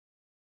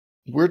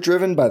We're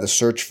driven by the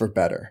search for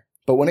better.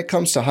 But when it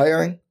comes to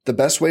hiring, the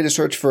best way to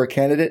search for a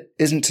candidate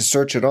isn't to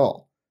search at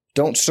all.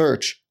 Don't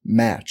search,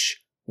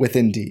 match with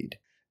Indeed.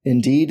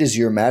 Indeed is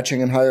your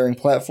matching and hiring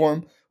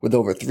platform with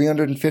over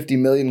 350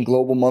 million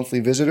global monthly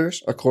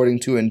visitors,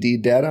 according to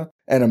Indeed data,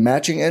 and a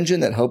matching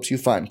engine that helps you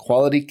find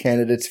quality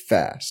candidates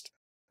fast.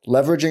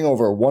 Leveraging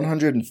over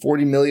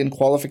 140 million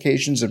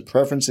qualifications and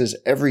preferences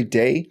every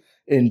day,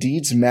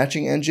 Indeed's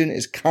matching engine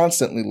is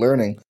constantly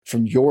learning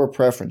from your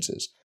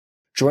preferences.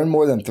 Join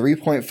more than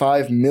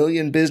 3.5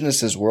 million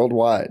businesses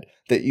worldwide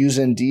that use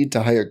Indeed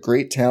to hire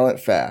great talent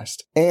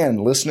fast.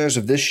 And listeners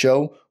of this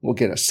show will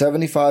get a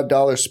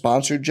 $75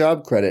 sponsored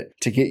job credit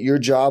to get your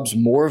jobs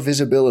more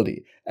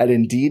visibility at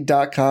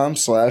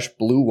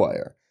Indeed.com/Blue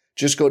Wire.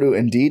 Just go to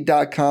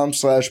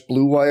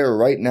Indeed.com/Blue Wire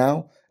right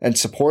now and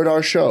support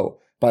our show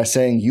by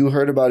saying you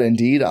heard about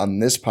Indeed on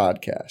this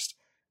podcast.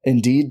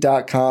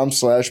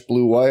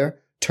 Indeed.com/Blue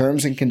Wire.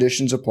 Terms and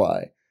conditions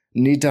apply.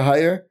 Need to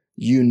hire?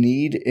 You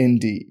need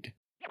Indeed.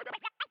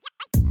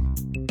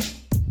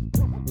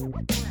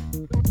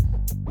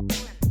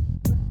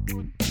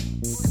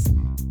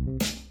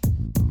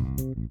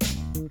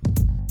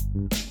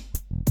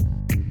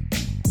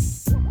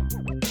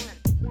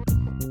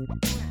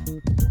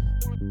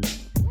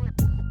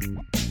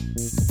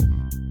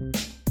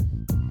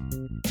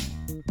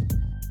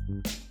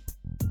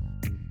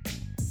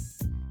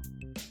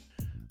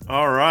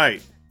 All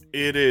right,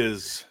 it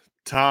is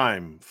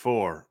time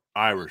for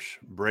Irish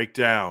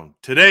Breakdown.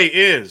 Today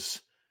is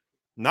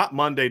not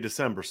Monday,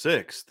 December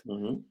 6th.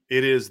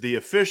 It is the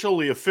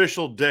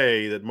official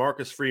day that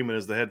Marcus Freeman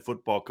is the head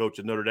football coach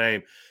at Notre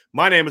Dame.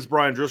 My name is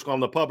Brian Driscoll.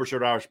 I'm the publisher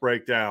at Irish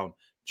Breakdown,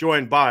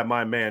 joined by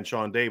my man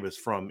Sean Davis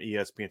from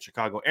ESPN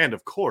Chicago and,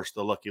 of course,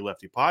 the Lucky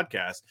Lefty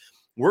podcast.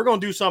 We're going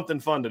to do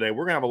something fun today.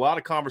 We're going to have a lot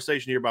of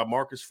conversation here about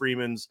Marcus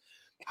Freeman's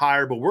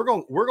hire, but we're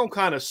going to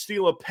kind of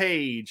steal a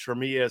page from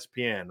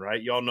ESPN,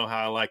 right? Y'all know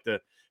how I like to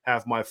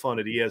have my fun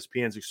at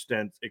ESPN's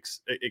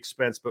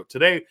expense. But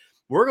today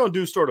we're going to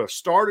do sort of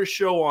start a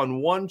show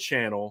on one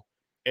channel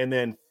and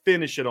then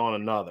finish it on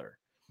another.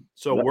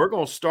 So we're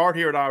going to start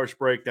here at Irish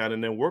Breakdown,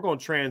 and then we're going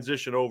to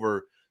transition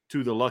over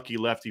to the Lucky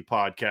Lefty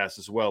podcast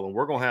as well. And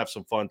we're going to have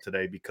some fun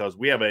today because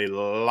we have a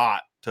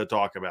lot to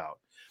talk about.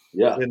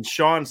 Yeah. And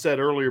Sean said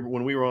earlier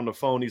when we were on the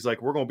phone, he's like,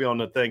 we're going to be on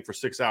the thing for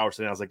 6 hours.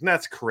 And I was like,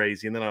 that's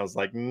crazy. And then I was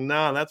like,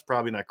 no, that's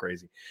probably not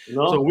crazy.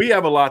 No. So we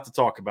have a lot to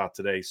talk about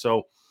today.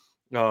 So,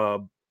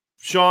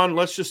 Sean,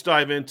 let's just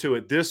dive into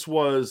it. This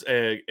was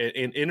an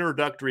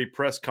introductory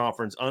press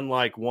conference,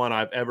 unlike one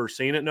I've ever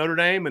seen at Notre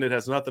Dame, and it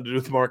has nothing to do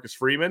with Marcus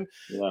Freeman.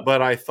 Yeah.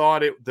 But I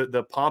thought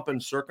the pomp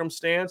and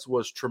circumstance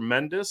was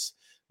tremendous,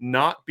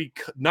 not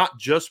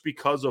just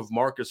because of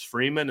Marcus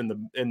Freeman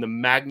and the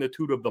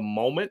magnitude of the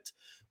moment,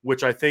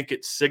 which I think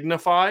it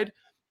signified,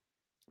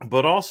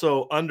 but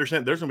also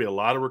understand there's going to be a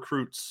lot of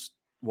recruits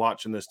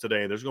watching this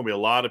today. There's going to be a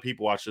lot of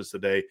people watching this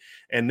today,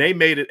 and they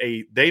made it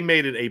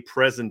a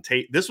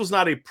presentation. This was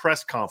not a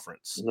press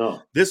conference.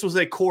 No, this was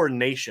a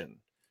coronation,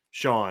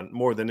 Sean,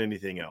 more than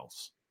anything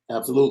else.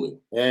 Absolutely.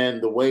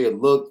 And the way it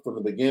looked from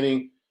the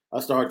beginning, I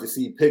started to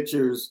see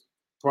pictures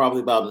probably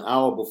about an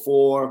hour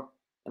before,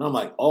 and I'm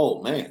like,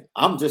 oh man,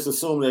 I'm just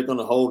assuming they're going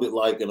to hold it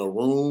like in a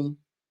room.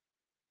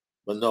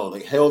 But no,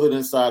 they held it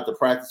inside the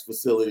practice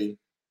facility,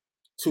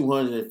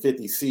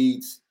 250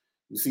 seats.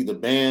 You see the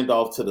band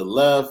off to the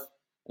left,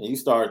 and you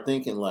start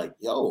thinking like,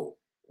 yo,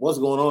 what's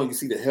going on? You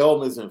see the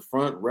helmets in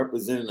front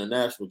representing the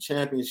national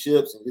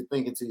championships, and you're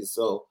thinking to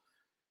yourself,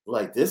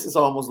 like, this is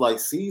almost like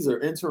Caesar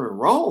entering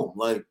Rome.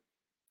 Like,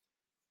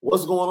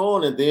 what's going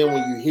on? And then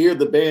when you hear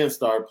the band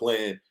start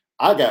playing,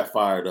 I got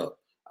fired up.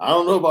 I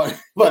don't know about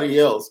anybody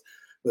else,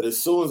 but as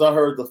soon as I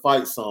heard the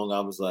fight song,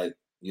 I was like,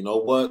 you know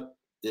what?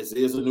 This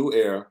is a new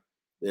era.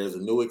 There's a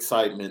new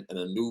excitement and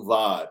a new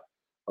vibe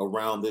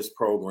around this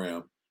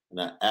program,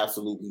 and I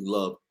absolutely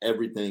love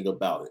everything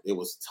about it. It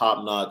was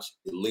top-notch,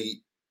 elite,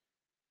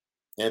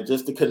 and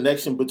just the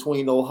connection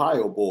between the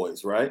Ohio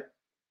boys, right?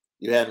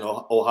 You had an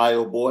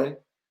Ohio boy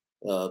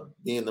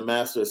being the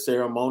master of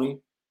ceremony,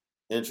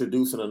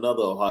 introducing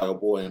another Ohio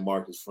boy in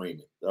Marcus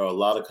Freeman. There are a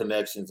lot of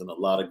connections and a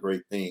lot of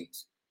great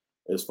things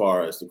as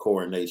far as the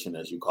coronation,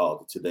 as you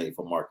called it today,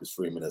 for Marcus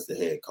Freeman as the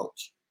head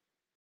coach.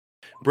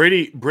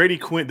 Brady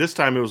Quinn, this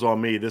time it was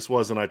on me. This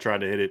wasn't I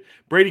tried to hit it.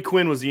 Brady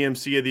Quinn was the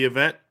MC of the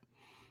event,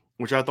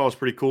 which I thought was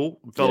pretty cool.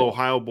 Fellow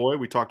Ohio boy.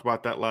 We talked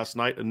about that last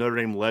night. A Notre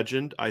Dame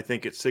legend. I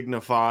think it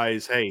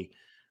signifies, hey,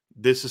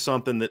 this is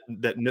something that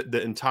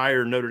the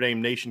entire Notre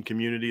Dame Nation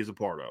community is a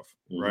part of,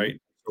 right?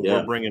 So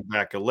we're bringing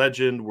back a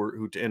legend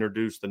who to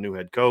introduce the new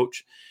head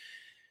coach.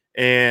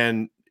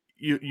 And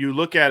you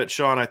look at it,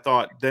 Sean, I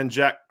thought then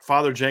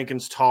Father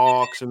Jenkins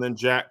talks, and then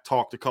Jack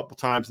talked a couple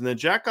times, and then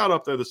Jack got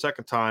up there the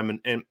second time,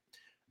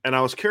 and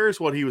I was curious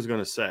what he was going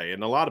to say.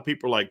 And a lot of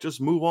people are like,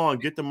 just move on,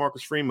 get to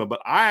Marcus Freeman. But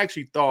I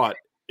actually thought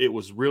it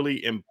was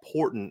really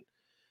important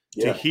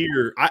to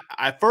hear.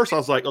 At first I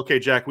was like, okay,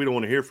 Jack, we don't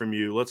want to hear from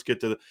you. Let's get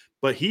to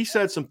but he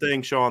said some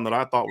things, Sean, that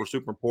I thought were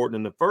super important.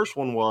 And the first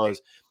one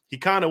was he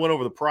kind of went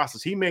over the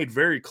process. He made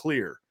very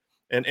clear,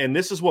 and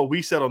this is what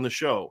we said on the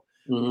show.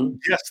 Mm-hmm.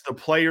 Yes, the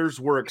players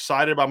were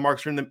excited about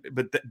Marcus Freeman,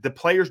 but the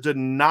players did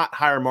not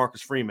hire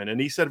Marcus Freeman. And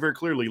he said very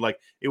clearly, like,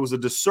 it was a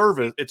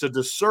disservice. It's a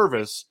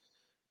disservice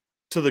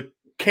to the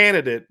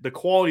candidate, the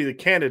quality of the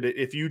candidate,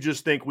 if you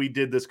just think we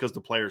did this because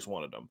the players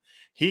wanted him.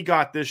 He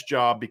got this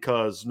job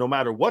because no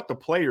matter what the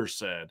players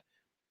said,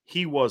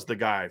 he was the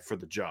guy for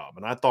the job.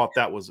 And I thought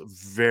that was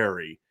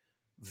very,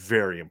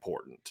 very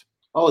important.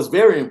 Oh, it's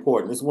very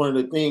important. It's one of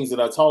the things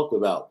that I talked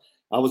about.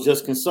 I was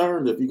just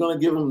concerned if you're going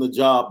to give him the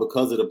job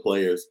because of the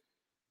players,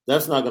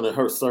 that's not going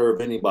to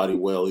serve anybody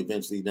well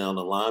eventually down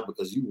the line,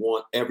 because you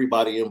want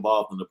everybody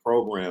involved in the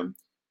program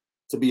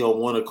to be on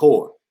one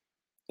accord.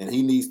 And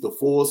he needs the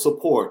full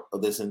support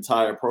of this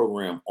entire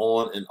program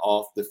on and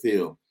off the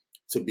field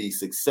to be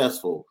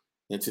successful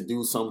and to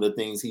do some of the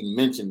things he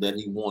mentioned that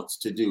he wants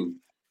to do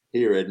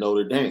here at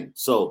Notre Dame.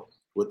 So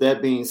with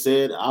that being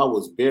said, I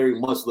was very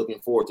much looking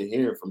forward to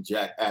hearing from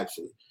Jack.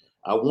 Actually,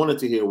 I wanted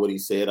to hear what he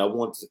said. I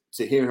wanted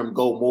to hear him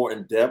go more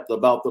in depth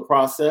about the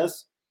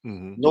process.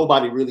 Mm-hmm.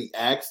 Nobody really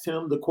asked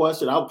him the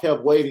question. I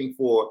kept waiting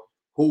for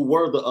who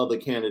were the other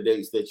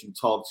candidates that you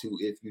talked to,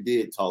 if you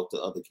did talk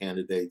to other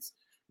candidates.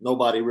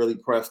 Nobody really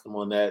pressed him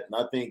on that. And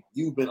I think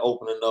you've been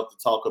open enough to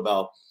talk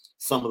about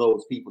some of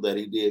those people that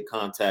he did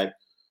contact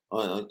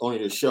on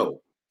your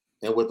show.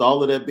 And with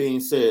all of that being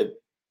said,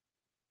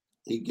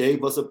 he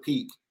gave us a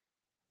peek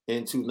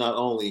into not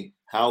only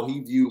how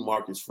he viewed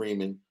Marcus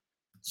Freeman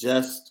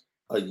just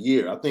a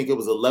year. I think it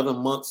was 11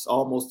 months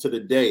almost to the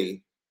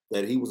day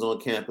that he was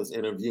on campus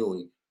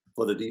interviewing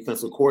for the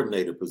defensive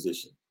coordinator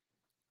position.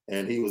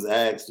 And he was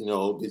asked,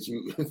 did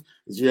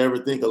you ever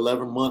think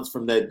 11 months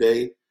from that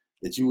day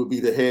that you would be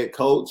the head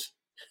coach?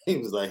 He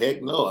was like,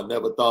 heck no, I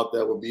never thought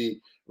that would be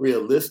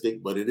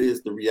realistic, but it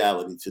is the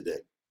reality today.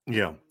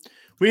 Yeah.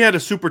 We had a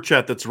super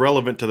chat that's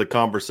relevant to the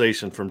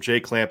conversation from Jay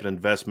Clampett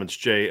Investments.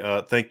 Jay,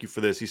 thank you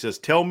for this. He says,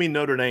 tell me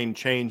Notre Dame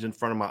changed in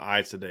front of my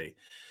eyes today.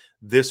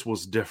 This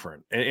was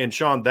different. And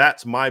Sean,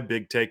 that's my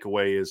big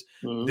takeaway is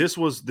this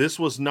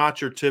was not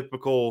your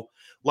typical,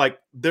 like,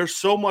 there's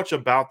so much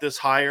about this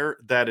hire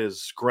that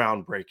is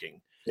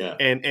groundbreaking. Yeah.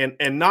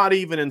 And not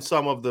even in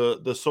some of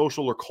the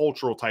social or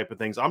cultural type of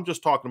things. I'm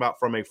just talking about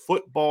from a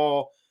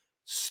football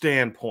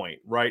standpoint,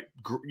 right?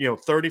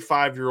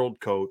 35-year-old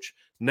coach,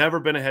 never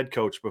been a head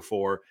coach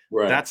before.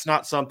 Right. That's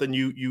not something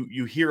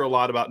you hear a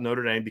lot about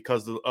Notre Dame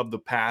because of the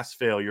past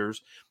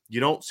failures. You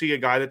don't see a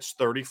guy that's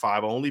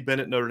 35, only been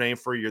at Notre Dame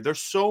for a year.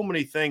 There's so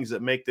many things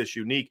that make this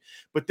unique.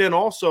 But then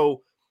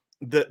also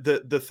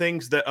the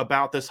things that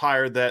about this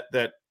hire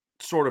that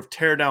sort of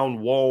tear down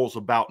walls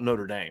about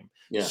Notre Dame.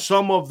 Yeah.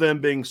 Some of them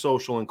being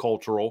social and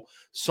cultural,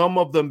 some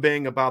of them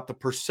being about the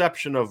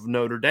perception of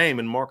Notre Dame.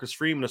 And Marcus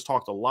Freeman has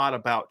talked a lot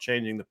about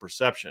changing the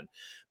perception.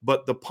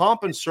 But the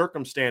pomp and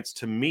circumstance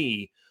to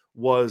me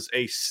was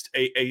a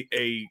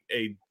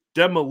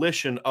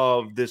demolition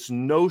of this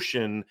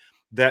notion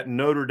that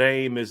Notre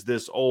Dame is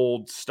this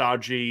old,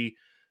 stodgy,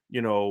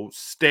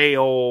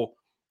 stale,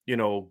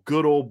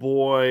 good old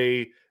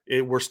boy.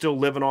 We're still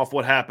living off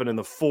what happened in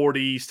the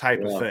 40s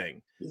type of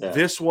thing. Yeah.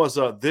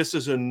 This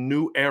is a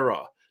new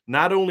era.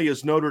 Not only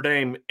is Notre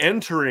Dame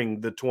entering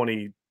the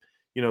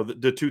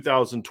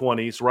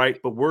 2020s, right?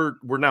 But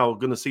we're now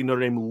going to see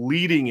Notre Dame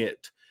leading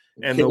it,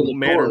 and the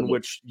manner in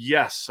which,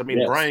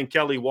 Brian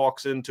Kelly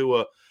walks into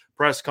a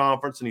press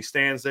conference and he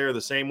stands there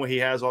the same way he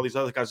has all these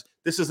other guys.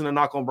 This isn't a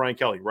knock on Brian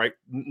Kelly, right?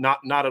 Not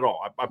at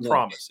all. I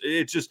promise.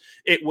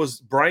 It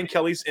was Brian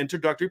Kelly's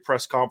introductory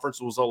press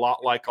conference was a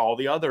lot like all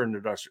the other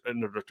introductory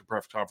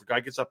press conference.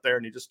 Guy gets up there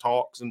and he just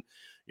talks and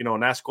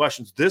asks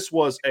questions. This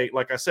was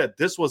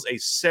this was a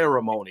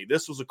ceremony.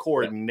 This was a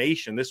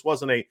coordination. This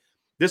wasn't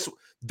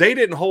they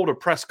didn't hold a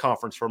press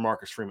conference for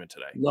Marcus Freeman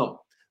today.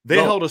 No. They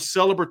held a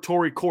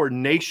celebratory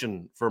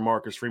coordination for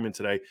Marcus Freeman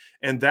today.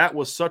 And that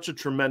was such a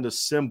tremendous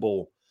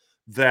symbol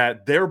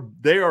that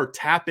they are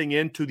tapping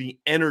into the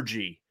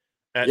energy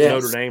at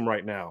Notre Dame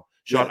right now.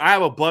 Sean, I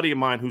have a buddy of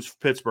mine who's from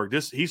Pittsburgh.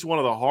 He's one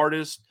of the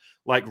hardest,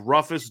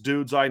 roughest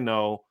dudes I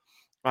know.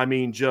 I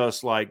mean,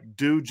 he's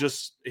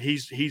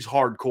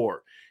hardcore.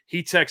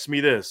 He texts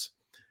me this.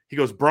 He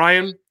goes,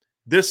 Brian,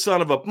 this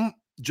son of a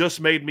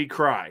just made me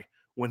cry.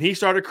 When he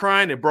started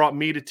crying, it brought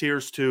me to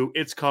tears too.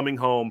 It's coming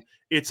home.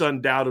 It's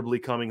undoubtedly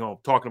coming home.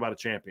 Talking about a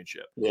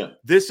championship. Yeah.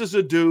 This is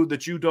a dude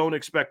that you don't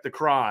expect to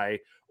cry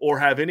or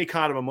have any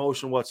kind of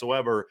emotion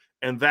whatsoever.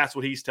 And that's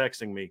what he's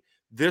texting me.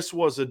 This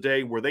was a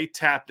day where they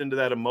tapped into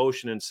that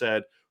emotion and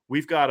said,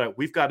 we've got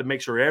to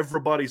make sure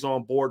everybody's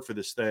on board for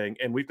this thing.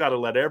 And we've got to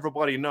let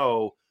everybody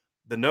know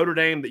the Notre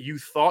Dame that you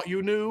thought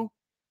you knew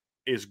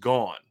is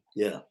gone.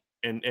 Yeah.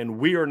 And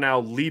we are now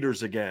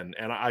leaders again.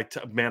 And I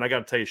got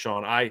to tell you,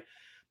 Sean, I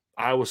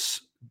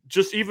was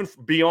just even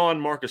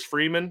beyond Marcus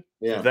Freeman.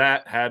 Yeah.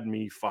 That had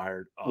me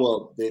fired up.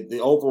 Well, the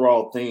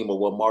overall theme of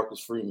what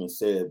Marcus Freeman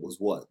said was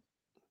what?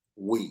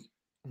 We.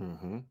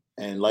 Mm-hmm.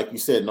 And like you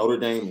said, Notre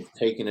Dame is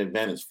taking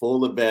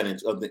full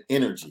advantage of the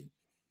energy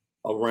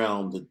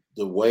around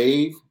the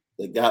wave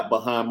that got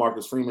behind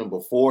Marcus Freeman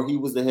before he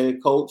was the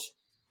head coach,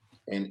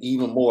 and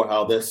even more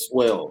how that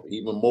swelled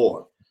even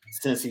more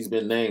since he's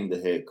been named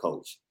the head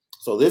coach.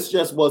 So this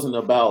just wasn't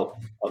about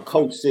a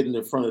coach sitting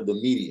in front of the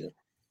media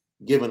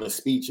giving a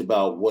speech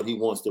about what he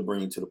wants to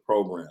bring to the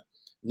program.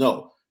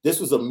 No, this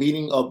was a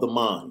meeting of the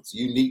minds,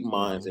 unique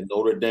minds in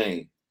Notre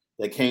Dame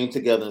that came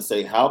together and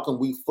say, how can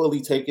we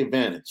fully take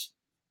advantage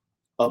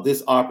of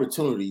this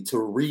opportunity to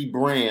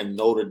rebrand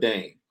Notre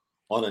Dame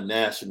on a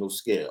national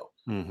scale?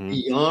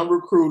 Beyond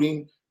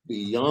recruiting,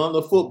 beyond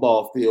the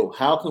football field,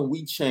 how can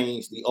we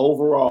change the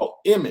overall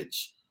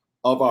image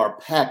of our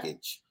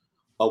package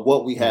of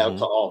what we have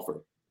to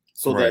offer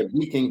so that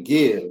we can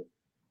give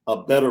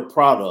a better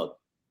product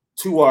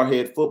to our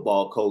head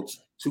football coach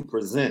to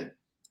present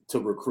to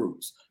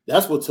recruits?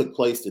 That's what took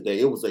place today.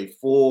 It was a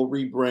full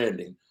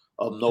rebranding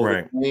of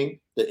Notre Dame,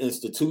 the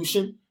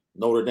institution,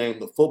 Notre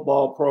Dame, the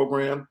football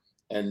program,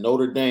 and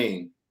Notre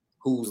Dame,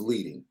 who's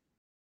leading.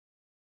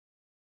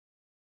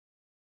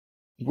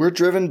 We're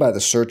driven by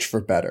the search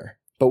for better.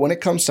 But when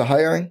it comes to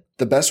hiring,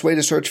 the best way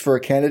to search for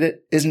a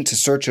candidate isn't to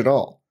search at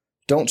all.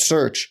 Don't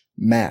search,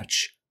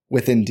 match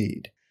with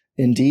Indeed.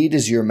 Indeed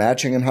is your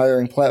matching and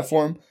hiring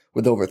platform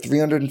with over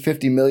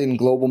 350 million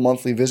global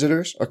monthly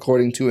visitors,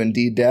 according to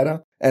Indeed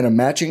data, and a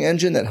matching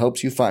engine that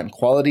helps you find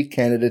quality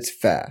candidates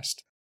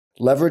fast.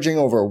 Leveraging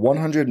over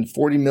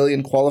 140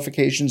 million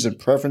qualifications and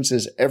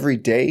preferences every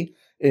day,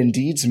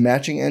 Indeed's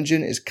matching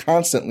engine is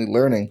constantly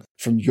learning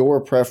from your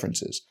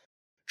preferences.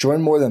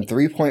 Join more than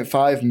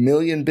 3.5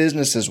 million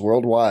businesses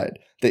worldwide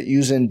that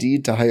use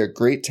Indeed to hire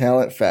great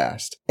talent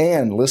fast.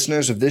 And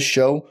listeners of this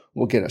show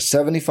will get a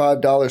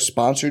 $75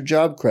 sponsored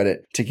job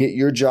credit to get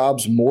your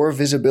jobs more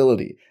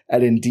visibility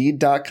at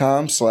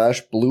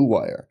Indeed.com/Blue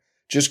Wire.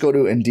 Just go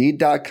to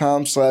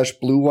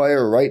Indeed.com/Blue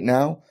Wire right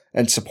now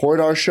and support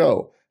our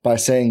show by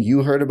saying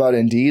you heard about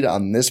Indeed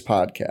on this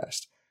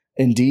podcast.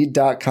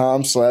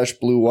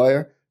 Indeed.com/Blue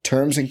Wire.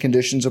 Terms and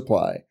conditions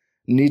apply.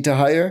 Need to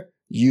hire?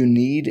 You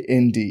need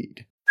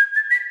Indeed.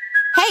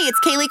 Hey, it's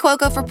Kaylee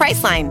Cuoco for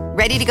Priceline.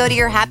 Ready to go to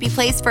your happy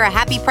place for a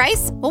happy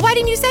price? Well, why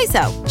didn't you say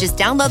so? Just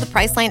download the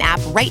Priceline app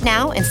right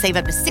now and save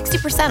up to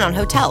 60% on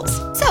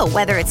hotels. So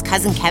whether it's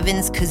Cousin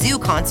Kevin's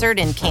Kazoo Concert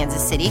in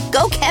Kansas City,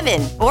 go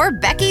Kevin, or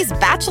Becky's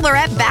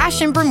Bachelorette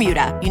Bash in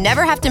Bermuda, you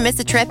never have to miss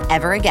a trip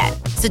ever again.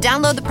 So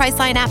download the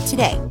Priceline app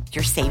today.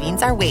 Your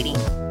savings are waiting.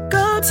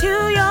 Go to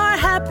your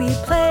happy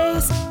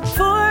place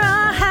for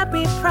a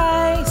happy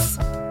price.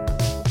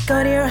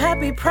 Go to your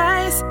happy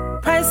price,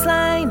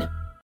 Priceline.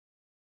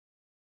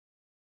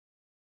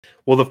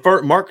 Well, the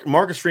first,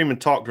 Marcus Freeman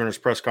talked during his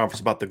press conference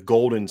about the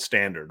golden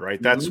standard,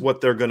 right? That's what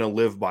they're going to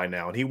live by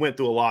now. And he went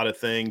through a lot of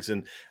things,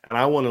 and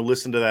I want to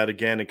listen to that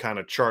again and kind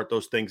of chart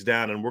those things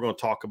down, and we're going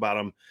to talk about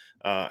them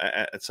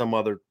at some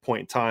other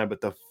point in time.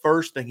 But the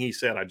first thing he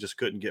said, I just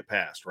couldn't get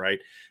past, right?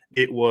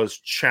 It was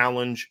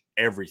challenge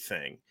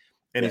everything.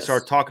 And he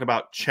started talking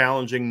about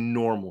challenging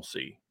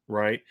normalcy,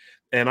 right?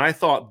 And I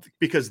thought,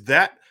 because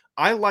that,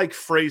 I like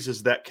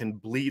phrases that can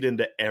bleed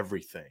into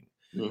everything.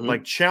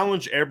 Like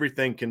challenge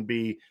everything can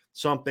be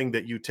something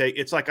that you take.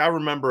 It's like, I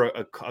remember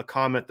a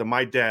comment that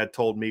my dad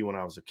told me when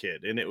I was a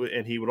kid,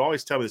 and he would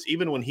always tell me this,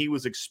 even when he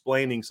was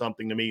explaining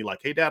something to me, like,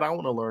 hey, Dad, I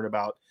want to learn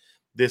about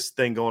this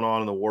thing going on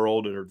in the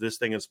world or this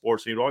thing in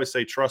sports. And he'd always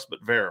say, trust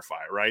but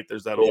verify, right?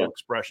 There's that old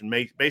expression,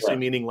 basically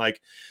meaning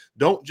like,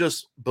 don't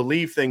just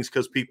believe things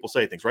because people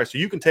say things, right? So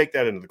you can take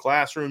that into the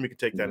classroom, you can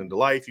take that into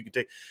life,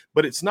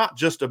 but it's not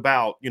just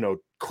about,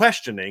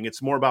 questioning.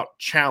 It's more about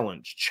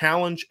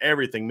challenge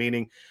everything,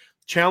 meaning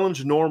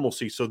challenge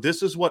normalcy. So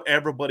this is what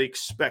everybody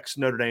expects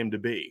Notre Dame to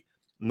be.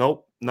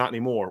 Nope, not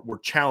anymore. We're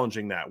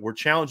challenging that. We're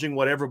challenging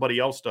what everybody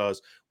else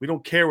does. We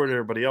don't care what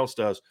everybody else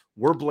does.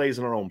 We're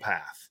blazing our own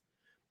path.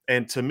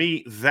 And to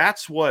me,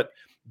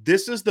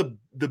 this is the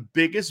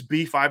biggest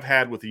beef I've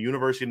had with the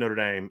University of Notre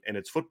Dame and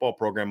its football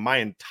program my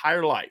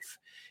entire life.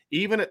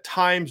 Even at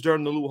times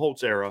during the Lou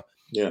Holtz era,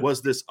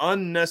 was this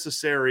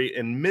unnecessary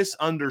and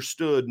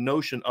misunderstood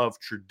notion of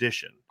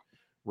tradition,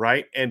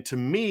 right? And to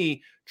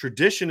me,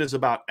 tradition is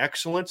about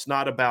excellence,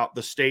 not about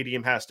the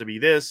stadium has to be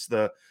this,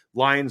 the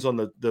lines on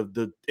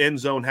the end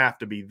zone have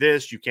to be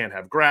this, you can't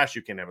have grass,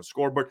 you can't have a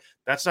scoreboard.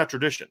 That's not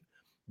tradition.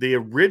 The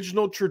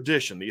original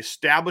tradition, the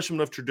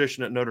establishment of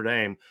tradition at Notre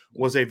Dame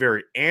was a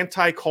very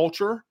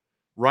anti-culture,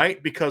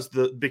 right? Because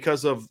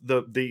of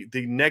the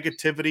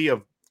negativity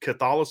of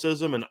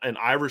Catholicism and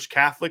Irish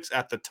Catholics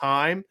at the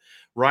time,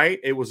 right?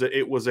 It was a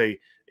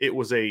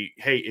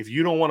hey, if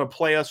you don't want to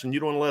play us and you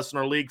don't want to listen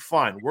to our league,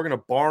 fine. We're going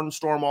to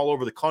barnstorm all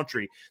over the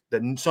country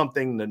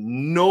something that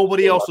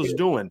nobody else is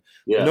doing.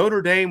 Yeah.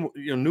 Notre Dame,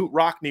 Knute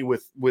Rockne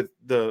with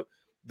the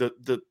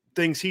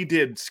things he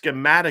did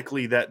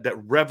schematically that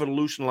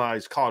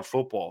revolutionized college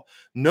football.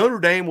 Notre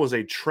Dame was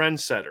a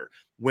trendsetter.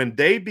 When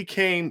they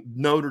became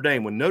Notre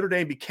Dame, when Notre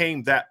Dame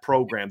became that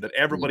program that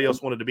everybody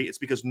else wanted to be, it's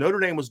because Notre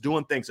Dame was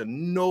doing things that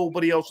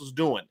nobody else was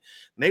doing.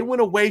 And they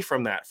went away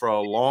from that for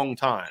a long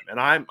time. And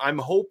I'm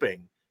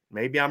hoping,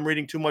 maybe I'm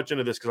reading too much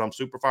into this because I'm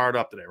super fired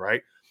up today,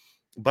 right?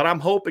 But I'm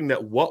hoping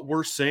that what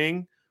we're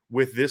seeing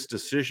with this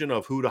decision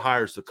of who to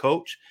hire as the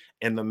coach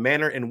and the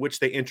manner in which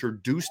they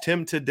introduced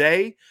him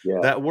today,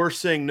 that we're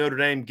seeing Notre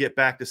Dame get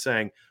back to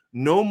saying,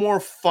 no more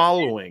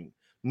following,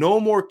 no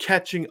more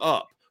catching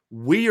up.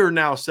 we are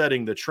now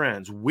setting the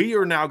trends. We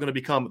are now going to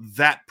become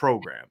that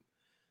program.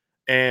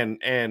 And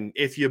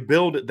if you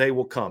build it, they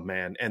will come,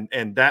 man.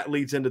 And that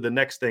leads into the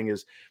next thing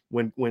is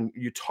when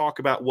you talk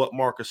about what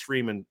Marcus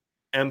Freeman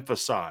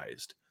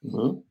emphasized.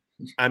 Mm-hmm.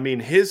 I mean,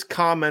 his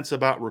comments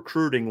about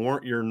recruiting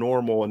weren't your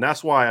normal, and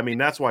that's why,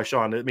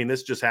 Sean,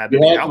 this just had to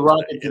be out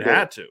today. It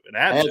had to.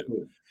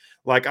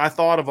 Like, I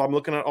thought I'm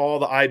looking at all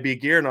the IB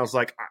gear, and I was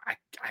like,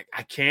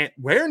 I can't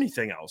wear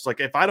anything else. Like,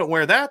 if I don't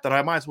wear that, then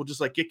I might as well just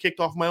like get kicked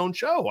off my own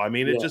show. I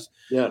mean, it just,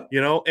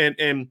 you know,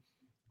 and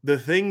the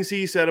things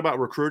he said about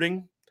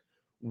recruiting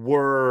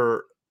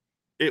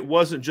it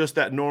wasn't just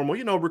that normal,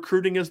 you know,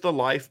 recruiting is the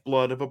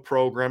lifeblood of a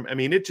program. I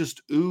mean, it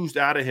just oozed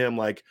out of him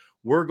like,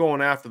 we're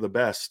going after the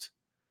best.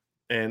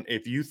 And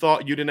if you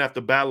thought you didn't have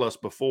to battle us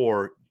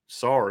before,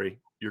 sorry,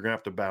 you're going to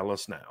have to battle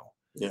us now.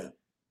 Yeah.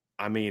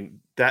 I mean,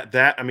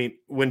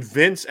 when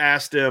Vince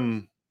asked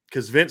him,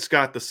 because Vince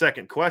got the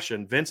second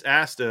question, Vince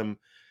asked him,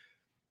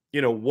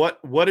 you know,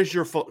 what is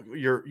your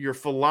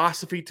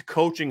philosophy to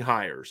coaching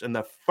hires? And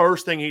the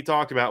first thing he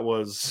talked about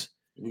was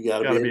you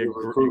got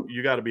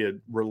to be a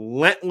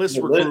relentless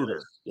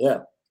recruiter. Yeah.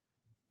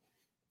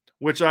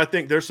 Which I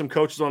think there's some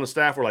coaches on the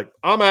staff who are like,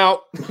 I'm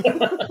out.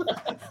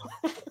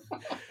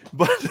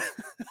 But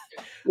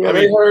yeah,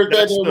 they heard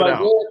that. They were like,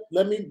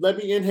 yeah, let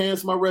me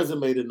enhance my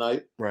resume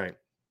tonight. Right.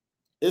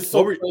 It's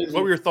so crazy.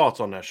 What were your thoughts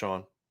on that,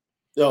 Sean?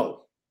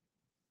 Yo,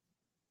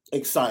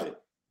 excited.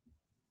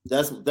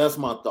 That's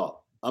my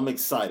thought. I'm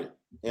excited.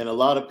 And a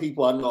lot of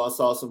people, I know I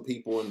saw some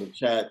people in the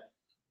chat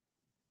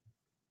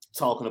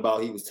talking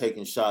about he was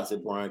taking shots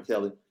at Brian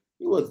Kelly.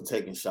 He wasn't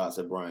taking shots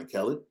at Brian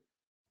Kelly.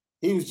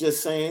 He was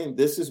just saying,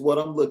 this is what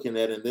I'm looking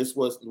at, and this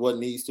was what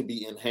needs to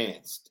be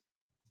enhanced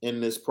in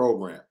this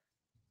program.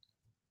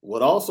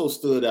 What also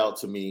stood out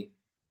to me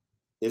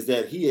is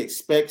that he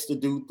expects to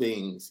do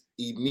things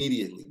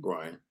immediately,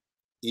 Brian.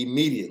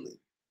 Immediately.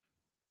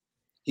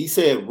 He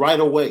said right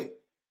away.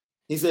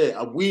 He said,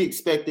 we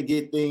expect to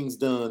get things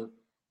done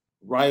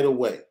right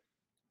away.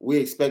 We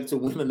expect to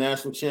win a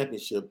national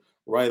championship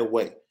right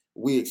away.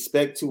 We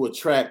expect to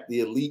attract the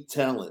elite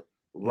talent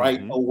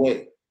right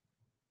away.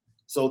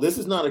 So this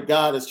is not a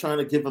guy that's trying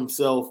to give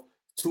himself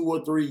 2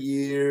 or 3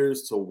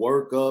 years to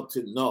work up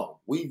to. No,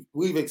 we've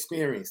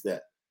experienced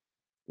that.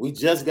 We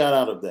just got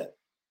out of that.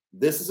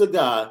 This is a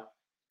guy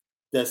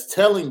that's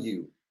telling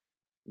you,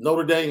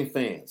 Notre Dame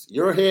fans,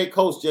 your head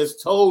coach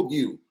just told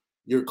you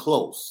you're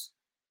close.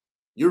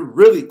 You're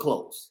really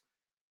close.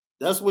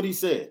 That's what he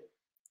said.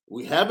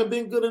 We haven't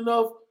been good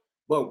enough,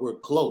 but we're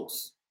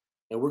close.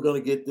 And we're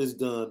going to get this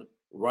done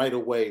right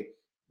away.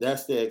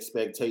 That's the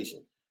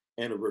expectation.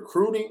 And the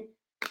recruiting,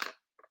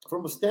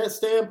 from a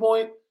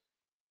standpoint,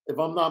 if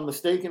I'm not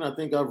mistaken, I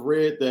think I've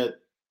read that,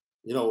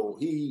 you know,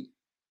 he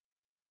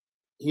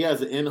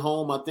has an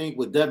in-home, I think,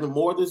 with Devin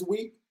Moore this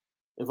week,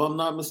 if I'm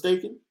not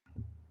mistaken.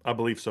 I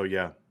believe so,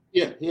 yeah.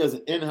 Yeah, he has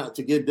an in-house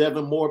to get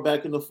Devin Moore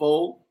back in the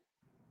fold.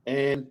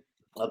 And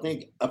I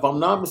think, if I'm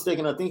not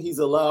mistaken, I think he's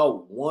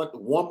allowed one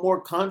more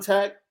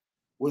contact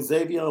with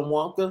Xavier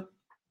Nwankpa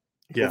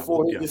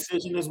before his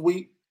decision this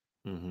week.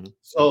 Mm-hmm.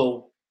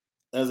 So,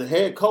 as a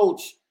head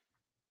coach,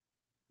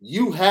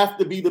 you have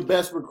to be the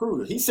best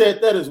recruiter. He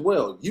said that as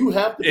well. You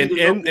have to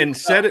be and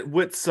said it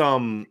with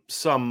some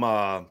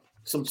soul.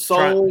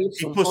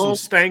 He put some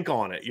stank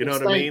on it. You know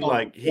what I mean?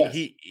 Like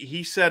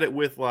he said it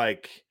with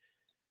like,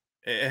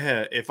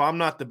 if I'm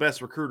not the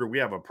best recruiter, we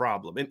have a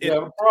problem. And we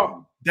have a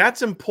problem.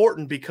 That's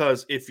important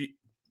because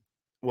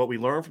what we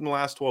learned from the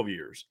last 12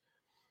 years,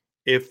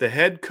 if the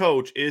head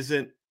coach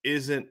isn't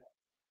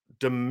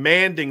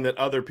demanding that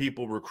other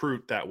people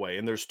recruit that way,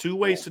 and there's two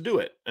ways to do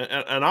it.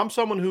 And I'm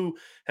someone who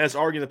has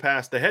argued in the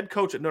past, the head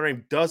coach at Notre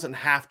Dame doesn't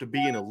have to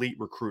be an elite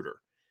recruiter.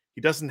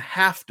 He doesn't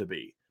have to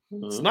be.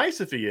 Mm-hmm. It's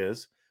nice if he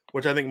is,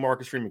 which I think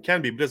Marcus Freeman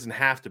can be, but doesn't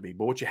have to be.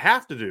 But what you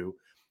have to do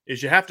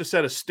is you have to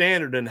set a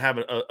standard and have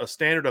a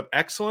standard of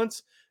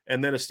excellence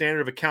and then a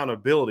standard of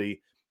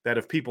accountability that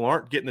if people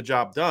aren't getting the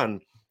job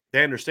done,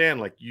 they understand,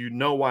 like, you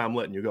know why I'm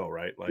letting you go,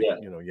 right? Like, I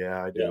do.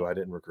 Yeah. I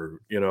didn't recruit,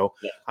 Yeah.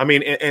 I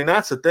mean, and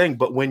that's the thing.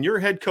 But when your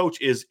head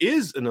coach is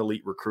an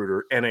elite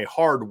recruiter and a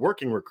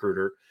hard-working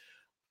recruiter,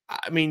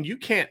 I mean, you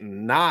can't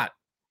not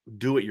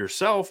do it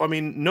yourself. I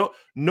mean,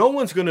 no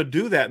one's going to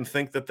do that and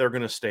think that they're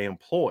going to stay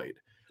employed.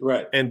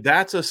 Right. And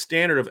that's a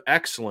standard of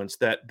excellence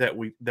that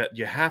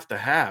you have to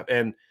have.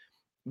 And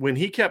when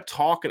he kept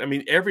talking, I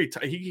mean, every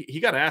time he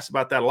got asked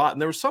about that a lot. And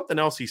there was something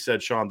else he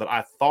said, Sean, that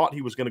I thought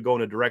he was going to go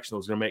in a direction that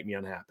was going to make me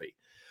unhappy.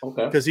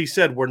 Okay. Because he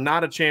said, we're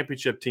not a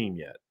championship team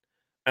yet.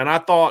 And I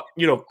thought,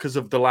 because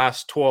of the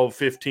last 12,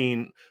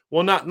 15,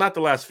 well, not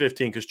the last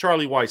 15, because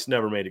Charlie Weis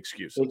never made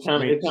excuses. It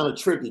kind of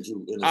triggered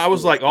you. I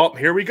was like, oh,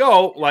 here we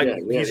go. Like,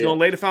 he's going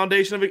to lay the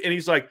foundation of it. And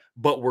he's like,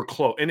 but we're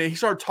close. And then he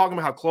started talking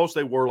about how close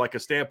they were, like a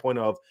standpoint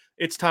of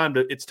it's time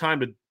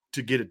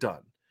to get it done.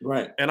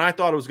 Right. And I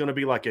thought it was going to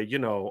be like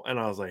and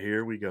I was like,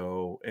 here we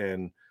go.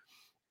 And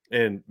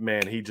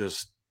man,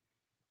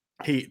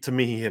 to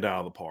me, he hit out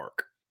of the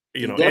park.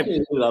 He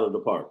definitely hit out of the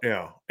park.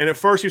 Yeah. And at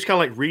first he was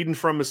kind of like reading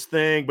from his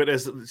thing, but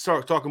as it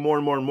started talking more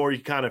and more and more,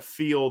 you kind of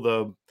feel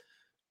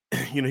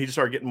he just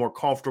started getting more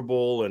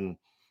comfortable. And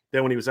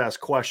then when he was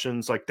asked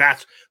questions,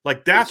 that's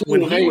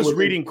when he was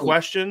reading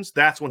questions,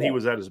 that's when he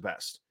was at his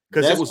best,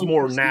 because it was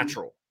more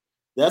natural.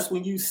 That's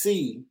when you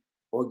see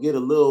or get a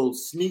little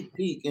sneak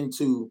peek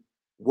into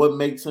what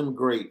makes him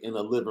great in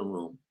a living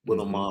room with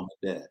a mom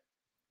and dad.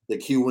 The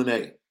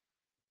Q&A.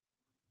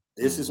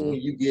 This is when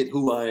you get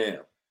who I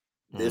am.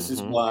 This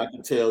is why I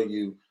can tell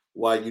you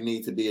why you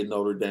need to be at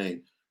Notre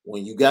Dame.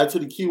 When you got to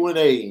the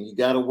Q&A and you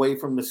got away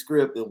from the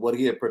script and what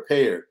he had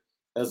prepared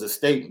as a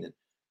statement,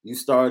 you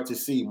started to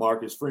see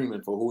Marcus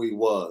Freeman for who he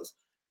was.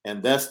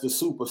 And that's the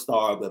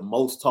superstar that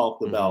most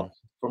talked about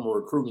from a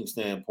recruiting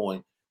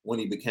standpoint when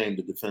he became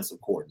the defensive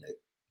coordinator.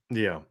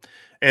 Yeah.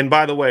 And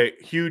by the way,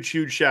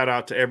 huge shout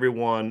out to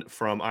everyone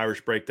from Irish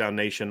Breakdown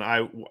Nation.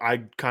 I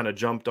kind of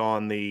jumped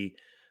on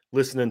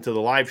listening to the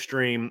live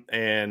stream,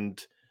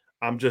 and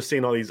I'm just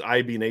seeing all these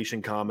IB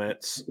Nation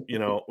comments,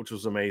 which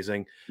was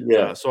amazing.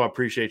 Yeah. So I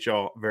appreciate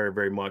y'all very,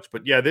 very much.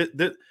 But yeah,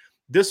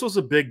 this was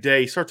a big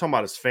day. He started talking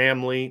about his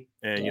family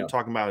and,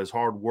 talking about his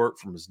hard work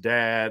from his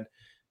dad,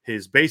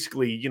 his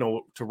basically,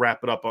 to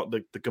wrap it up,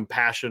 the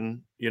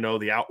compassion,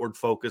 the outward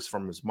focus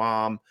from his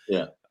mom.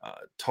 Yeah.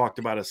 Talked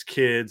about his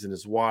kids and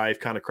his wife,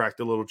 kind of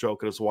cracked a little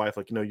joke at his wife.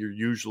 Like, you're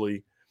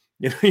usually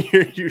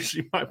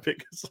my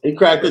biggest. He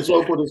cracked a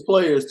joke with his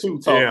players too,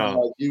 talking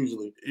about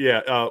usually.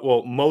 Yeah.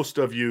 Well, most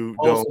of you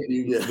don't.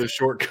 The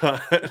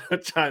shortcut,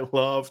 which I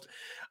loved.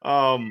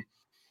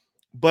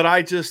 But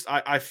I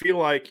feel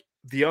like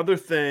the other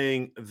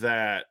thing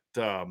that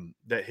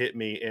hit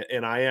me,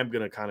 and I am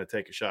going to kind of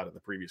take a shot at the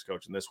previous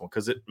coach in this one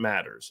because it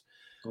matters.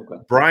 Okay.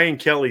 Brian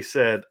Kelly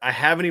said, "I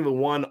haven't even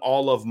won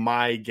all of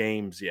my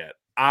games yet.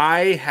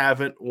 I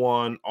haven't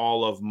won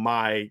all of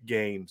my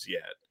games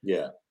yet."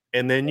 Yeah.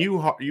 And then you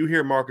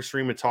hear Marcus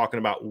Freeman talking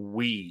about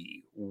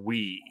we.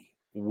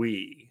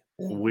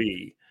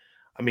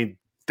 I mean,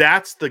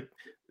 that's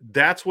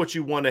what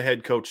you want a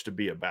head coach to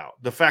be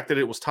about. The fact that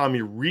it was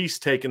Tommy Rees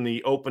taking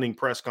the opening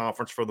press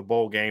conference for the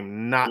bowl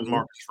game, not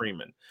Marcus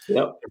Freeman.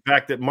 Yep. The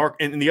fact that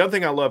and the other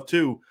thing I love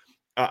too,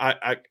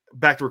 I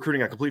back to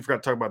recruiting, I completely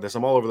forgot to talk about this.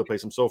 I'm all over the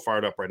place. I'm so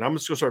fired up right now. I'm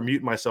just going to start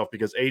muting myself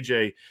because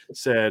AJ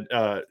said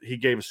he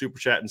gave a super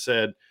chat and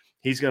said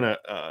he's going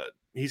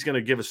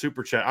to give a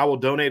super chat. I will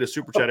donate a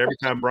super chat every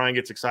time Brian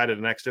gets excited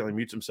and accidentally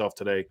mutes himself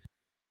today.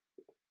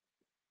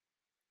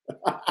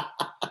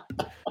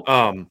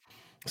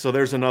 So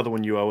there's another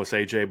one you owe us,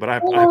 AJ, but I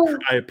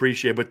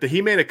appreciate it. But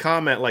he made a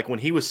comment like when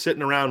he was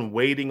sitting around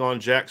waiting on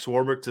Jack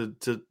Swarbrick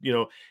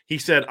to he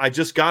said, "I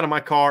just got in my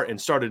car and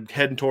started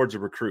heading towards a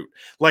recruit."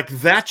 Like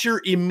that's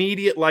your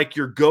immediate, like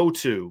your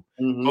go-to.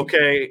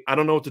 Okay, I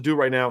don't know what to do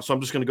right now, so I'm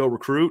just going to go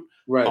recruit.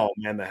 Right. Oh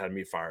man, that had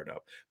me fired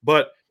up.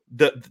 But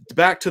the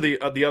back to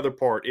the other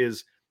part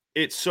is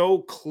it's so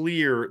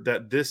clear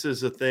that this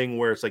is a thing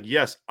where it's like,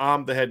 yes,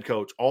 I'm the head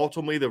coach.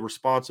 Ultimately, the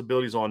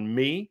responsibility is on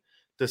me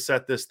to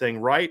set this thing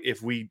right.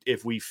 If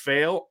we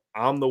fail,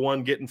 I'm the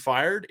one getting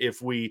fired.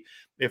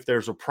 If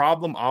there's a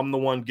problem, I'm the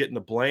one getting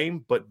the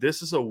blame. But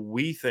this is a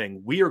we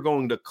thing. We are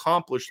going to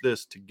accomplish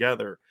this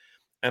together.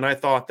 And I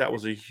thought that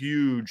was a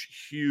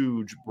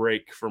huge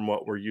break from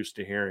what we're used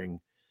to hearing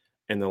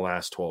in the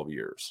last 12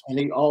 years. And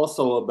he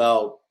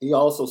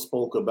also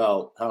spoke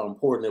about how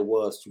important it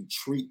was to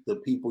treat the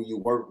people you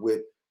work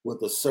with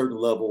a certain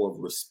level of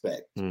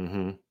respect,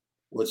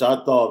 which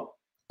I thought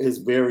is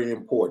very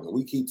important.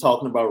 We keep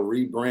talking about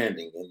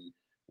rebranding and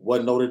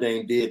what Notre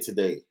Dame did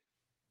today,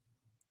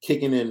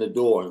 kicking in the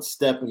door and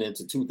stepping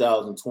into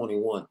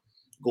 2021,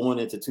 going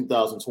into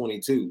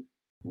 2022.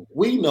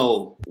 We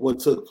know what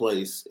took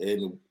place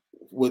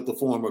with the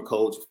former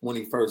coach when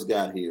he first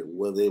got here,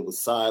 whether it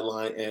was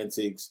sideline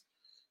antics,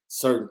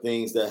 certain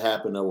things that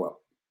happened that were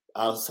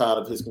outside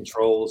of his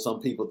control.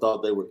 Some people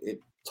thought they were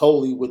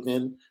totally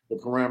within the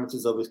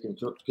parameters of his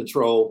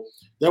control.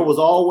 There was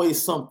always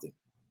something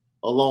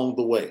along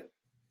the way.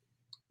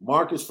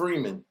 Marcus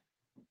Freeman,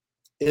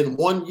 in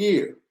 1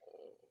 year,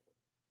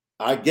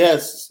 I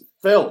guess,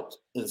 felt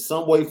in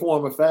some way,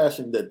 form, or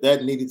fashion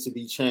that needed to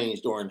be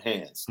changed or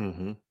enhanced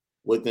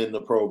within the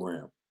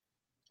program.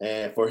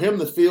 And for him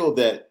to feel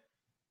that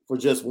for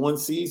just one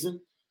season,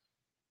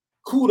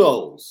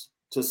 kudos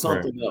to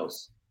something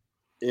else.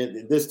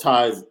 This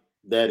ties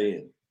that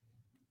in.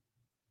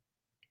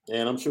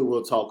 And I'm sure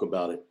we'll talk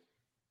about it.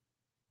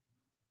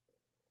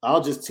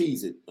 I'll just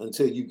tease it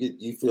until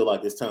you feel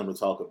like it's time to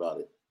talk about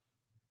it.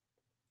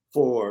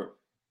 For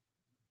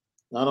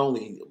not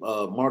only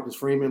Marcus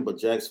Freeman, but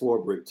Jack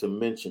Swarbrick to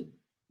mention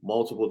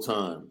multiple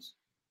times,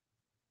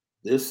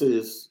 this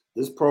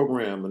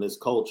program and this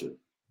culture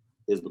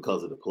is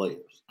because of the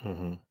players.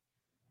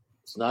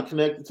 It's not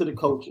connected to the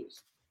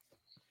coaches.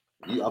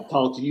 I've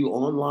talked to you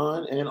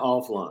online and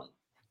offline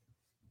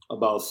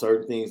about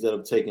certain things that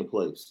have taken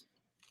place.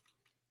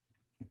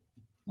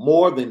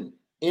 More than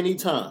any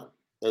time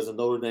as a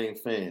Notre Dame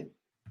fan,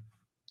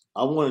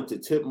 I wanted to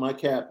tip my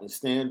cap and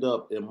stand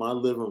up in my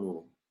living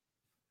room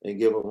and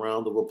give a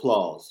round of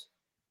applause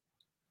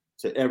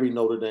to every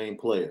Notre Dame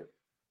player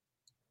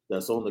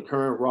that's on the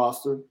current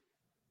roster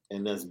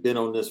and that's been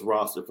on this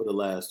roster for the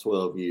last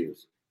 12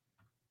 years.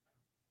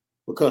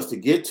 Because to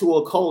get to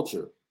a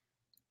culture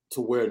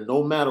to where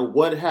no matter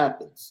what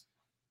happens,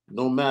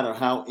 no matter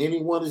how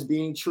anyone is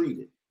being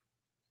treated,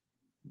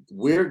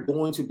 we're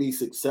going to be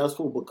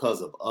successful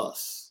because of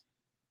us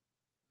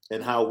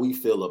and how we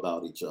feel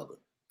about each other.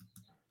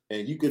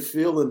 And you could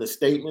feel in the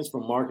statements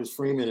from Marcus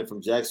Freeman and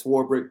from Jack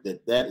Swarbrick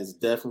that is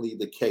definitely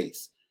the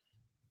case.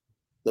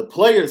 The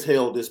players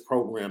held this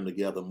program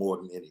together more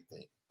than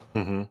anything.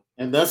 Mm-hmm.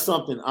 And that's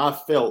something I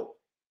felt.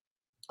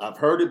 I've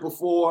heard it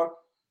before,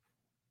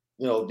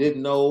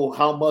 didn't know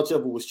how much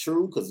of it was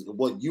true because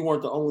you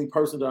weren't the only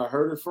person that I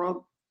heard it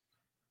from.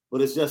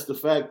 But it's just the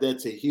fact that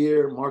to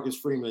hear Marcus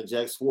Freeman and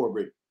Jack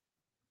Swarbrick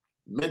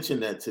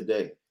mention that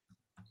today.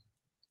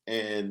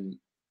 And,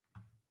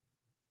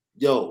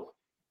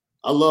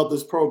 I love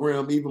this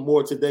program even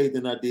more today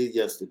than I did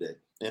yesterday.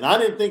 And I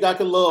didn't think I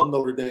could love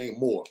Notre Dame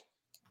more.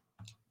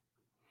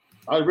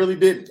 I really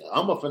didn't.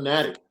 I'm a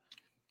fanatic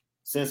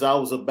since I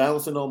was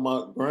bouncing on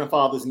my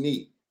grandfather's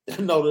knee at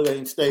Notre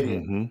Dame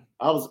Stadium.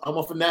 Mm-hmm. I'm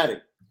a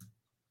fanatic.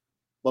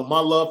 But my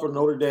love for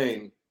Notre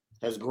Dame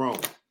has grown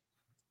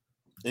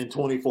in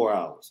 24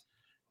 hours.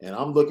 And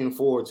I'm looking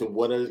forward to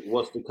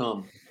what's to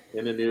come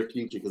in the near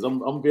future because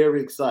I'm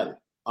very excited.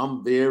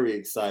 I'm very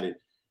excited.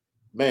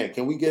 Man,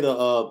 can we get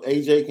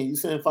AJ, can you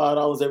send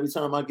 $5 every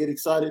time I get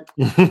excited?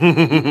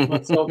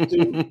 Myself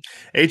too.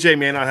 AJ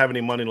may not have any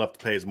money left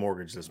to pay his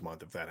mortgage this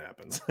month if that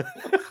happens.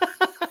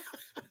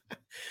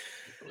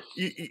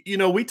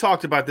 We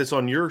talked about this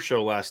on your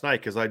show last night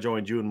because I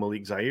joined you and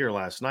Malik Zaire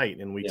last night,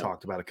 and we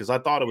talked about it because I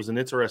thought it was an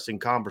interesting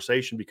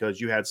conversation because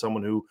you had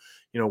someone who,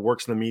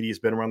 works in the media, has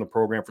been around the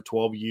program for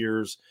 12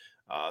 years,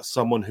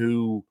 someone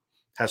who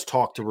has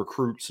talked to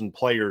recruits and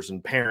players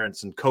and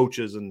parents and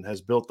coaches and has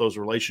built those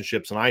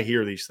relationships. And I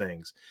hear these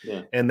things.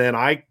 Yeah. And then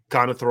I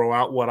kind of throw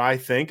out what I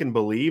think and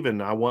believe.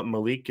 And I want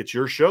Malik, it's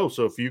your show.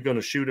 So if you're going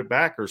to shoot it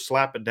back or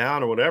slap it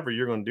down or whatever,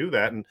 you're going to do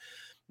that. And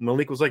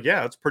Malik was like,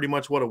 yeah, it's pretty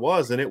much what it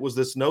was. And it was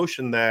this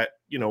notion that,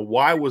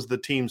 why was the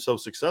team so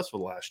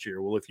successful last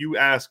year? Well, if you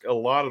ask a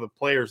lot of the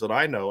players that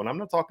I know, and I'm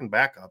not talking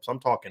backups, I'm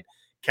talking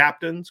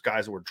captains,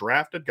 guys that were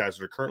drafted, guys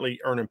that are currently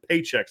earning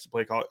paychecks to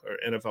play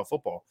NFL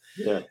football.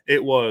 Yeah.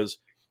 It was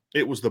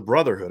the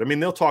brotherhood. I mean,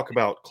 they'll talk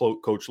about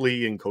Coach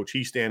Lee and Coach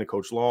Easton and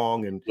Coach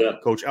Long and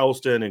Coach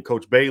Elston and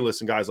Coach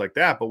Bayless and guys like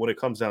that. But when it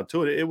comes down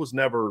to it, it was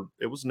never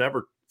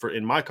for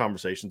in my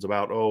conversations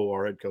about,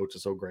 our head coach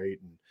is so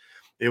great. And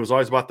it was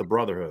always about the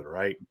brotherhood,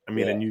 right? I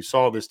mean, and you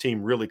saw this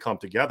team really come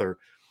together.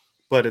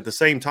 But at the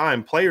same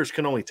time, players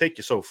can only take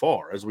you so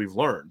far, as we've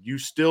learned. You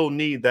still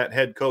need that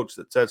head coach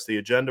that sets the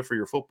agenda for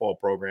your football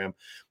program,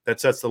 that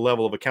sets the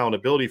level of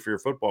accountability for your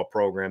football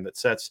program, that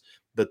sets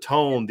the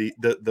tone,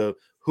 the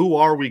who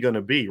are we going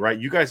to be, right?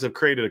 You guys have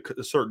created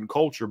a certain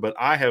culture, but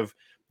I have,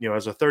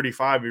 as a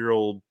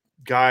 35-year-old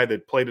guy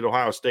that played at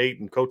Ohio State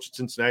and coached at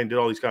Cincinnati and did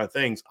all these kind of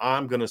things,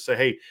 I'm going to say,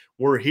 hey,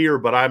 we're here,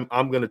 but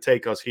I'm going to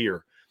take us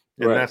here.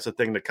 And that's the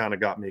thing that kind of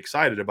got me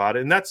excited about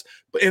it. And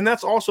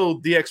that's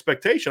also the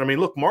expectation. I mean,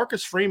 look,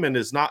 Marcus Freeman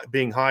is not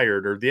being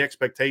hired, or the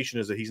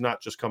expectation is that he's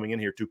not just coming in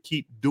here to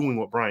keep doing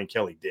what Brian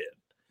Kelly did.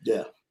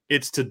 Yeah.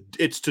 It's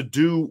to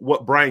do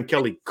what Brian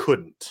Kelly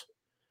couldn't.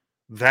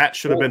 That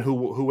should have been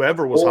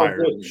whoever was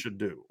hired should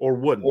do, or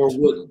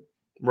wouldn't.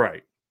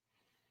 Right.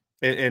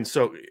 And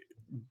so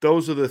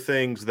those are the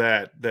things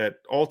that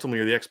ultimately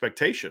are the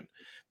expectation.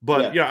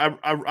 But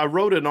I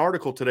wrote an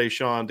article today,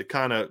 Sean, to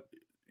kind of,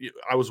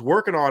 I was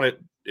working on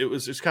it.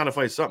 It's kind of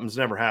funny. Something's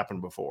never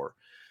happened before.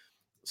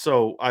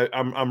 So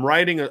I'm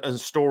writing a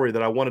story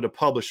that I wanted to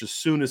publish as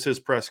soon as his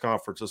press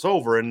conference is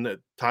over. And the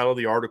title of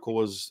the article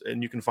was,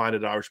 and you can find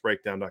it at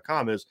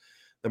irishbreakdown.com, is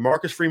the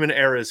Marcus Freeman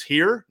era is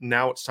here.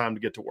 Now it's time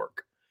to get to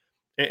work.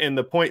 And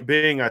the point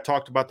being, I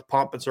talked about the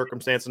pomp and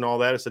circumstance and all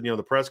that. I said,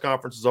 the press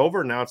conference is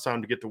over. Now it's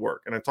time to get to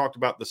work. And I talked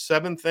about the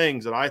 7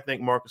 things that I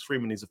think Marcus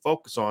Freeman needs to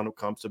focus on when it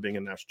comes to being a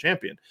national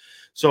champion.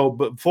 So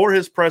before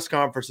his press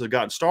conference had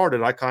gotten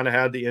started, I kind of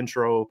had the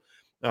intro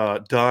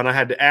done. I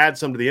had to add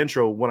some to the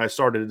intro when I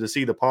started to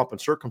see the pomp and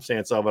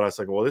circumstance of it. I was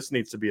like, well, this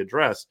needs to be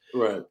addressed.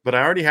 Right. But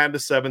I already had the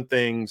 7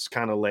 things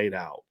kind of laid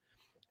out.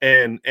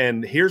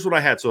 And here's what I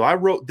had. So I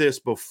wrote this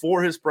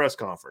before his press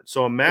conference.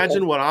 So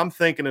imagine what I'm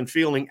thinking and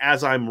feeling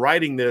as I'm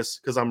writing this,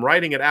 because I'm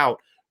writing it out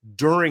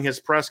during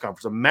his press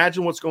conference.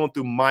 Imagine what's going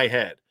through my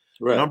head.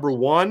 Right. Number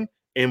 1,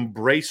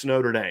 embrace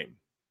Notre Dame.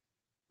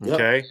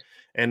 Okay. Yep.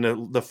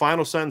 And the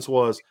final sentence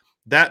was,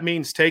 that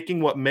means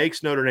taking what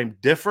makes Notre Dame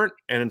different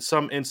and in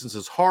some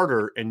instances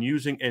harder and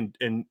using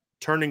and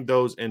turning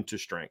those into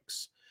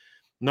strengths.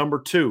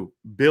 Number 2,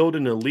 build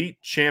an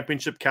elite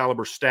championship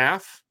caliber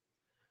staff.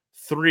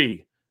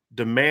 3,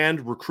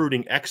 demand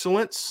recruiting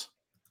excellence.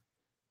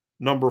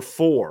 Number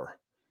 4,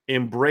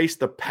 embrace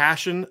the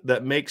passion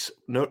that makes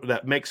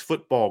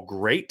football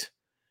great.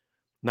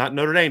 Not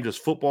Notre Dame,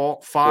 just football.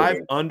 5,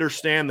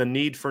 understand the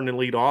need for an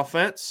elite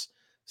offense.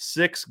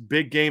 6,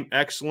 big game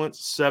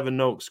excellence. 7,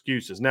 no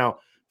excuses. Now,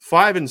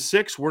 5 and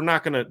 6,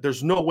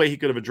 there's no way he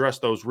could have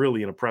addressed those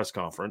really in a press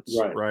conference,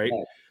 right?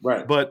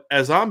 But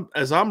as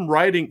I'm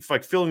writing,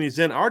 like filling these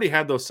in, I already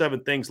had those 7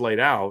 things laid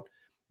out.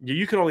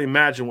 You can only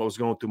imagine what was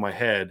going through my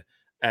head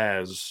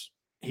as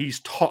he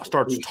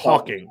starts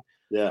talking.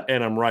 Yeah.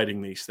 And I'm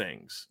writing these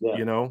things,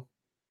 you know?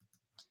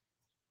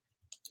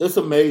 It's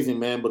amazing,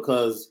 man,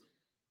 because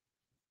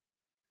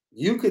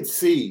you could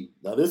see,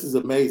 now this is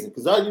amazing,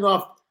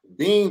 because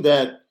being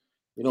that,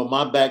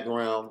 my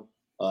background,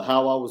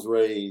 how I was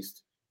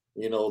raised,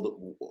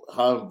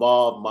 how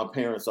involved my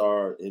parents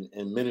are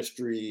in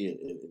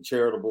ministry and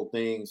charitable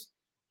things,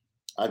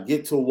 I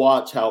get to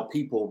watch how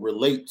people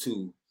relate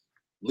to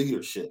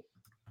leadership.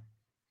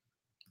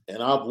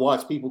 And I've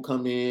watched people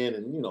come in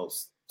and,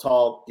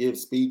 talk, give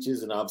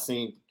speeches, and I've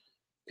seen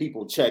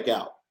people check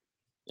out.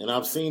 And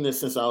I've seen this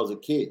since I was a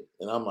kid.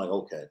 And I'm like,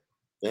 okay,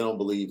 they don't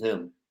believe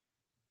him.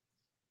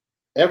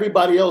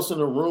 Everybody else in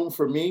the room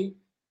for me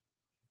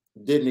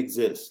didn't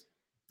exist.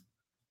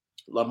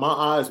 Like, my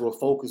eyes were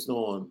focused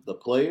on the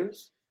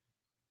players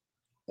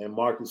and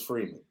Marcus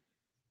Freeman.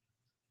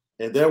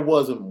 And there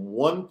wasn't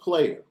one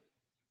player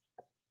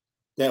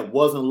that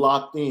wasn't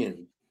locked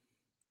in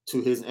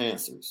to his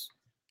answers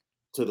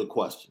to the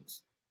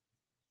questions.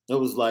 It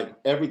was like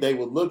every day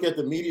would look at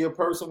the media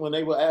person when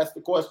they would ask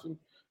the question,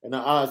 and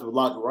their eyes would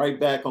lock right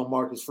back on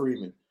Marcus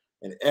Freeman.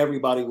 And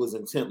everybody was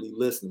intently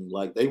listening.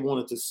 Like, they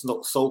wanted to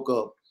soak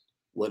up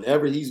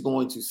whatever he's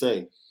going to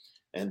say.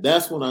 And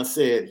that's when I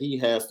said he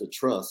has the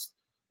trust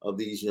of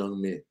these young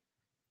men.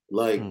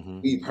 Like,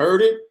 we've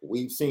heard it.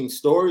 We've seen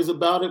stories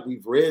about it.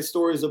 We've read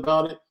stories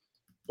about it.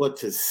 But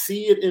to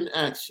see it in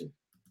action,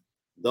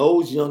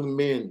 those young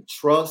men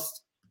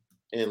trust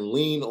and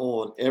lean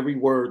on every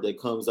word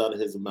that comes out of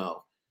his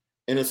mouth.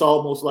 And it's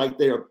almost like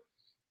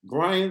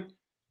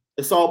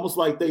it's almost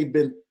like they've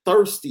been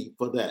thirsty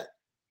for that.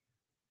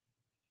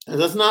 And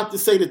that's not to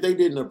say that they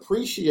didn't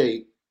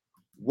appreciate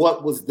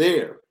what was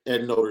there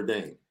at Notre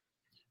Dame,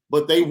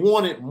 but they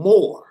wanted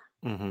more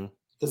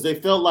because they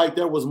felt like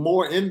there was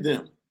more in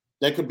them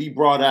that could be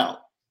brought out.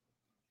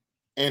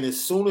 And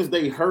as soon as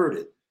they heard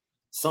it,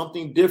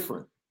 something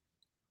different,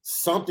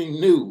 something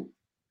new,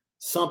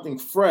 something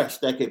fresh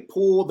that could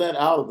pull that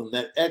out of them,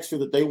 that extra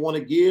that they want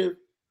to give,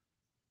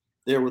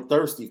 they were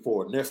thirsty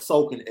for it. And they're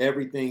soaking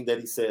everything that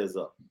he says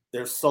up.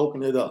 They're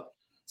soaking it up.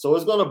 So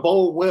it's going to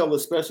bode well,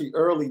 especially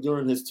early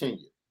during his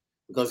tenure,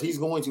 because he's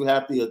going to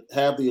have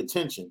the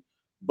attention.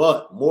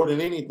 But more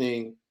than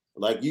anything,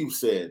 like you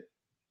said,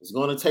 it's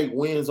going to take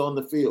wins on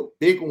the field,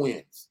 big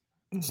wins,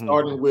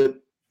 starting with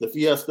the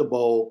Fiesta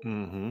Bowl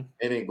and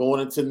then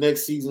going into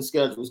next season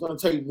schedule. It's going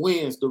to take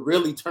wins to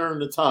really turn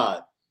the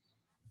tide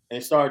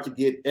and start to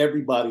get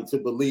everybody to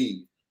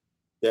believe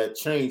that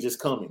change is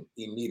coming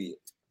immediately.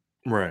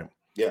 Right.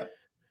 Yeah.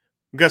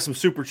 We've got some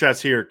super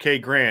chats here. Kay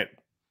Grant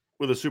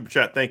with a super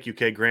chat. Thank you,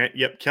 Kay Grant.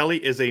 Yep.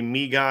 Kelly is a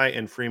me guy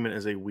and Freeman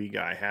is a we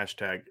guy.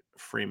 Hashtag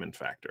Freeman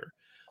factor.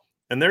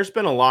 And there's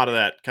been a lot of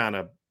that kind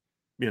of,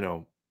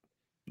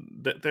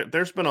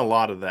 there's been a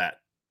lot of that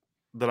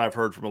I've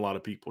heard from a lot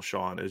of people,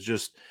 Sean, is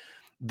just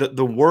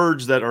the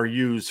words that are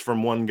used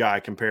from one guy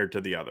compared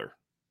to the other,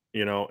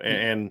 and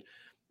I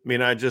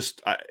mean, I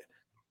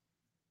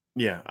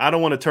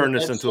don't want to turn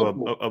this into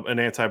an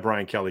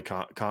anti-Brian Kelly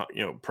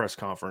press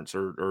conference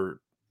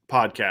or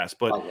podcast,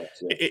 but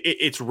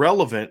it's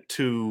relevant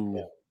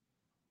to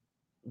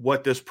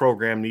what this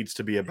program needs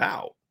to be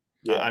about.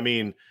 Yeah. I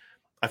mean,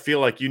 I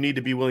feel like you need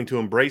to be willing to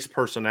embrace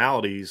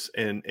personalities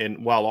and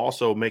while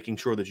also making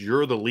sure that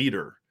you're the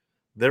leader.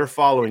 They're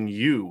following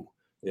you,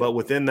 but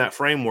within that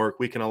framework,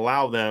 we can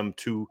allow them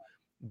to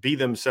be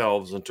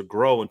themselves and to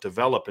grow and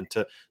develop and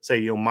to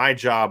say, my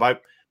job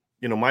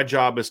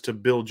is to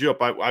build you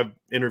up. I've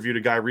interviewed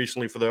a guy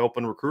recently for the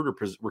open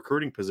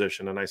recruiting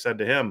position. And I said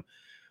to him,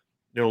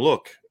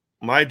 look,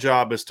 my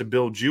job is to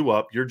build you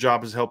up. Your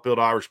job is to help build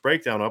Irish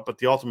Breakdown up. But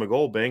the ultimate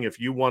goal being, if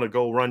you want to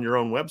go run your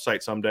own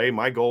website someday,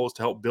 my goal is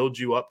to help build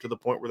you up to the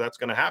point where that's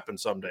going to happen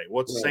someday.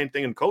 Well, it's the same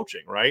thing in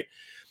coaching, right?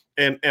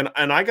 And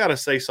I got to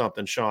say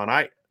something, Sean,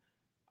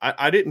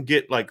 I didn't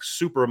get like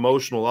super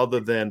emotional other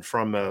than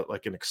from an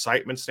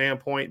excitement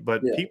standpoint,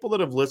 but people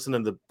that have listened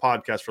to the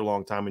podcast for a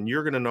long time, and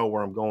you're going to know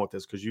where I'm going with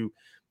this, because you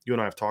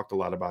and I have talked a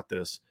lot about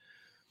this.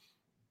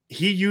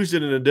 He used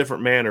it in a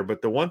different manner,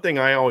 but the one thing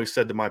I always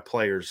said to my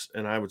players,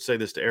 and I would say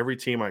this to every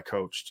team I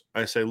coached,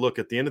 I say, look,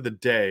 at the end of the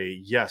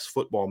day, yes,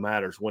 football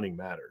matters, winning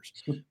matters.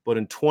 But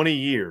in 20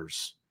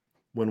 years,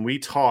 when we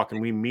talk and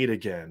we meet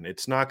again,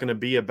 it's not going to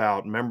be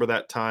about, remember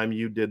that time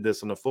you did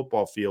this on the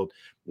football field.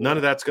 None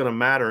of that's going to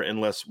matter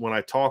unless when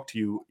I talk to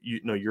you,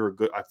 you're a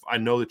good, I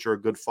know that you're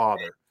a good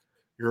father.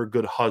 You're a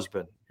good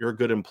husband. You're a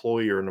good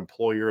employer, an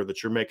employer,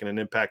 that you're making an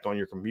impact on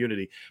your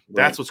community. Right.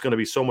 That's what's going to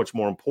be so much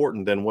more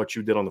important than what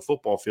you did on the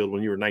football field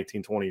when you were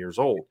 19, 20 years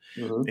old.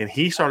 And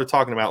he started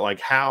talking about like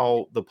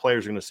how the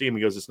players are going to see him.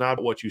 He goes, it's not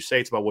about what you say,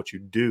 it's about what you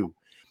do.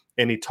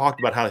 And he talked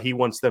about how he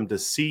wants them to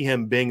see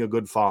him being a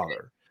good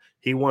father.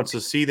 He wants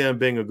to see them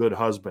being a good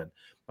husband.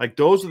 Like,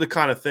 those are the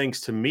kind of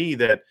things to me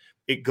that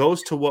it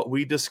goes to what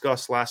we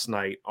discussed last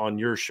night on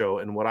your show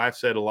and what I've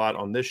said a lot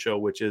on this show,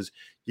 which is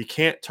you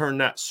can't turn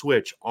that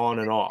switch on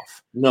and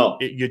off. No.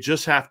 You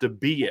just have to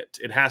be it.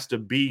 It has to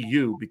be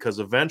you, because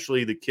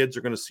eventually the kids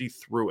are going to see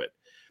through it.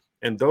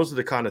 And those are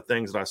the kind of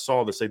things that I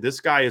saw that say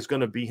this guy is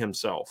going to be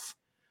himself.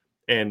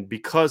 And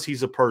because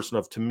he's a person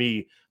of, to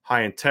me,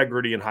 high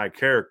integrity and high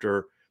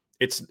character,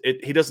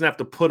 he doesn't have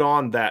to put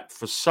on that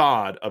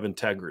facade of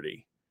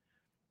integrity.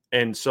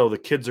 And so the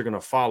kids are going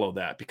to follow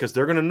that because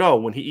they're going to know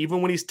when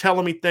he's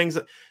telling me things,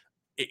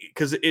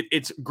 because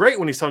it's great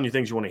when he's telling you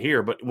things you want to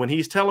hear, but when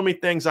he's telling me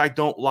things I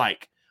don't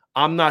like,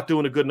 I'm not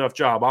doing a good enough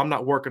job, I'm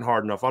not working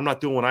hard enough, I'm not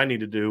doing what I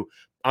need to do,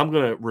 I'm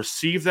going to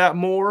receive that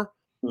more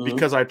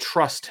because I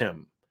trust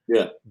him.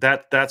 Yeah.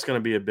 That's going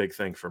to be a big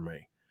thing for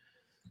me.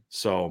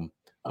 So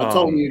I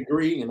totally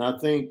agree. And I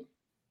think,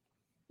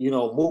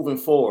 moving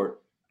forward,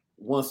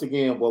 once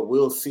again, what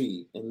we'll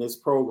see in this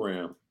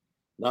program,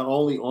 not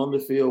only on the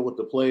field with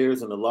the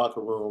players in the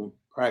locker room,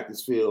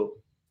 practice field,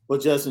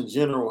 but just in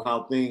general,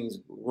 how things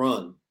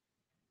run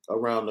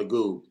around the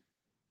Goob.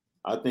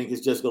 I think it's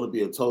just going to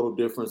be a total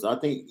difference. I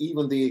think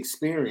even the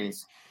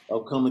experience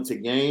of coming to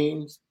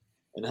games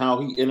and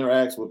how he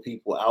interacts with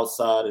people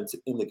outside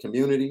in the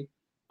community,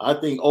 I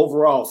think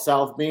overall,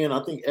 South Bend,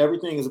 I think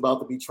everything is about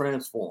to be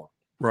transformed.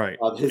 Right.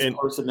 His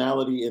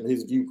personality and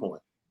his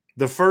viewpoint.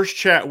 The first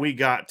chat we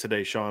got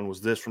today, Sean, was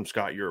this from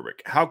Scott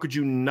Urbick. How could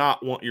you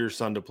not want your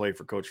son to play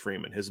for Coach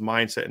Freeman? His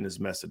mindset and his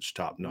message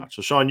top notch.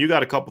 So, Sean, you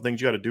got a couple things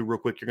you got to do real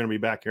quick. You're going to be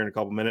back here in a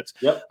couple minutes.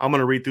 Yep. I'm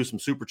going to read through some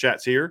super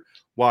chats here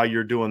while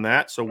you're doing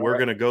that. So we're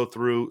going to go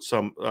through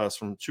some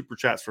super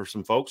chats for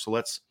some folks. So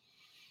let's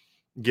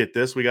get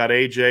this. We got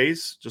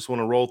AJ's. Just want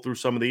to roll through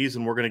some of these,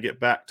 and we're going to get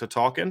back to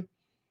talking.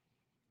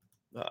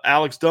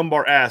 Alex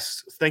Dunbar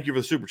asks, thank you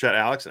for the super chat,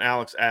 Alex. And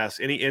Alex asks,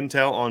 any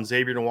intel on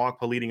Xavier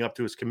Nwankpa leading up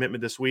to his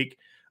commitment this week?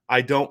 I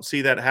don't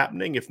see that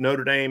happening. If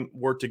Notre Dame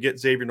were to get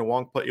Xavier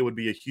Nwankpa, it would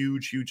be a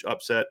huge, huge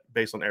upset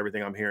based on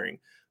everything I'm hearing.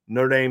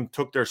 Notre Dame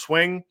took their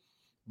swing,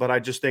 but I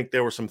just think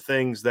there were some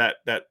things that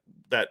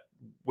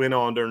went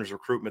on during his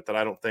recruitment that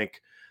I don't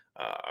think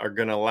are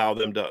going to allow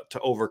them to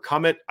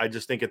overcome it. I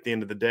just think at the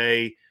end of the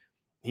day,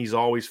 he's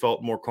always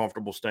felt more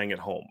comfortable staying at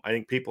home. I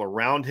think people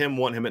around him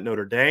want him at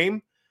Notre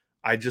Dame.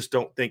 I just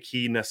don't think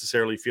he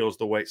necessarily feels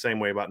the same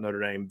way about Notre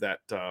Dame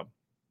that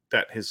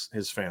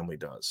his family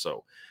does.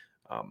 So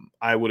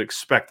I would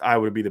expect I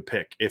would be the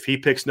pick. If he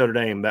picks Notre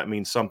Dame, that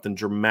means something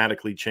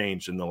dramatically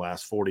changed in the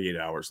last 48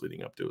 hours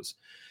leading up to his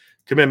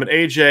commitment.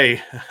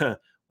 AJ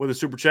with a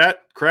super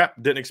chat. Crap,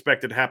 didn't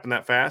expect it to happen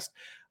that fast.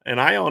 And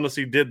I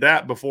honestly did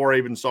that before I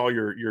even saw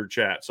your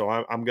chat. So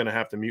I'm going to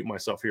have to mute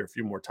myself here a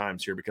few more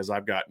times here because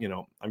I've got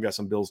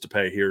some bills to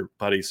pay here,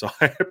 buddy. So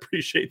I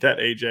appreciate that,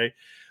 AJ.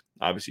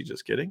 Obviously,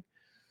 just kidding.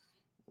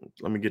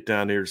 Let me get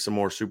down here to some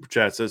more super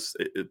chats.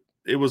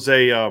 It was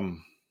a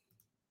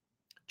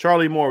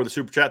Charlie Moore with a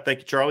super chat. Thank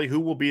you, Charlie.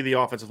 Who will be the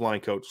offensive line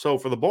coach? So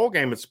for the bowl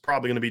game, it's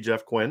probably going to be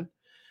Jeff Quinn.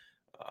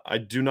 I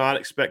do not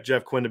expect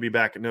Jeff Quinn to be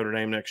back at Notre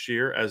Dame next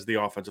year as the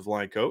offensive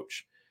line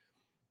coach.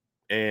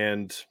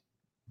 And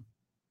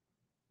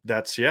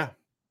that's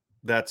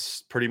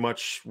pretty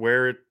much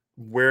where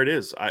it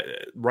is.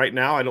 Right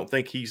now, I don't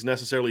think he's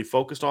necessarily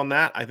focused on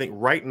that. I think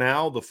right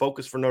now the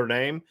focus for Notre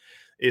Dame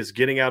is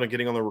getting out and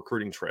getting on the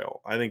recruiting trail.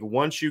 I think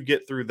once you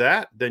get through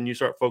that, then you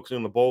start focusing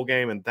on the bowl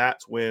game, and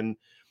that's when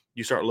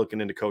you start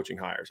looking into coaching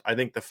hires. I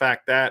think the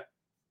fact that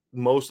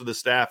most of the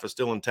staff is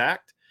still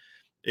intact,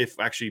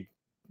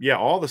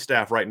 all the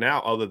staff right now,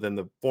 other than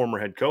the former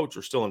head coach,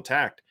 are still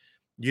intact.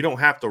 You don't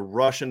have to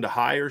rush into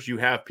hires. You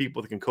have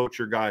people that can coach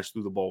your guys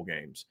through the bowl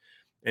games.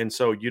 And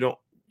so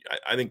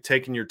I think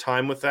taking your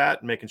time with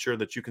that, making sure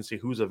that you can see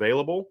who's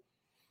available,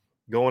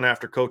 going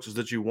after coaches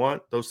that you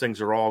want, those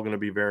things are all going to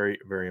be very,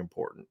 very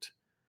important.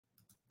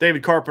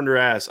 David Carpenter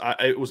asks,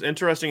 it was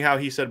interesting how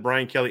he said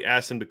Brian Kelly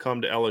asked him to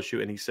come to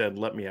LSU, and he said,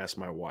 let me ask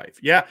my wife.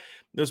 Yeah,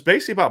 it was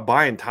basically about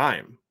buying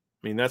time.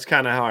 I mean, that's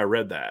kind of how I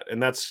read that.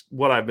 And that's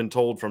what I've been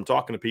told from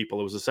talking to people.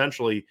 It was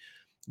essentially,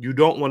 you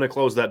don't want to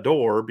close that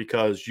door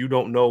because you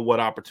don't know what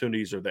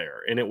opportunities are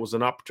there. And it was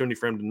an opportunity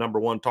for him to, number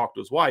one, talk to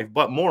his wife.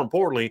 But more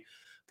importantly,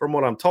 from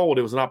what I'm told,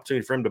 it was an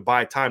opportunity for him to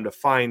buy time to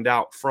find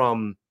out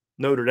from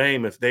Notre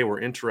Dame if they were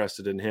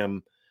interested in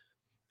him.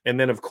 And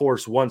then, of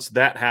course, once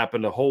that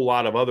happened, a whole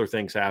lot of other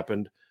things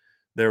happened.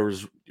 There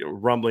was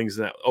rumblings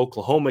that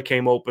Oklahoma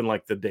came open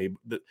like the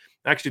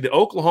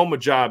Oklahoma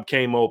job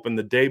came open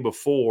the day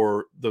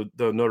before the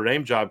Notre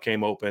Dame job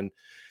came open.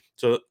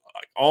 So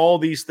all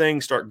these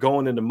things start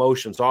going into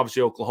motion. So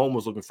obviously Oklahoma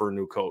was looking for a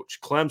new coach.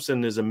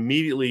 Clemson is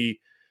immediately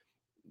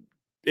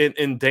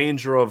in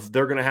danger of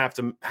they're going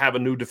to have a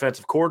new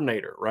defensive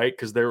coordinator, right?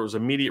 Because there was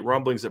immediate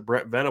rumblings that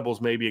Brent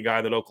Venables may be a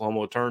guy that Oklahoma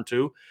would turn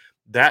to.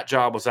 That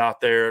job was out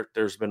there.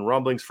 There's been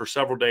rumblings for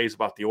several days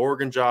about the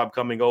Oregon job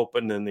coming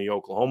open, then the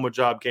Oklahoma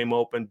job came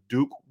open.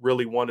 Duke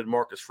really wanted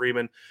Marcus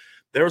Freeman.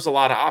 There was a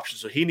lot of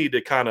options, so he needed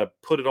to kind of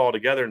put it all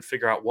together and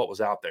figure out what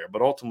was out there.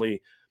 But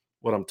ultimately,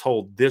 what I'm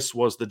told, this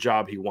was the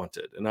job he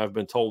wanted, and I've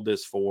been told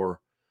this for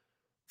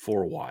a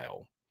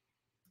while.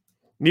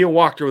 Neil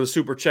Wachter with a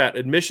super chat.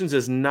 Admissions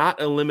is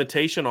not a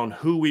limitation on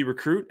who we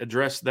recruit.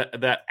 Address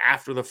that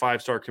after the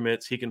 5-star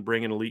commits, he can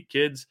bring in elite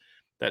kids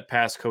that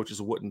past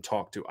coaches wouldn't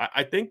talk to.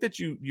 I think that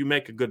you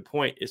make a good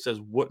point. It says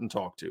wouldn't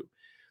talk to.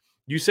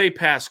 You say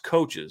past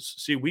coaches.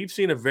 See, we've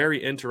seen a very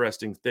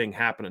interesting thing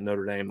happen at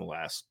Notre Dame the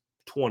last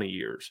 20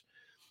 years.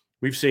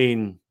 we've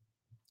seen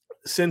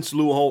since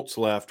Lou Holtz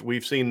left,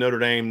 we've seen Notre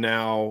Dame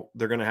now,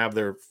 they're going to have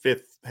their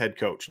 5th head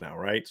coach now,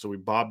 right? So we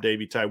Bob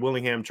Davie, Ty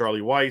Willingham,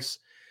 Charlie Weiss.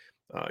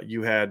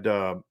 You had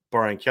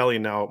Brian Kelly,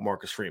 and now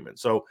Marcus Freeman.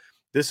 So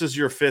this is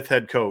your 5th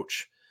head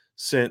coach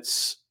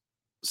since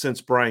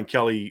Brian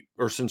Kelly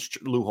or since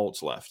Lou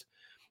Holtz left.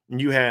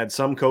 And you had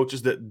some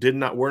coaches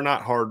that were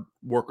not hard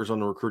workers on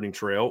the recruiting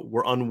trail,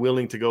 were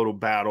unwilling to go to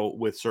battle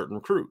with certain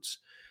recruits.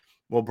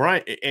 Well,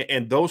 Brian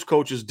and those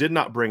coaches did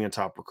not bring in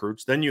top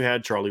recruits. Then you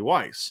had Charlie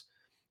Weiss,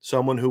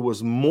 someone who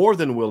was more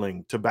than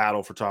willing to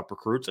battle for top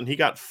recruits, and he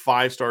got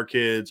 5-star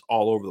kids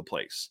all over the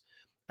place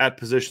at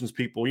positions,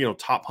 people,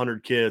 top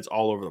 100 kids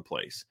all over the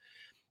place.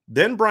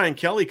 Then Brian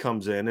Kelly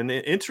comes in, and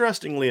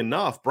interestingly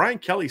enough, Brian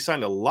Kelly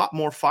signed a lot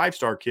more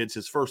 5-star kids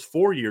his first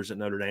 4 years at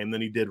Notre Dame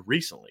than he did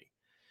recently.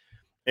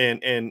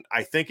 And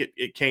I think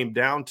it came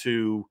down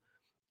to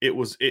he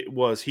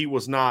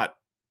was not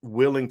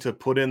willing to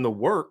put in the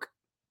work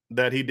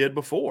that he did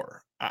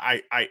before.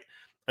 I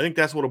think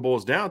that's what it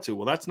boils down to.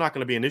 Well, that's not going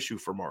to be an issue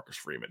for Marcus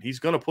Freeman. He's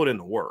going to put in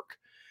the work.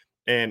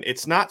 And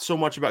it's not so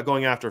much about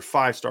going after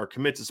 5-star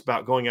commits. It's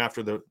about going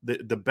after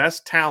the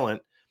best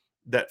talent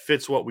that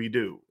fits what we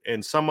do.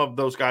 And some of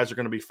those guys are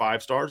going to be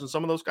 5 stars, and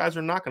some of those guys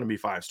are not going to be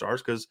 5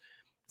 stars because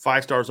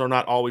 5 stars are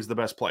not always the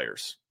best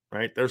players,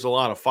 right? There's a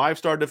lot of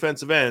 5-star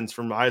defensive ends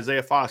from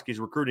Isaiah Foskey's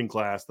recruiting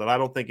class that I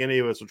don't think any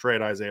of us would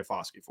trade Isaiah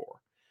Foskey for.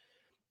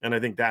 And I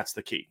think that's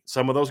the key.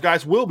 Some of those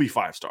guys will be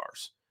 5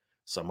 stars.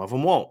 Some of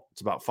them won't.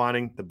 It's about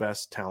finding the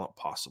best talent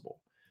possible.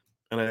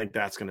 And I think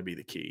that's going to be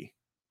the key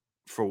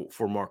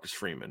for Marcus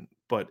Freeman.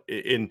 But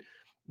in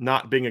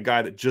not being a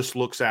guy that just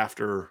looks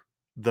after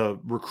the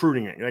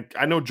recruiting. Like,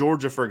 I know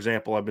Georgia, for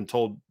example, I've been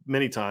told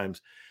many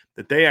times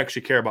that they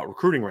actually care about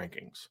recruiting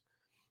rankings.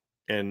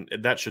 And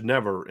that should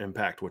never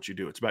impact what you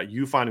do. It's about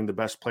you finding the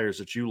best players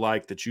that you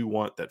like, that you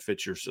want, that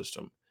fits your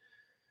system.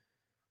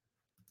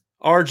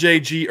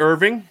 RJG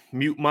Irving,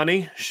 mute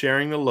money,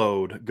 sharing the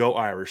load. Go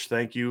Irish.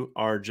 Thank you,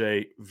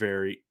 RJ,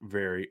 very,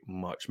 very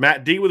much.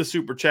 Matt D with a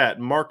super chat.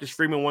 Marcus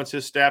Freeman wants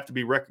his staff to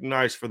be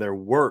recognized for their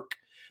work.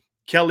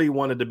 Kelly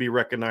wanted to be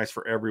recognized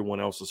for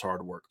everyone else's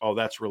hard work. Oh,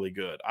 that's really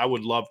good. I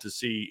would love to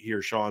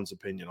hear Sean's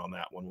opinion on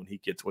that one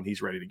when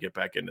he's ready to get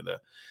back into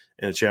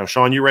the channel.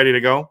 Sean, you ready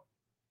to go?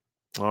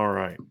 All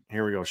right,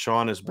 here we go.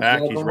 Sean is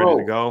back. He's ready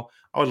to go.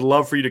 I would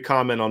love for you to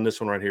comment on this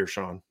one right here,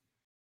 Sean.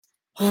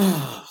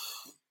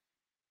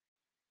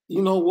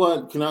 You know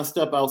what? Can I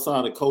step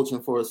outside of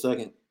coaching for a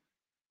second?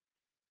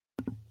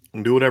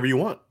 And do whatever you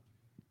want.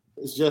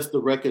 It's just the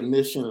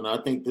recognition, and I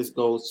think this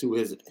goes to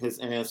his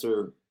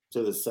answer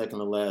to the second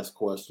to last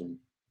question,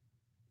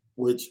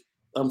 which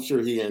I'm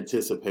sure he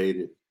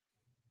anticipated.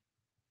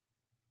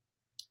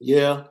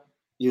 Yeah,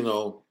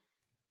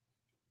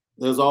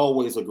 there's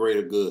always a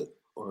greater good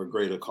or a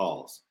greater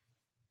cause.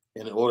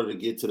 And in order to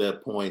get to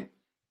that point,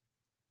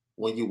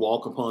 when you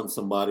walk upon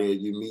somebody or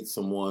you meet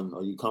someone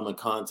or you come in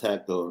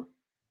contact or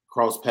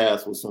cross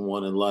paths with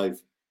someone in life,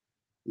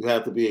 you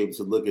have to be able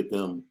to look at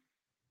them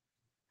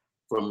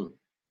from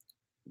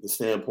the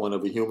standpoint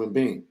of a human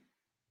being.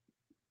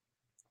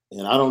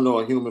 And I don't know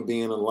a human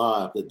being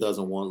alive that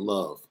doesn't want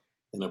love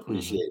and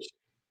appreciation.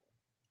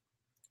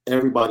 Mm-hmm.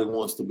 Everybody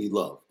wants to be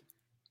loved.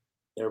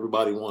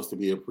 Everybody wants to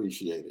be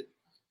appreciated.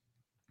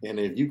 And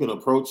if you can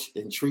approach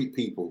and treat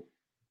people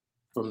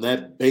from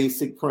that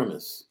basic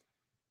premise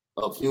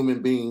of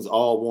human beings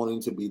all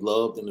wanting to be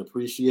loved and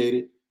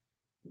appreciated,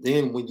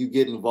 then when you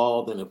get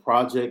involved in a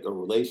project, a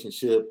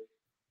relationship,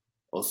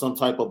 or some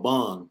type of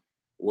bond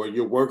where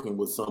you're working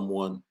with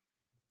someone,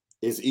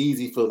 it's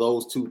easy for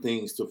those two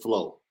things to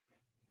flow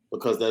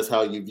because that's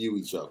how you view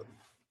each other.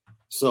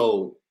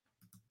 So,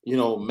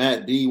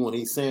 Matt D, when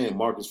he's saying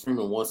Marcus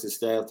Freeman wants his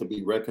staff to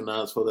be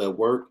recognized for their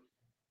work,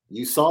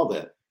 you saw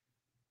that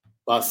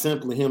by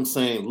simply him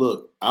saying,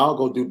 look, I'll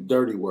go do the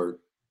dirty work.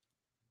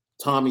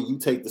 Tommy, you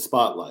take the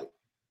spotlight.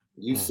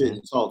 You sit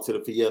and talk to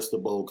the Fiesta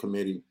Bowl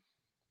committee.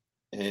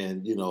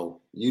 And,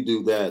 you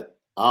do that.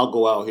 I'll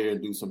go out here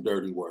and do some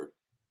dirty work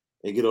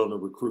and get on the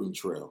recruiting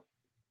trail.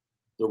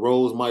 The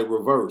roles might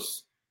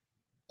reverse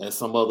at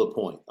some other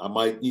point. I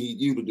might need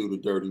you to do the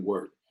dirty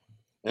work.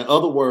 In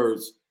other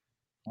words,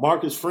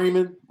 Marcus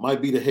Freeman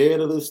might be the head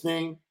of this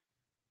thing,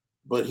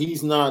 but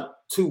he's not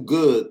too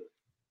good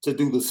to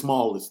do the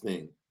smallest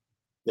thing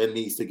that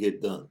needs to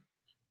get done.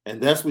 And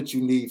that's what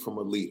you need from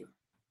a leader.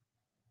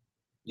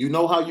 You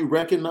know how you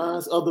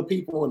recognize other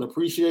people and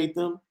appreciate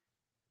them?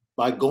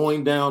 By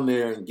going down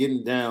there and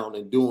getting down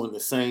and doing the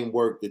same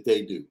work that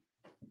they do.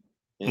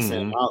 And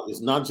saying,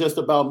 it's not just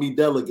about me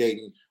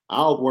delegating.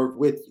 I'll work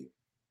with you.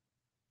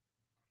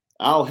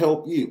 I'll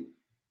help you.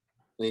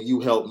 And you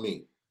help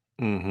me.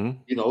 Mm-hmm.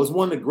 It's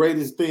one of the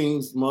greatest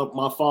things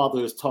my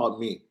father has taught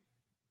me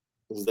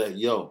is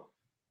that,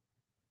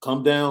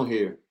 come down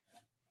here,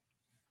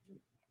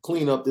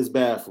 clean up this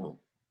bathroom.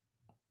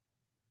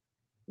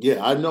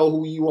 Yeah, I know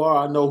who you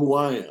are. I know who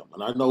I am.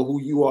 And I know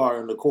who you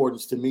are in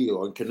accordance to me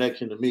or in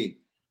connection to me.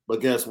 But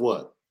guess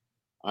what?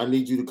 I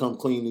need you to come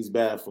clean these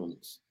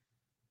bathrooms.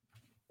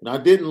 And I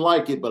didn't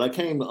like it, but I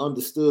came to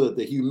understood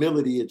the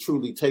humility it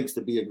truly takes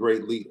to be a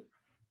great leader.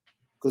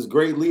 because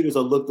great leaders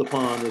are looked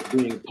upon as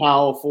being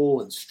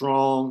powerful and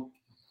strong.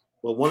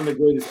 But one of the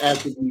greatest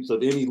attributes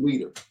of any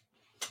leader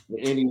in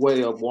any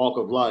way of walk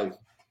of life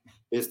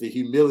is the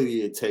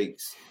humility it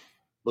takes,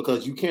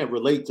 because you can't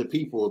relate to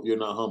people if you're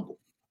not humble.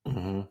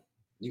 Mm-hmm.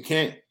 You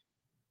can't.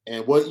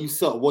 And what you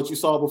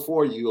saw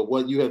before you, or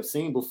what you have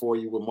seen before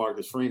you with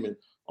Marcus Freeman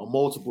on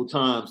multiple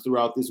times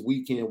throughout this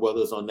weekend,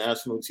 whether it's on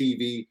national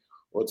TV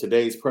or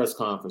today's press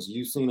conference,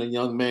 you've seen a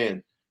young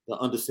man that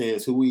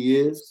understands who he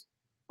is,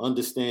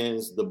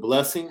 understands the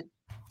blessing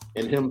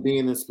in him being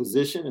in this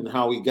position and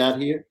how he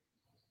got here,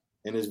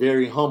 and is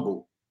very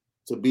humble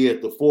to be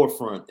at the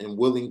forefront and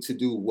willing to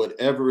do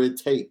whatever it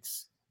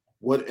takes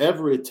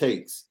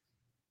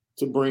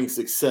to bring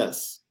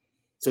success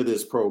to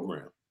this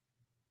program.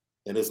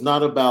 And it's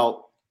not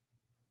about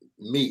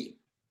me.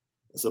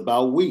 It's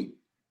about we,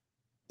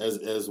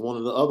 as one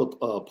of the other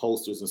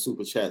posters and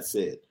super chat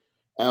said.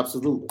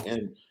 Absolutely.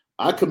 And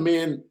I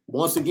commend,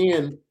 once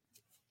again,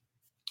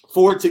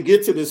 for it to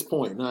get to this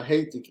point, and I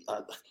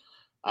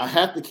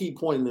have to keep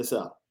pointing this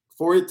out,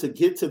 for it to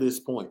get to this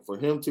point, for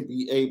him to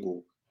be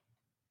able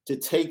to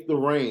take the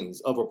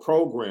reins of a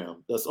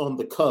program that's on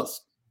the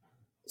cusp,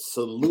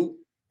 salute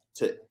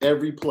to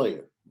every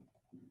player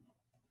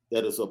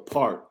that is a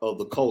part of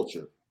the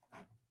culture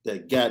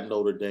that got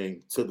Notre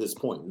Dame to this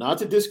point. Not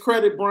to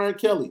discredit Brian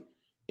Kelly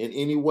in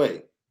any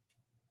way,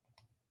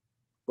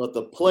 but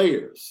the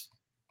players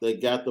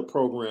that got the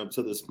program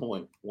to this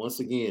point. Once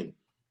again,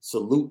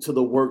 salute to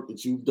the work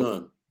that you've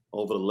done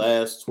over the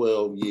last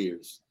 12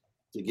 years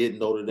to get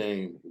Notre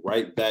Dame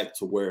right back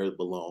to where it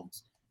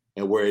belongs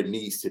and where it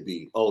needs to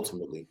be,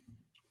 ultimately,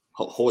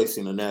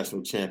 hoisting a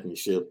national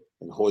championship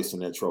and hoisting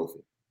that trophy.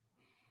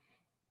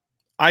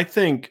 I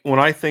think when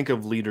I think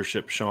of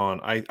leadership,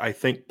 Sean, I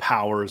think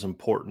power is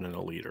important in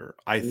a leader.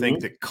 I think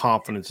that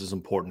confidence is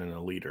important in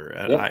a leader.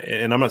 And,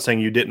 and I'm not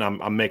saying you didn't.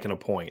 I'm making a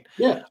point.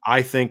 Yeah.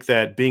 I think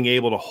that being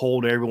able to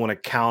hold everyone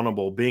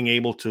accountable, being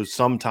able to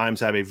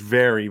sometimes have a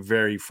very,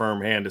 very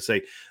firm hand to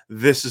say,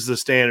 this is the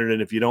standard, and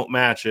if you don't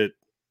match it,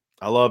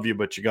 I love you,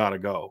 but you got to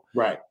go.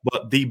 Right.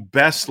 But the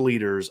best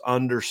leaders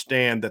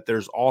understand that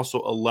there's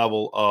also a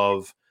level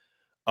of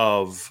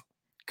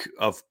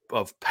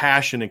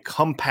passion and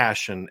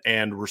compassion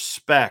and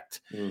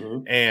respect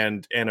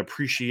and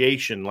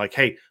appreciation. Like,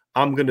 hey,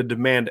 I'm going to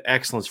demand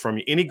excellence from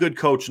you. Any good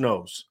coach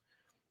knows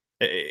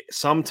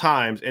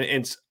sometimes,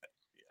 and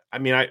I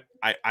mean,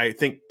 I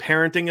think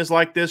parenting is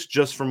like this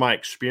just from my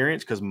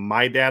experience, because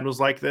my dad was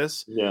like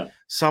this. Yeah.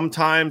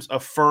 Sometimes a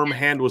firm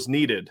hand was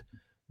needed,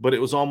 but it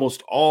was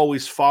almost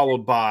always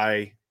followed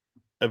by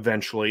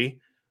eventually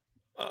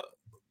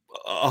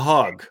a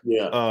hug.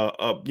 Yeah.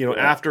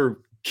 After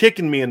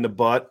kicking me in the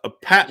butt,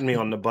 patting me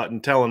on the butt,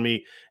 and telling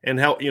me and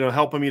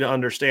helping me to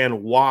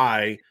understand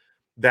why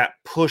that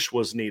push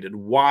was needed,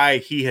 why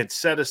he had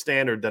set a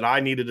standard that I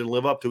needed to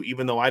live up to,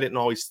 even though I didn't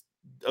always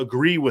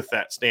agree with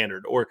that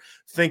standard or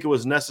think it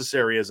was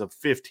necessary as a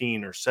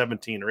 15 or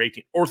 17 or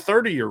 18 or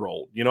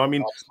 30-year-old.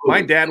 Absolutely.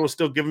 My dad was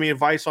still giving me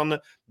advice on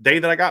the day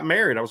that I got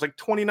married. I was like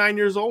 29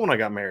 years old when I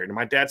got married, and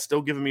my dad's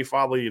still giving me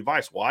fatherly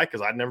advice. Why?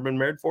 Because I'd never been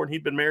married before, and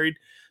he'd been married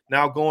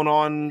now going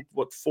on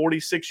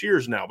 46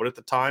 years now, but at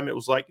the time it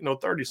was like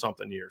 30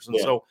 something years. And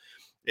so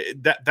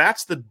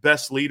that's the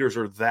best leaders,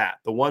 are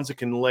the ones that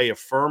can lay a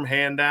firm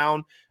hand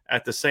down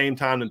at the same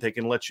time that they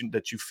can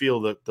that you feel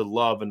the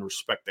love and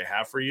respect they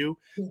have for you.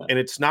 And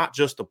it's not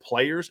just the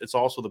players, it's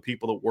also the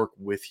people that work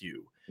with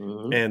you.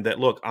 And that,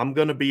 look, I'm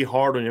going to be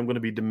hard on you, I'm going to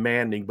be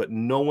demanding, but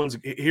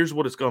here's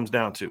what it comes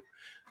down to.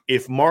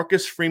 If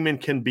Marcus Freeman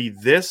can be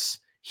this,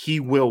 he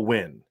will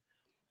win.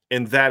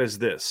 And that is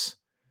this: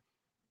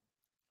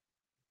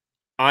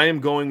 I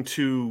am going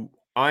to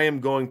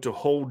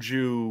hold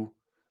you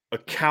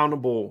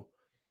accountable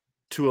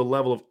to a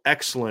level of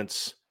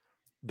excellence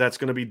that's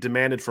going to be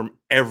demanded from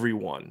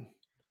everyone.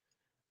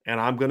 And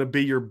I'm going to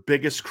be your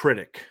biggest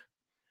critic,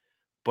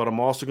 but I'm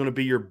also going to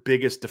be your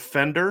biggest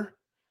defender,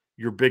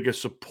 your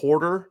biggest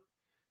supporter,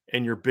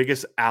 and your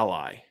biggest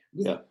ally.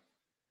 Yeah.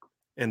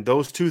 And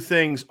those two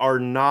things are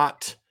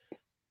not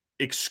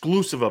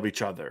exclusive of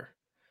each other.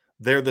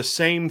 They're the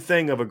same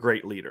thing of a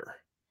great leader.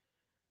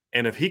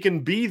 And if he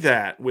can be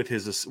that with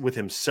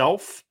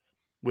himself,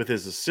 with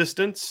his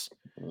assistants,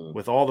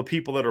 with all the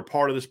people that are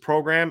part of this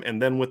program,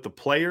 and then with the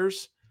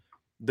players,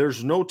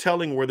 there's no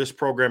telling where this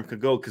program could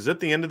go. Because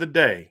at the end of the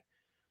day,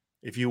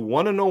 if you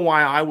want to know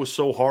why I was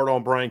so hard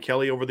on Brian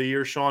Kelly over the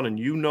years, Sean, and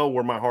you know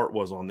where my heart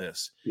was on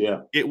this,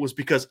 it was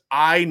because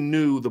I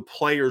knew the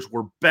players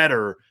were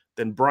better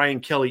than Brian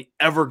Kelly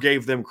ever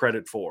gave them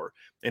credit for.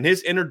 In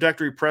his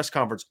introductory press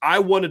conference, I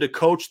wanted to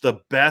coach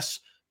the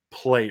best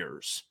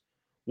players.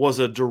 Was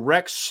a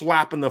direct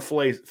slap in the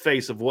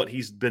face of what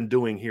he's been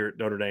doing here at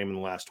Notre Dame in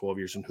the last 12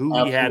 years and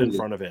who he had in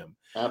front of him.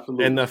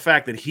 Absolutely. And the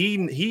fact that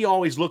he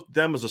always looked at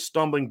them as a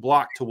stumbling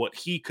block to what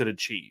he could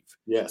achieve.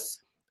 Yes.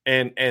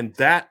 And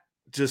that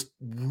just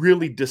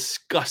really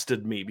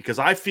disgusted me, because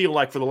I feel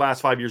like for the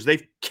last 5 years,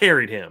 they've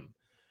carried him.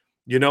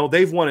 You know,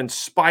 they've won in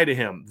spite of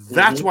him.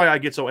 That's why I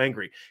get so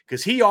angry,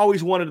 because he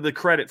always wanted the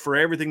credit for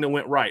everything that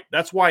went right.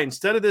 That's why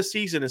instead of this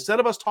season, instead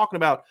of us talking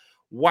about,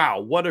 wow,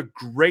 what a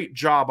great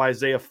job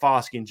Isaiah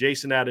Foskey and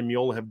Jason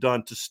Ademilola have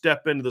done to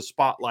step into the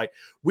spotlight,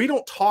 we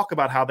don't talk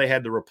about how they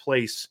had to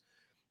replace,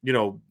 you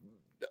know,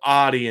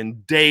 Adi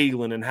and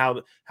Dalen, and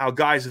how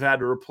guys have had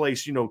to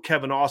replace, you know,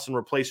 Kevin Austin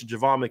replacing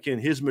Javon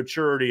McKinn, his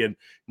maturity, and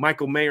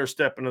Michael Mayer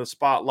stepping in the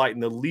spotlight,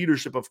 and the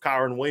leadership of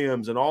Kyron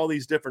Williams, and all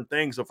these different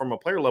things. So from a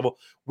player level,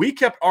 we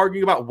kept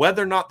arguing about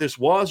whether or not this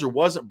was or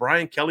wasn't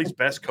Brian Kelly's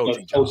best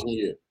coaching job.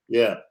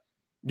 Yeah.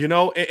 You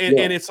know,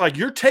 and it's like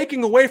you're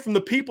taking away from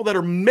the people that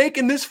are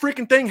making this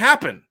freaking thing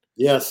happen.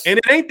 Yes. And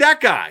it ain't that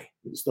guy.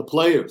 It's the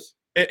players.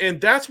 And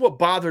that's what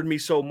bothered me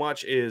so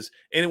much is,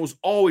 and it was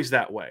always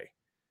that way.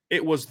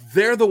 It was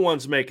they're the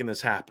ones making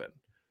this happen,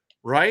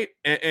 right?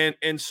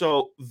 And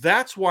so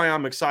that's why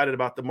I'm excited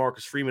about the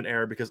Marcus Freeman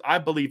era, because I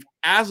believe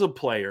as a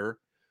player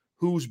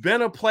who's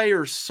been a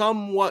player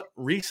somewhat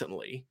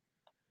recently,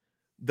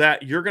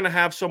 that you're going to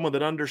have someone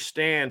that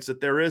understands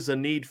that there is a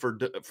need for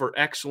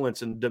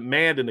excellence and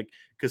demand, and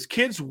because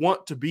kids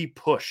want to be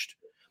pushed.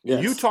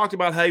 Yes. You talked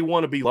about how you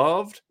want to be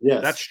loved.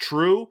 Yes, that's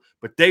true,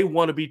 but they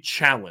want to be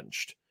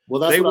challenged. Well,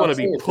 that's they want to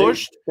be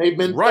pushed. They've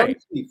been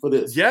right for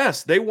this.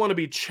 Yes, they want to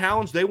be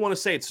challenged. They want to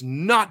say it's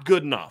not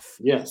good enough.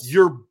 Yes,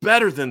 you're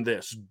better than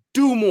this.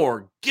 Do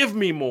more. Give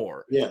me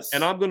more. Yes,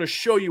 and I'm going to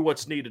show you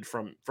what's needed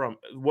from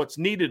what's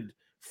needed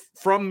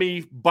from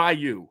me by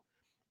you.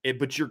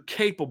 But you're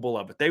capable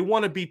of it. They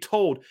want to be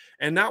told,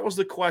 and that was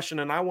the question.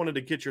 And I wanted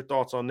to get your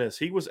thoughts on this.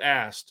 He was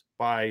asked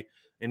by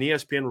an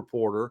ESPN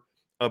reporter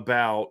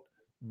about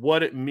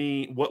what it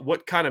means,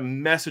 what kind of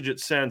message it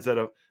sends that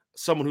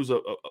someone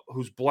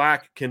who's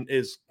black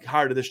is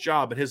hired to this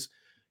job. And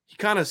he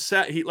kind of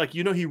said, he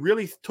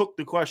really took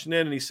the question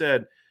in, and he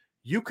said,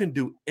 "You can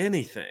do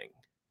anything."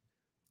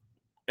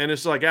 And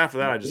it's like after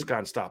that, I just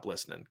kind of stopped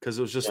listening, because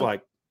it was just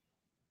like,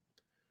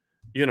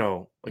 you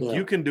know,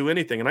 you can do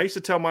anything. And I used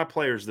to tell my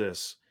players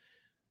this: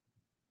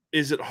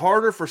 is it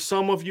harder for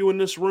some of you in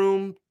this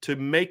room to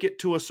make it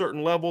to a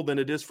certain level than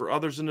it is for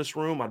others in this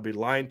room? I'd be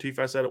lying to you if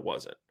I said it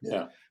wasn't.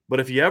 Yeah. But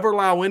if you ever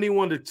allow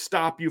anyone to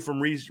stop you from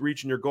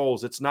reaching your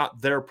goals, it's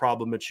not their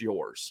problem, it's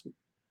yours.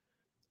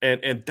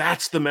 And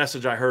that's the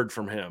message I heard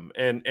from him.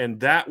 And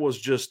that was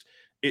just,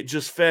 it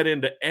just fed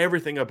into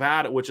everything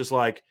about it, which is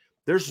like,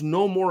 there's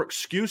no more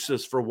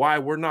excuses for why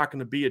we're not going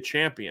to be a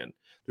champion.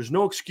 There's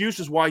no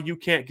excuses why you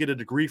can't get a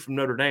degree from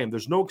Notre Dame.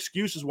 There's no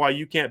excuses why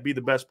you can't be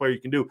the best player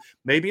you can do.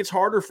 Maybe it's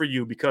harder for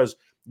you because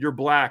you're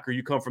black, or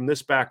you come from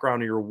this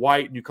background, or you're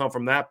white and you come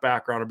from that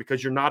background, or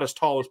because you're not as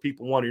tall as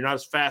people want, or you're not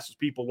as fast as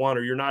people want,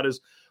 or you're not as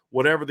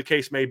whatever the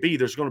case may be.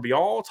 There's going to be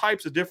all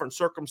types of different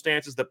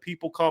circumstances that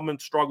people come and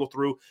struggle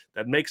through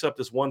that makes up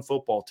this one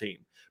football team.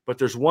 But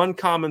there's one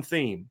common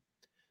theme.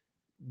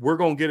 We're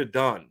going to get it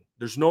done.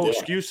 There's no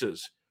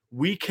excuses.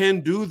 We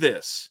can do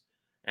this.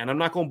 And I'm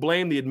not going to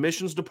blame the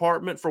admissions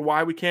department for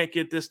why we can't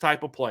get this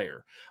type of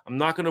player. I'm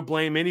not going to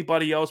blame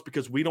anybody else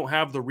because we don't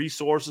have the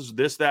resources,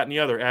 this, that, and the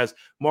other, as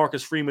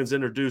Marcus Freeman's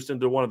introduced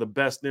into one of the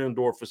best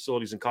indoor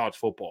facilities in college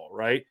football,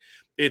 right?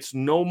 It's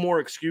no more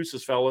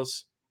excuses,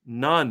 fellas.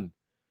 None.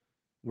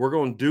 We're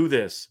going to do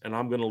this, and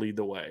I'm going to lead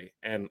the way.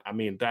 And, I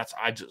mean,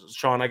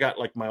 Sean, I got,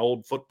 like, my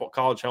old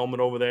college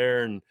helmet over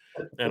there, and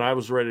I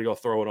was ready to go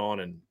throw it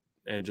on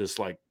and just,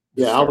 like.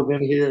 Yeah, I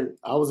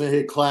was in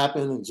here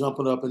clapping and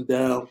jumping up and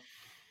down.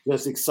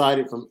 Just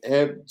excited from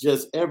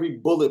every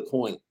bullet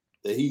point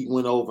that he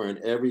went over and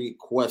every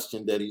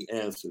question that he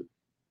answered.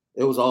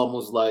 It was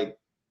almost like,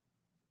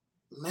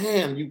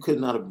 man, you could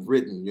not have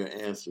written your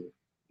answer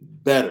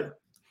better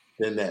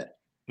than that.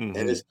 Mm-hmm.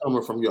 And it's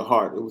coming from your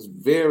heart. It was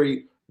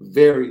very,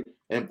 very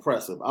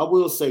impressive. I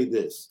will say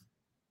this.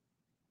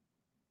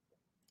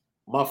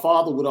 My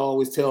father would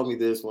always tell me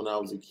this when I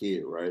was a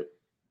kid, right?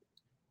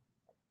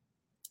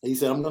 He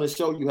said, I'm going to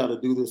show you how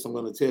to do this. I'm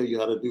going to tell you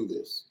how to do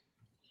this.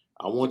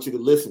 I want you to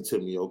listen to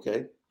me,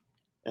 okay?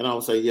 And I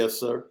would say, yes,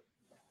 sir.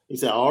 He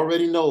said, I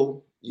already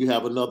know you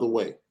have another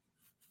way,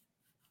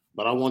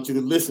 but I want you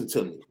to listen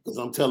to me because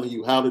I'm telling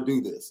you how to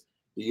do this.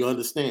 Do you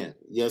understand?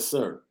 Yes,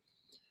 sir.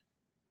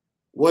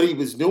 What he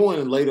was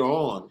doing later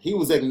on, he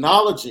was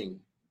acknowledging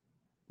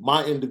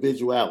my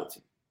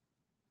individuality.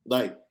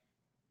 Like,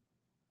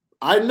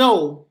 I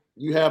know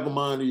you have a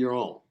mind of your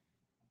own,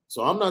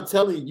 so I'm not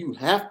telling you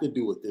have to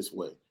do it this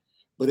way.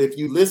 But if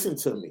you listen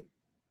to me,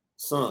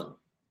 son,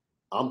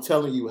 I'm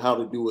telling you how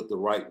to do it the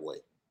right way.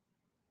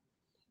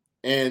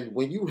 And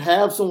when you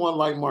have someone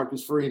like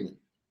Marcus Freeman,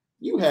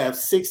 you have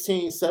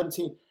 16,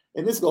 17,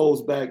 and this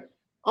goes back.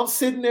 I'm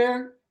sitting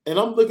there and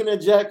I'm looking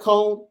at Jack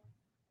Cohn.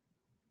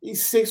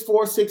 He's 6'4",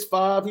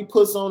 6'5". He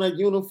puts on that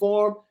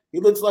uniform. He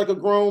looks like a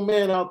grown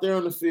man out there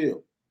on the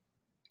field.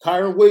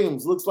 Kyron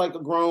Williams looks like a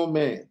grown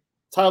man.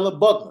 Tyler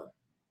Buckner,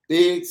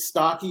 big,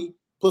 stocky,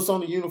 puts on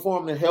the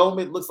uniform and the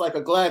helmet, looks like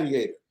a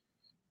gladiator.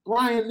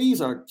 Brian,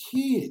 these are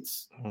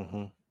kids.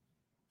 Mm-hmm.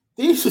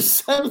 These are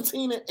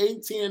 17 and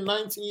 18 and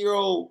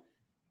 19-year-old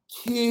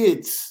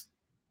kids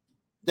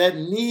that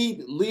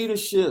need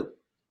leadership,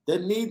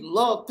 that need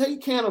love. They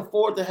can't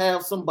afford to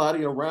have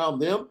somebody around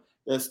them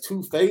that's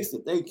two-faced,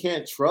 that they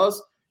can't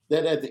trust,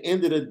 that at the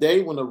end of the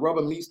day, when the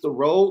rubber meets the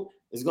road,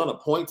 is going to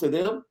point to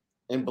them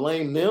and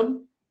blame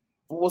them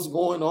for what's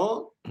going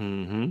on.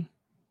 Mm-hmm.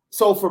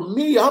 So for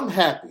me, I'm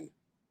happy.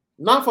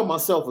 Not for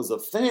myself as a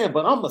fan,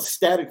 but I'm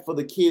ecstatic for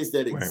the kids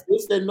that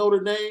exist at Notre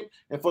Dame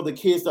and for the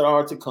kids that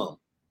are to come.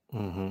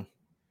 Mm-hmm.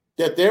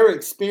 That their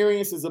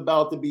experience is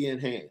about to be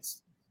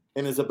enhanced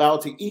and is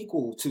about to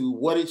equal to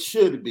what it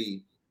should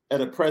be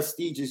at a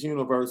prestigious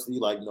university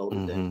like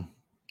Notre Dame.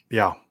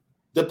 Yeah.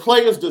 The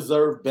players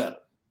deserve better.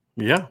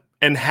 Yeah.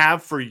 And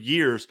have for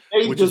years,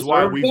 which is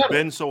why we've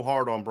been so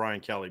hard on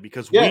Brian Kelly,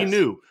 because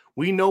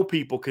we know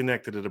people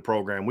connected to the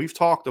program. We've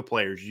talked to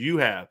players, you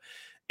have,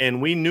 and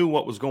we knew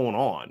what was going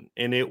on.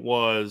 And it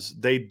was,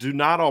 they do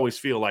not always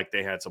feel like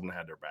they had someone that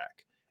had their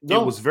back.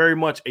 No. It was very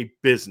much a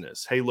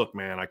business. Hey, look,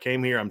 man, I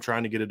came here, I'm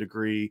trying to get a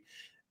degree,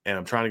 and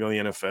I'm trying to go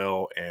to the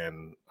NFL,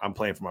 and I'm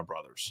playing for my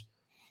brothers.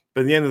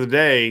 But at the end of the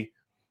day,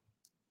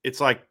 it's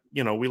like,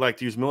 we like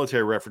to use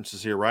military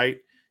references here, right?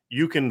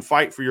 You can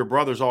fight for your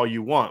brothers all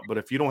you want, but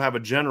if you don't have a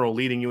general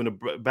leading you in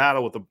a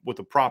battle with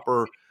a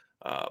proper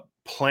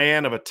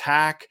plan of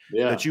attack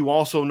that you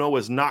also know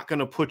is not going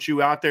to put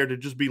you out there to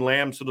just be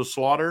lambs to the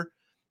slaughter,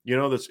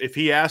 if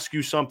he asks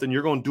you something,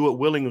 you're going to do it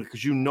willingly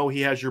because you know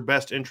he has your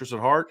best interest at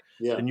heart.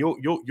 Yeah. And you'll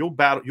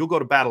go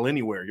to battle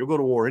anywhere. You'll go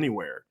to war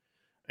anywhere.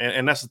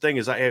 And that's the thing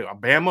is, hey,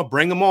 Bama,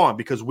 bring them on,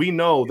 because we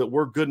know that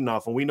we're good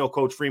enough, and we know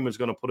Coach Freeman's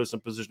going to put us in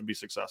position to be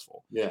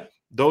successful. Yeah,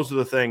 those are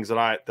the things that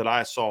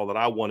I saw that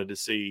I wanted to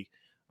see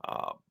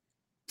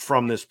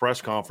from this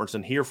press conference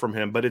and hear from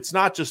him. But it's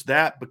not just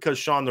that, because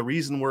Sean, the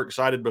reason we're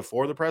excited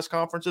before the press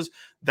conferences,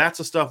 that's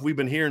the stuff we've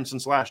been hearing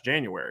since last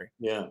January.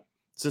 Yeah,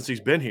 since he's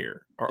been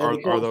here,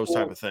 are those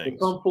type of things. To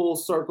come full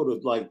circle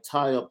to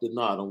tie up the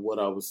knot on what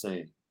I was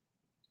saying.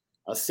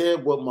 I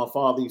said what my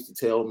father used to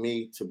tell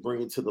me to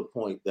bring it to the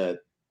point that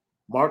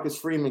Marcus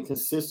Freeman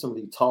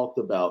consistently talked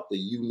about the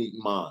unique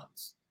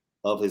minds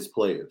of his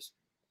players.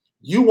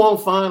 You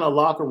won't find a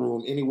locker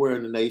room anywhere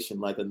in the nation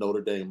like a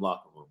Notre Dame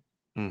locker room.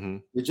 Mm-hmm.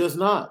 It's just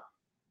not.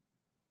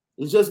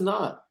 It's just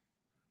not.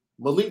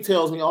 Malik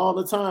tells me all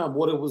the time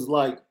what it was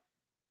like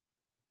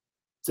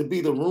to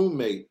be the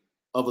roommate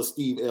of a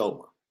Steve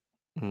Elmer.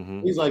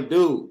 Mm-hmm. He's like,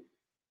 dude,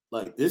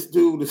 this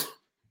dude is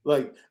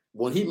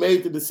when he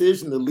made the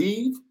decision to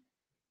leave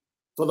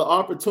for the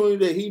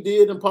opportunity that he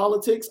did in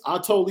politics, I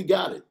totally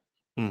got it.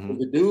 Mm-hmm.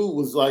 The dude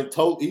was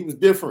he was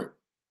different.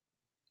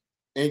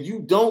 And you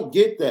don't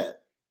get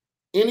that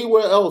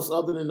anywhere else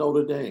other than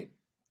Notre Dame.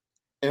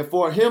 And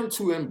for him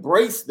to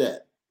embrace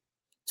that,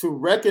 to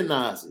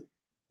recognize it,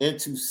 and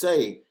to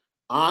say,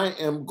 I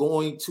am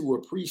going to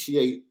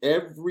appreciate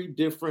every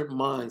different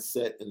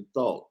mindset and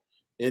thought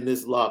in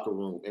this locker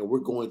room, and we're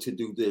going to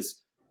do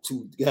this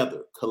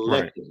together,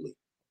 collectively. Right.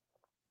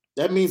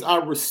 That means I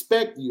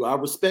respect you. I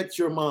respect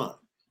your mind.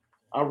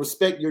 I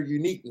respect your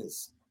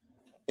uniqueness.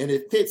 And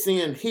it fits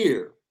in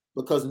here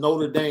because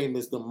Notre Dame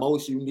is the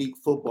most unique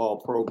football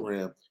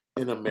program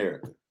in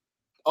America.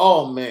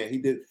 Oh, man, he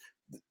did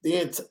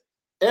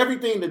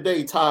everything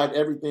today, tied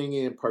everything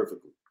in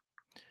perfectly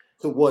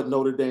to what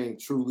Notre Dame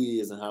truly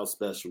is and how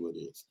special it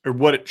is. Or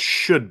what it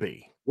should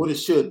be. What it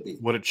should be.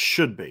 What it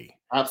should be.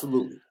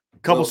 Absolutely. A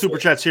couple super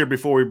chats here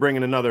before we bring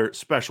in another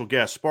special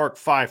guest. Spark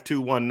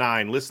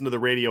 5219. Listen to the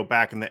radio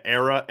back in the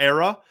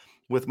era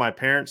with my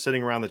parents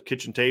sitting around the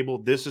kitchen table.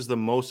 This is the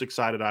most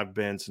excited I've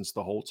been since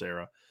the Holtz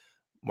era.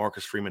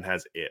 Marcus Freeman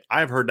has it.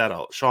 I've heard that.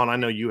 Sean, I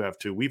know you have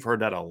too. We've heard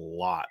that a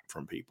lot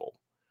from people.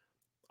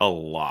 A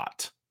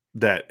lot.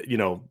 That,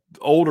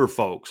 older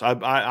folks.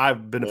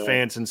 I've been a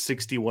fan since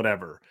 60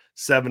 whatever,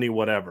 70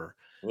 whatever.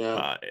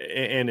 Yeah.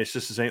 And it's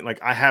just the same.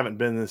 I haven't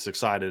been this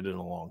excited in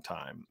a long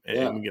time.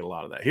 And we get a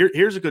lot of that.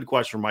 Here's a good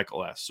question from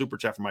Michael S. Super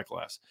chat from Michael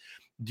S.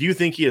 Do you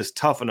think he is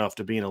tough enough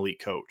to be an elite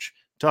coach?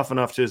 Tough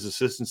enough to his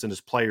assistants and his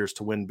players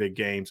to win big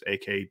games,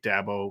 a.k.a.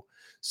 Dabo,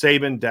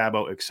 Saban,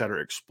 Dabo, et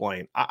cetera?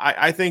 Explain.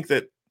 I think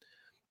that,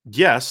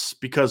 yes,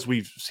 because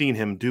we've seen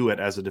him do it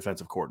as a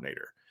defensive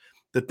coordinator.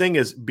 The thing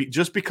is,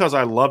 just because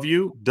I love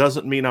you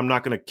doesn't mean I'm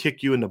not going to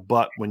kick you in the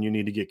butt when you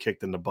need to get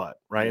kicked in the butt,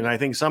 right? And I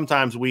think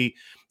sometimes we,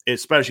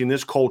 especially in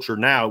this culture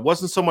now, it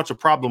wasn't so much a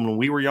problem when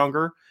we were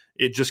younger.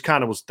 It just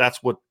kind of was.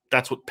 That's what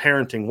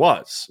parenting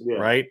was,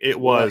 right? It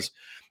was,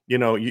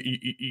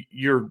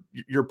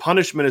 your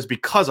punishment is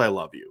because I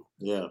love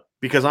you,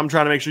 because I'm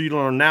trying to make sure you don't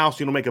learn now, so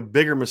you don't make a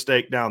bigger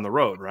mistake down the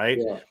road, right?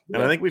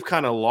 And I think we've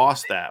kind of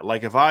lost that.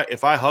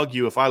 If I hug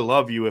you, if I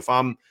love you, if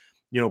I'm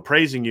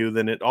praising you,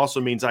 then it also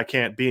means I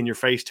can't be in your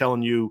face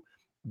telling you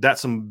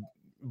that's some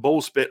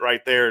bull spit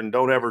right there and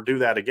don't ever do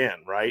that again,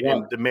 right?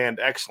 And demand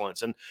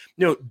excellence. And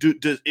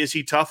is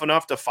he tough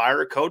enough to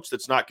fire a coach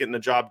that's not getting the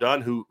job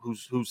done,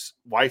 whose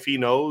wife he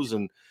knows,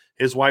 and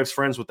his wife's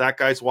friends with that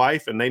guy's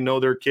wife, and they know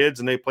their kids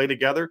and they play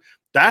together?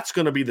 That's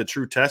going to be the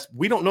true test.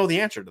 We don't know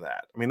the answer to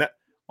that. I mean, that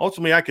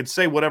ultimately I could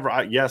say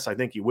whatever. Yes, I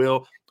think he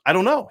will. I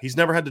don't know. He's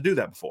never had to do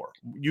that before.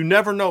 You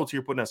never know until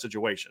you're put in that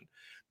situation.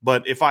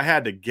 But if I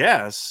had to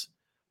guess,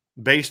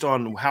 based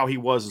on how he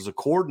was as a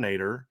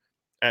coordinator,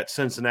 at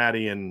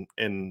Cincinnati and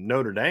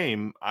Notre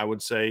Dame, I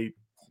would say,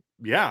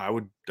 yeah, I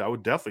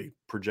would definitely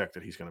project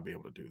that he's going to be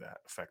able to do that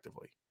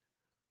effectively.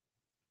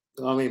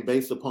 I mean,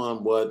 based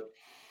upon what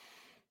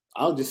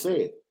I'll just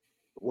say it,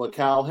 what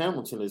Kyle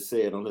Hamilton has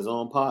said on his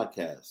own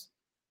podcast,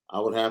 I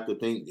would have to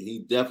think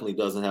he definitely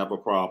doesn't have a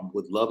problem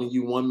with loving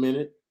you 1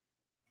 minute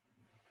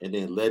and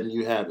then letting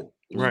you have it.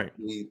 Right.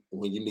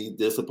 When you need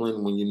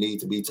discipline, when you need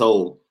to be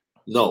told,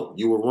 no,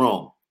 you were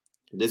wrong.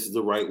 This is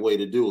the right way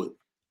to do it.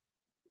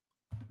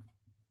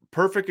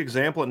 Perfect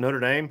example at Notre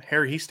Dame,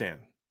 Harry Hiestand.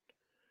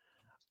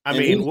 I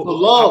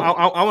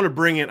want to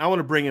bring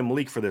in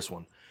Malik for this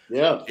one.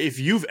 Yeah. If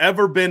you've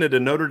ever been at a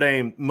Notre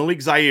Dame,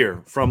 Malik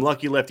Zaire from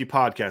Lucky Lefty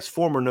Podcast,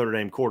 former Notre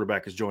Dame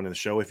quarterback, is joining the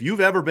show. If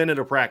you've ever been at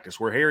a practice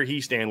where Harry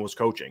Hiestand was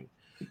coaching,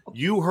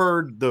 you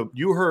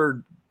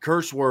heard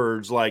curse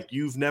words like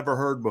you've never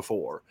heard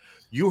before.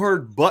 You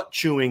heard butt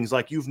chewings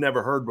like you've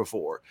never heard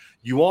before.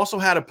 You also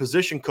had a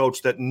position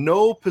coach that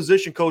no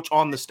position coach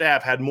on the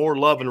staff had more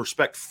love and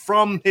respect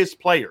from his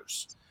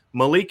players.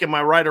 Malik, am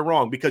I right or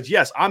wrong? Because,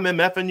 yes, I'm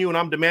MFing you and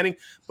I'm demanding,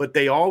 but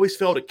they always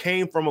felt it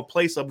came from a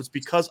place of it's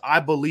because I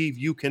believe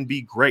you can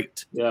be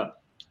great. Yeah.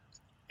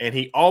 And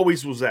he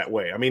always was that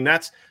way. I mean,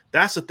 that's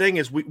the thing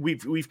is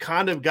we've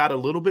kind of got a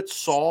little bit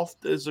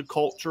soft as a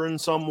culture in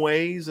some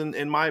ways,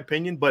 in my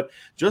opinion. But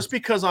just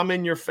because I'm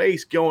in your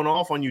face going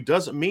off on you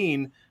doesn't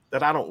mean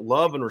that I don't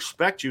love and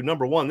respect you.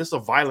 Number one, this is a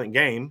violent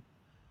game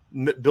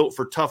built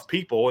for tough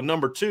people. And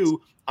number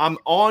two, I'm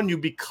on you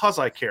because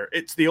I care.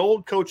 It's the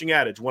old coaching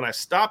adage. When I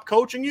stop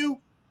coaching you,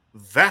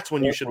 that's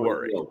when you should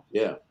worry.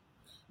 Yeah.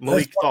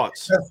 Malik,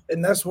 thoughts?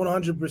 That's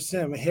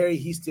 100%. Harry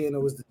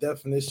Hiestand was the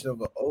definition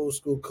of an old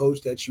school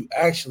coach that you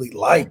actually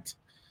liked.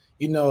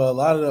 You know, a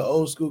lot of the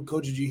old school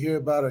coaches you hear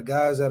about are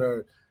guys that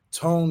are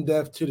tone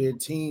deaf to their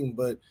team,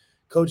 but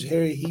Coach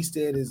Harry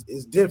Hiestand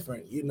is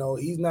different. You know,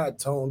 he's not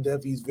tone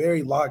deaf. He's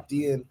very locked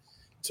in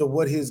to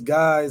what his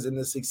guys and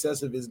the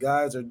success of his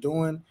guys are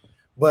doing,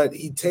 but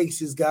he takes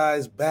his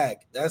guys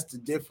back. That's the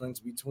difference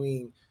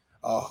between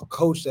a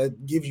coach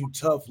that gives you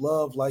tough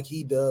love like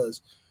he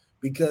does,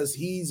 because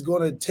he's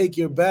going to take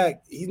your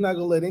back. He's not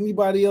going to let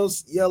anybody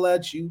else yell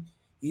at you.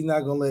 He's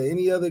not going to let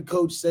any other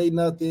coach say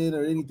nothing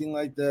or anything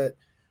like that.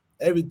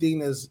 Everything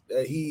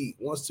that he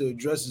wants to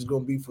address is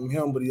going to be from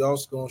him, but he's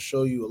also going to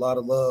show you a lot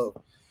of love,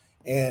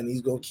 and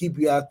he's going to keep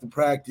you after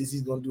practice.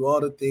 He's going to do all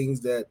the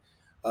things that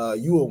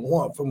you would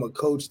want from a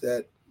coach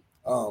that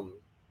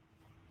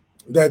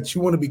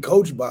you want to be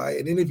coached by.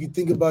 And then if you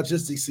think about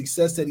just the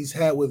success that he's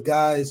had with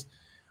guys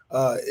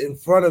in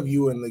front of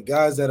you and the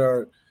guys that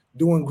are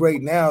doing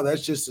great now,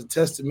 that's just a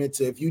testament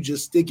to if you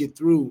just stick it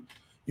through,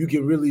 you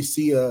can really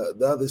see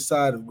the other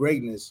side of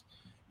greatness.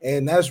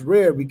 And that's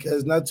rare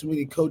because not too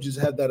many coaches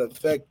have that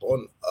effect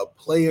on a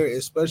player,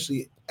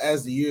 especially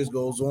as the years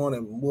goes on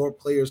and more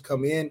players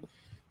come in.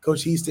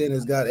 Coach Hiestand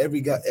has got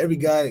every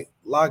guy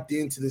locked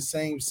into the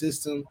same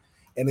system,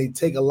 and they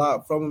take a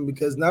lot from him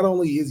because not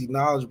only is he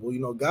knowledgeable, you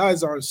know,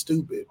 guys aren't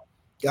stupid.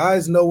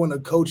 Guys know when a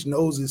coach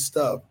knows his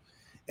stuff.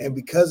 And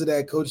because of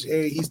that, Coach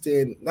Harry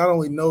Hiestand not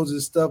only knows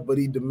his stuff, but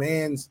he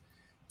demands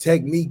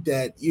technique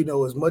that, you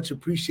know, is much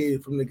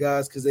appreciated from the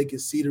guys because they can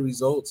see the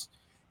results.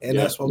 And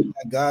that's why we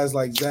got guys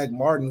like Zach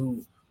Martin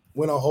who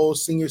went a whole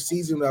senior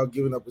season without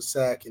giving up a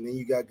sack. And then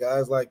you got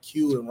guys like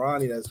Q and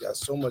Ronnie that's got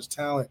so much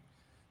talent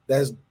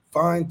that's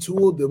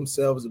fine-tuned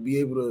themselves to be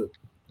able to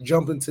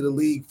jump into the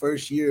league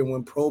first year and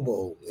win Pro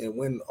Bowl and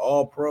win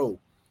All-Pro.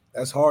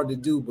 That's hard to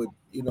do, but,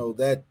 you know,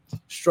 that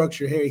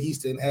structure Harry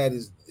Hiestand had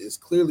is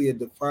clearly a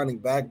defining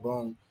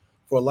backbone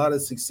for a lot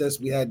of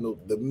success we had in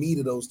the meat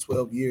of those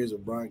 12 years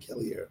of Brian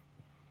Kelly era.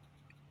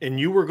 And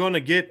you were going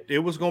to get – it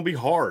was going to be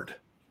hard.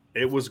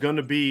 It was going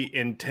to be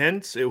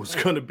intense. It was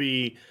going to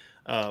be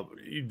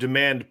you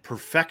demand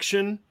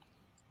perfection,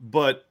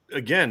 but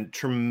again,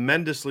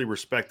 tremendously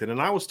respected. And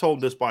I was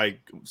told this by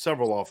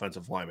several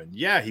offensive linemen.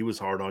 Yeah, he was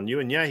hard on you,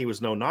 and yeah, he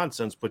was no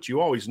nonsense, but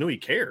you always knew he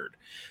cared.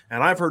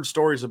 And I've heard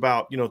stories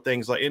about, you know,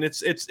 things like, and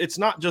it's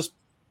not just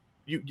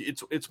you.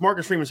 It's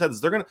Marcus Freeman said this.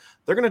 They're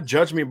gonna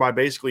judge me by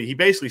he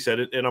basically said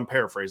it, and I'm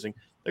paraphrasing.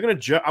 They're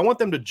gonna I want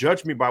them to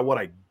judge me by what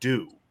I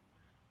do,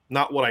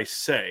 not what I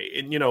say.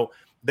 And you know.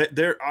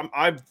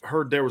 I've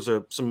heard there was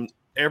some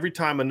every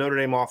time a Notre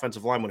Dame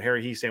offensive line when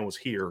Harry Hiestand was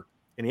here,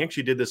 and he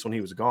actually did this when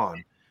he was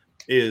gone,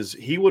 is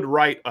he would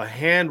write a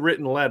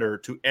handwritten letter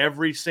to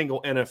every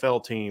single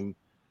NFL team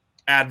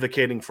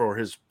advocating for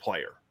his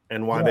player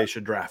and why they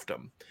should draft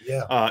him.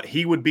 Yeah.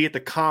 He would be at the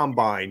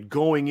combine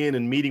going in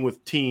and meeting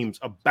with teams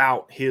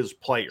about his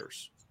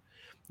players.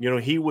 You know,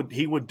 he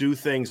would do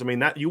things. I mean,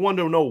 that you want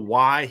to know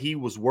why he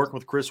was working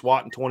with Chris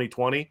Watt in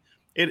 2020.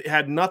 It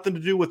had nothing to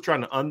do with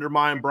trying to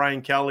undermine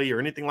Brian Kelly or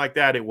anything like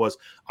that. It was,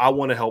 I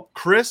want to help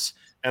Chris,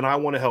 and I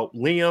want to help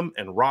Liam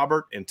and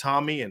Robert and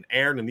Tommy and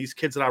Aaron and these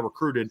kids that I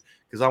recruited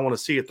because I want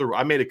to see it through.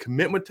 I made a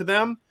commitment to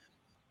them,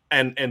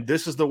 and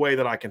this is the way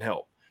that I can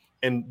help.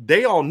 And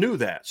they all knew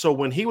that. So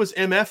when he was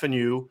MFing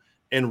you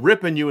and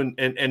ripping you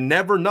and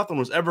never nothing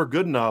was ever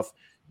good enough,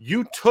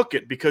 you took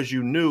it because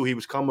you knew he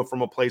was coming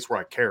from a place where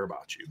I care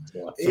about you.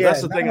 So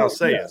that's the thing I'll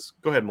say is,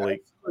 go ahead,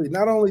 Malik.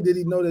 Not only did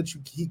he know that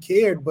he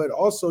cared, but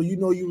also you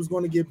was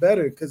going to get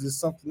better because it's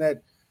something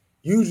that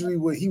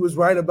usually he was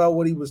right about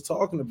what he was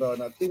talking about.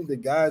 And I think the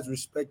guys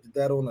respected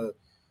that on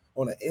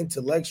an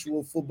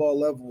intellectual football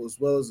level as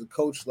well as a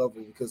coach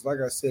level, because like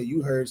I said,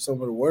 you heard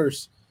some of the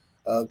worst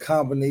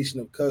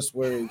combination of cuss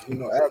words,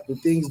 after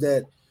things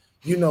that,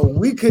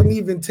 we couldn't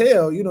even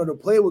tell. The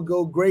play would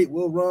go great.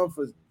 We'll run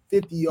for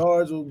 50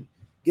 yards. We'll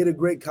get a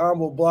great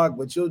combo block,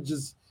 but you'll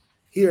just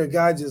hear a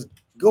guy just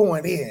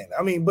going in.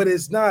 I mean, but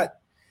it's not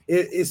 –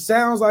 it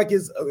sounds like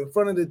it's in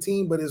front of the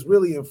team, but it's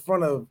really in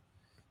front of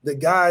the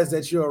guys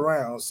that you're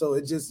around. So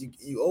it just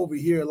you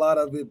overhear a lot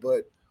of it,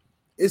 but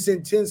it's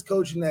intense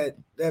coaching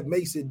that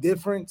makes a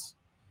difference,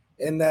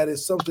 and that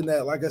is something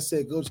that, like I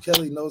said, Coach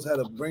Kelly knows how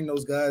to bring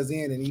those guys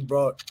in, and he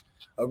brought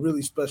a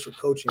really special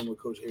coaching with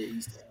Coach Harry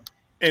Easton.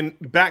 And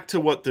back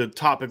to what the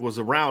topic was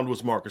around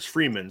was Marcus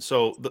Freeman.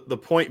 So the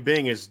point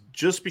being is,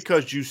 just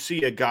because you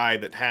see a guy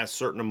that has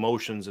certain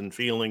emotions and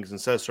feelings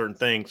and says certain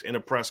things in a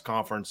press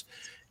conference,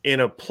 in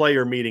a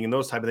player meeting and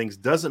those type of things,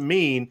 doesn't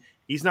mean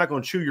he's not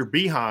going to chew your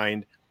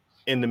behind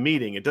in the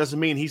meeting. It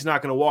doesn't mean he's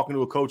not going to walk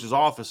into a coach's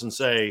office and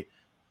say,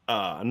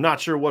 I'm not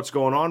sure what's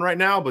going on right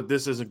now, but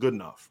this isn't good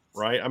enough,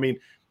 right? I mean,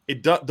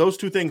 those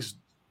two things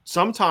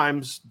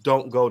sometimes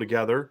don't go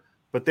together,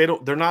 but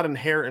they're not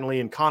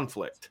inherently in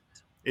conflict.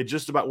 It's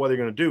just about what they're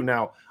going to do.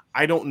 Now,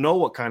 I don't know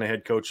what kind of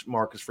head coach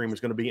Marcus Freeman is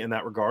going to be in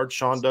that regard.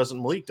 Sean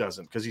doesn't, Malik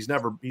doesn't, because he's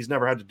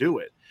never had to do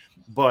it.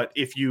 But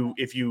if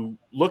you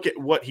look at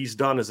what he's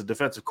done as a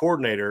defensive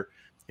coordinator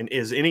and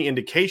is any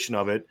indication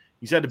of it,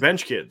 he's had to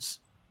bench kids.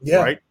 Yeah.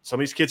 Right. Some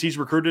of these kids he's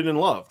recruited and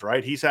loved,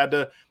 right? He's had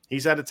to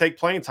take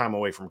playing time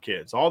away from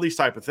kids, all these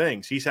type of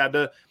things. He's had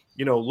to,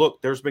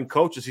 look, there's been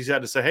coaches he's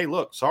had to say, hey,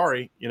 look,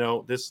 sorry,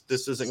 this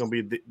isn't going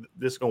to be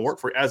this is going to work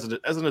for you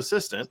as an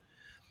assistant.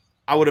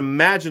 I would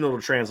imagine it'll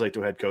translate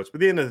to a head coach. But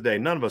at the end of the day,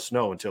 none of us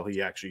know until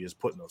he actually is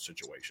put in those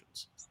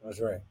situations.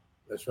 That's right.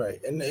 That's right.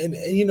 And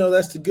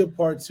that's the good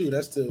part too.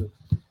 That's the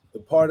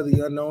part of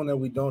the unknown that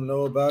we don't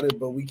know about it,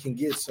 but we can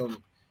get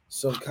some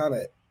kind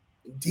of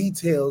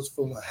details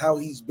from how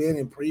he's been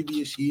in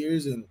previous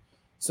years, and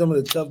some of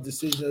the tough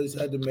decisions he's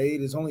had to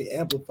make is only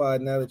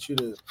amplified now that you're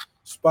the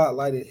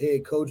spotlighted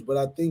head coach. But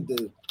I think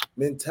the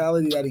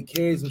mentality that he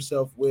carries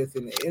himself with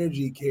and the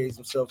energy he carries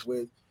himself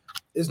with,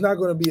 it's not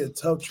going to be a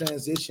tough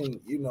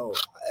transition,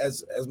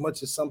 as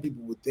much as some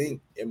people would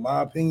think. In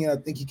my opinion, I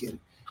think he can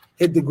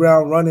hit the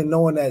ground running,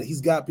 knowing that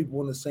he's got people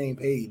on the same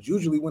page.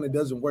 Usually when it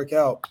doesn't work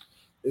out,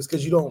 it's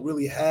because you don't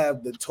really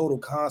have the total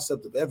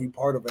concept of every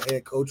part of a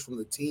head coach, from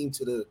the team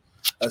to the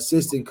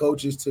assistant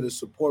coaches to the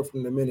support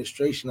from the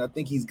administration. I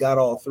think he's got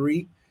all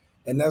three,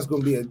 and that's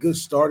going to be a good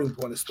starting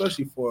point,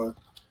 especially for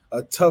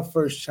a tough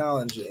first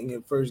challenge in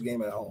your first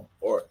game at home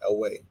or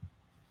away.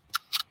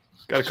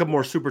 Got a couple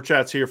more super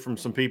chats here from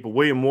some people.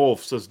 William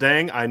Wolf says,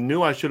 dang, I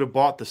knew I should have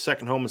bought the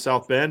second home in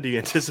South Bend. Do you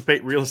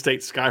anticipate real estate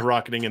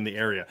skyrocketing in the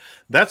area?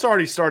 That's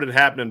already started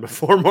happening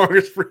before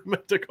Marcus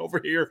Freeman took over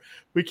here.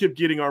 We kept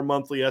getting our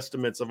monthly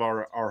estimates of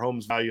our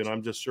home's value, and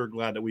I'm just sure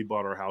glad that we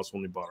bought our house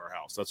when we bought our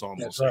house. That's all I'm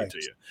going to say to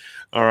you.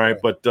 All right,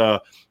 but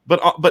to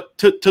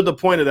the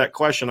point of that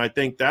question, I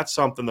think that's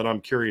something that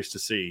I'm curious to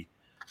see,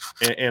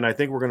 and I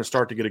think we're going to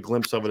start to get a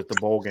glimpse of it at the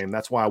bowl game.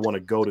 That's why I want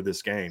to go to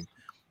this game,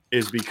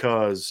 is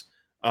because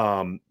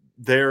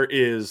there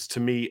is, to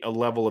me, a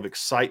level of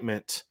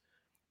excitement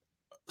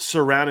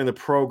surrounding the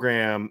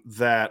program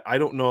that I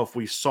don't know if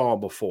we saw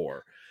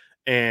before,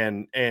 or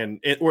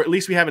at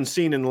least we haven't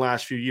seen in the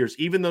last few years.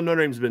 Even though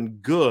Notre Dame's been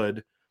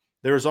good,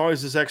 there was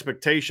always this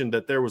expectation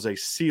that there was a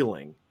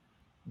ceiling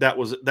that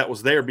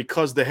was there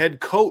because the head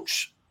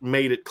coach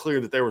made it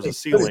clear that there was a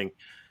ceiling,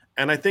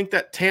 and I think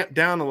that tamped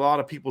down a lot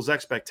of people's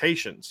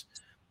expectations,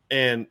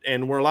 and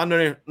where a lot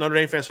of Notre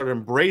Dame fans started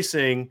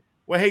embracing,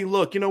 well, hey,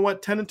 look, you know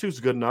what? 10-2 is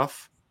good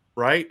enough,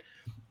 right?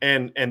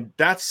 And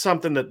that's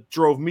something that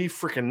drove me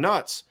freaking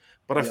nuts.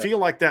 But I feel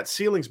like that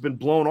ceiling's been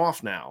blown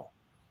off now.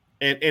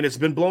 And it's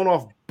been blown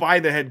off by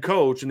the head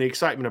coach and the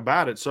excitement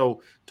about it.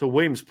 So to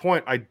William's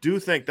point, I do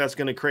think that's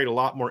going to create a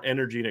lot more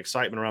energy and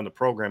excitement around the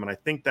program. And I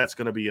think that's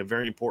going to be a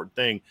very important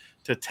thing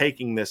to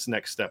taking this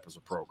next step as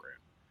a program.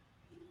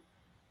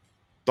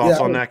 Thoughts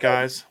on that,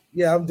 guys?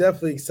 Yeah, I'm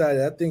definitely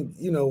excited. I think,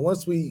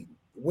 once we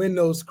win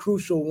those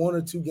crucial one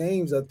or two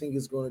games, I think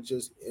it's going to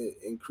just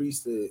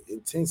increase the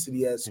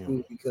intensity at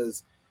school,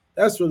 because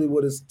that's really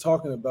what it's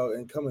talking about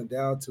and coming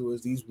down to,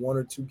 is these one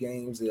or two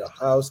games, the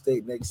Ohio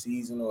State next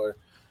season, or,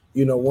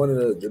 one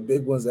of the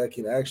big ones that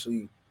can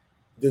actually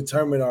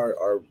determine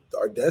our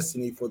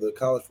destiny for the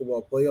college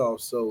football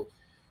playoffs. So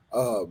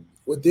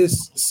with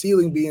this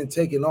ceiling being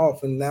taken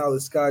off and now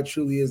the sky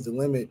truly is the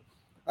limit,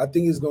 I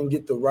think it's going to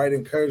get the right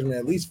encouragement,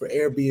 at least for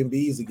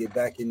Airbnbs, to get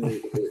back in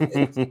it.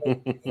 I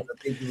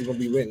think people are going to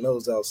be renting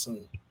those out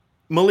soon.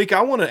 Malik,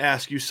 I want to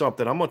ask you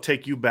something. I'm going to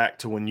take you back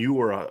to when you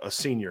were a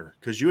senior,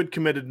 because you had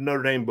committed to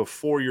Notre Dame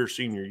before your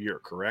senior year,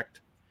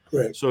 correct?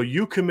 Correct. So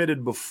you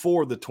committed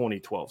before the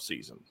 2012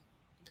 season.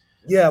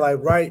 Yeah,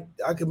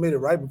 I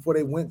committed right before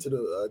they went to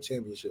the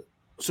championship.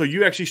 So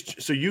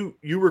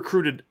you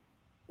recruited.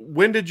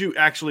 When did you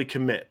actually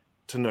commit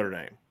to Notre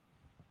Dame?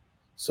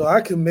 So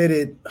I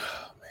committed.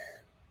 Oh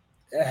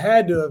man, it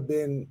had to have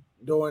been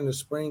during the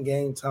spring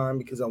game time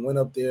because I went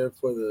up there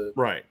for the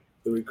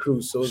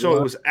recruits. So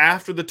it was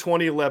after the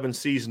 2011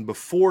 season,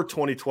 before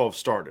 2012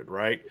 started,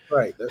 right?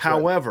 Right.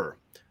 However,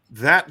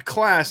 that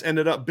class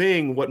ended up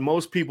being what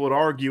most people would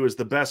argue is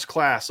the best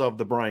class of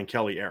the Brian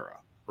Kelly era,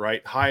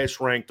 right? Highest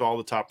ranked, all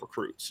the top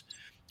recruits.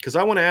 Because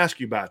I want to ask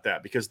you about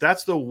that, because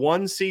that's the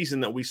one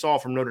season that we saw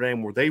from Notre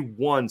Dame where they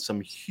won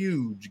some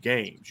huge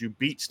games. You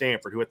beat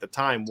Stanford, who at the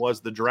time was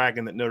the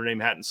dragon that Notre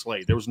Dame hadn't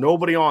slayed. There was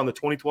nobody on the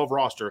 2012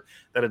 roster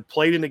that had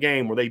played in the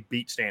game where they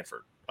beat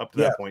Stanford up to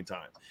that point in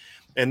time.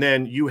 And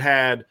then you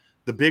had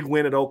the big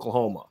win at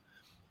Oklahoma.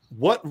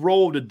 What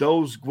role did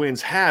those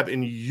wins have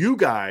in you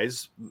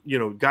guys,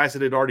 guys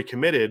that had already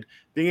committed,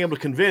 being able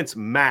to convince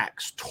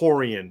Max,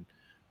 Torian,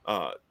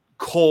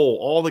 Cole,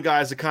 all the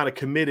guys that kind of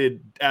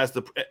committed as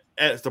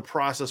the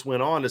process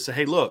went on to say,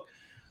 hey, look,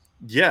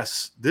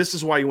 yes, this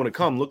is why you want to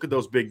come. Look at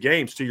those big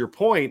games. To your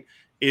point,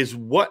 is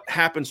what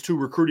happens to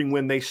recruiting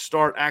when they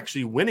start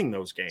actually winning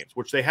those games,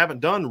 which they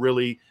haven't done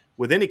really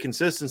with any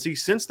consistency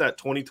since that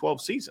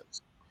 2012 season.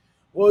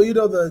 Well,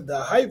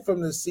 the hype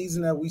from the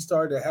season that we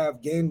started to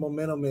have gained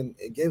momentum, and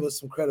it gave us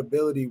some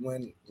credibility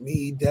when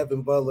me,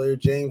 Devin Butler,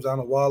 James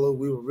Onwualu,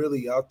 we were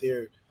really out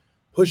there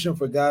pushing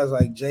for guys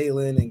like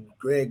Jalen and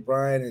Greg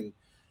Bryan.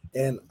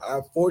 And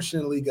I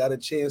fortunately got a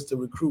chance to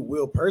recruit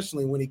Will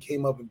personally when he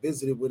came up and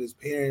visited with his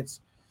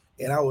parents.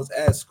 And I was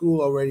at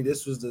school already.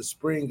 This was the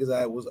spring because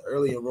I was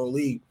early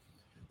enrollee.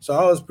 So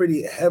I was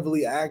pretty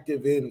heavily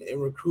active in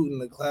recruiting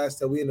the class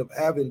that we ended up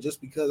having just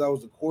because I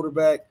was the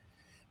quarterback.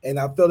 And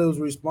I felt it was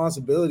a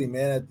responsibility,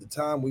 man. At the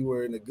time, we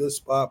were in a good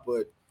spot,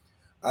 but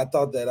I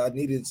thought that I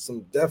needed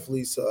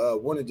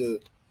wanted to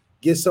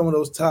get some of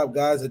those top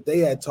guys that they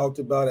had talked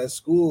about at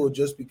school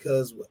just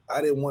because I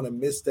didn't want to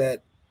miss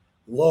that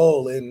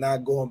lull and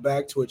not going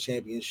back to a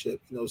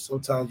championship.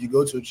 Sometimes you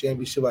go to a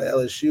championship like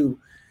LSU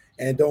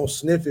and don't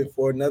sniff it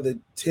for another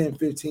 10,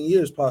 15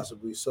 years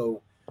possibly.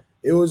 So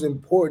it was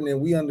important, and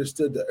we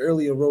understood the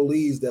early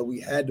enrollees that we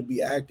had to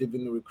be active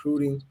in the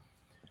recruiting.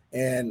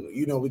 And,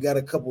 we got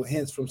a couple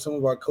hints from some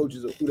of our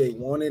coaches of who they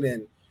wanted,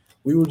 and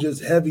we were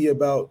just heavy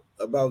about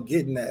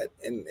getting that.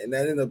 And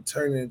that ended up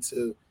turning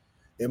into,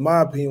 in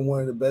my opinion,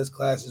 one of the best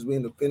classes. We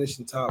ended up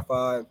finishing top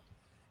 5.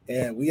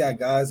 And we got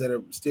guys that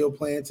are still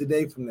playing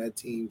today from that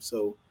team.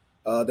 So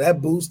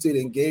that boosted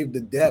and gave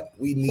the depth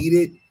we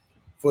needed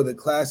for the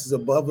classes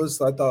above us.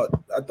 So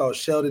I thought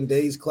Sheldon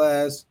Day's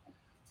class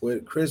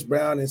with Chris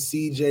Brown and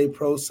CJ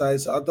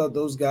Prosise, I thought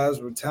those guys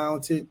were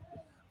talented.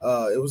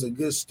 It was a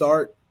good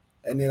start.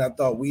 And then I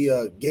thought we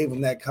gave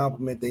them that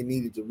compliment they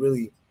needed to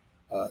really,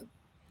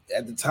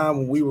 at the time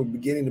when we were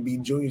beginning to be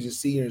juniors and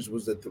seniors,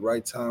 was at the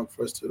right time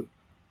for us to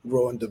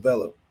grow and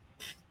develop.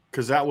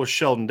 Because that was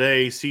Sheldon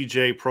Day,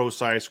 CJ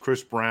Prosise,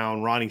 Chris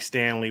Brown, Ronnie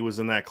Stanley was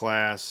in that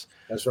class.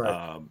 That's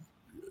right.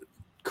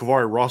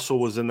 Kavari Russell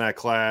was in that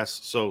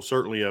class. So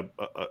certainly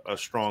a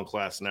strong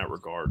class in that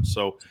regard.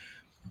 So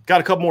got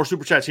a couple more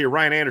super chats here.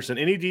 Ryan Anderson,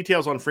 any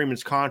details on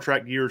Freeman's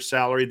contract year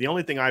salary? The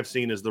only thing I've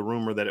seen is the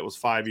rumor that it was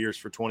 5 years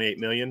for $28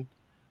 million,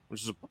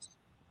 which is a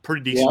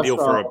pretty decent deal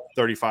for a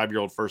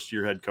 35-year-old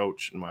first-year head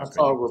coach, in my opinion.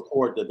 I saw a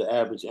report that the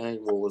average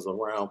annual was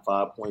around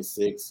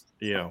 5.6.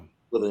 Yeah.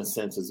 With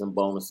incentives and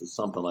bonuses,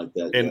 something like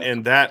that.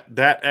 And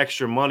that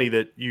extra money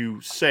that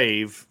you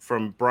save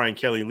from Brian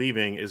Kelly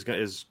leaving is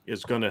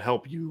going to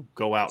help you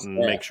go out and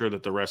make sure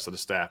that the rest of the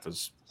staff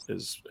is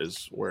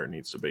where it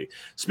needs to be.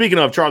 Speaking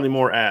of, Charlie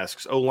Moore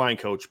asks, O-line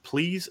coach,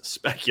 please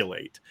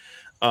speculate.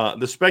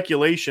 The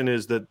speculation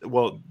is that,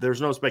 there's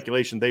no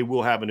speculation. They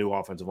will have a new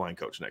offensive line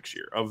coach next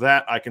year. Of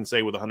that, I can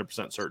say with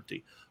 100%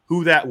 certainty.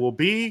 Who that will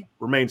be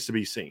remains to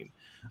be seen.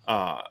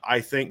 I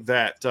think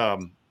that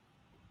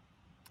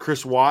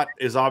Chris Watt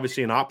is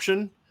obviously an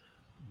option.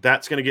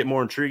 That's going to get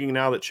more intriguing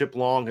now that Chip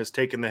Long has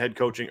taken the head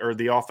coaching or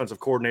the offensive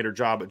coordinator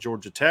job at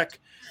Georgia Tech.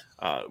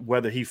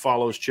 Whether he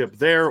follows Chip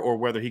there or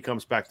whether he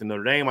comes back to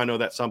Notre Dame, I know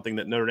that's something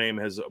that Notre Dame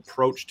has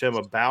approached him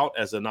about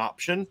as an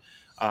option.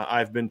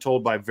 I've been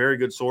told by very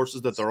good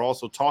sources that they're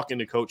also talking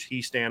to Coach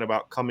Hiestand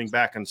about coming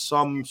back in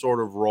some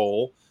sort of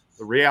role.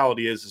 The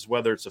reality is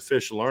whether it's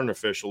official or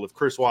unofficial, if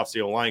Chris Watt's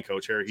the O-line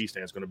coach, Harry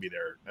Hiestand is going to be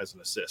there as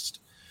an assist.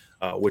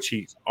 Which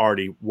he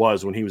already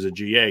was when he was a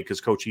GA, because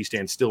Coach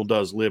Hiestand still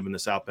does live in the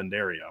South Bend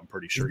area. I'm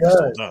pretty sure he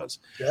still does.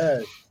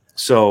 Yeah.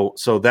 So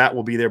that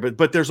will be there.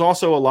 But there's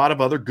also a lot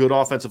of other good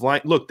offensive line.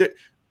 Look,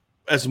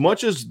 as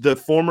much as the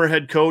former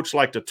head coach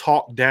like to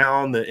talk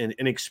down the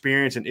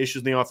inexperience and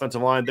issues in the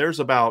offensive line, there's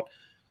about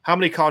how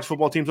many college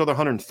football teams are there?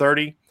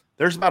 130.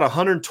 There's about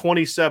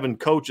 127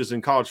 coaches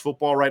in college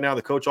football right now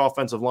that coach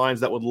offensive lines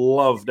that would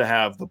love to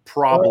have the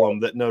problem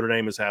that Notre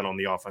Dame has had on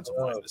the offensive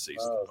line this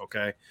season,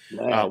 okay,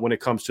 when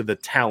it comes to the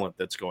talent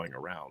that's going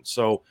around.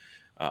 So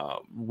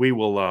we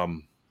will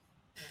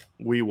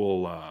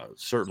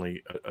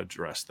certainly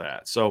address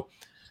that. So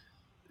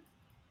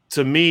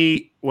to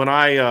me, when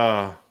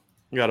I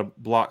You got to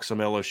block some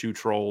LSU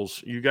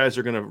trolls. You guys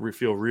are going to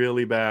feel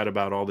really bad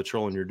about all the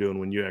trolling you're doing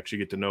when you actually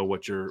get to know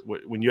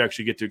when you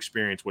actually get to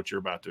experience what you're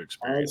about to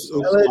experience.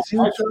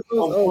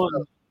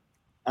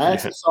 I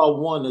actually saw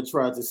one that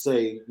tried to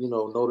say,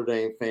 Notre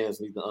Dame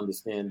fans need to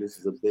understand this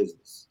is a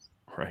business.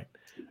 Right.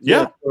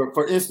 Yeah.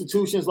 For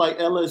institutions like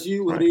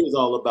LSU, It is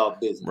all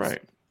about business.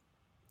 Right.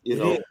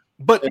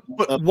 But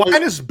why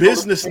does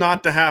business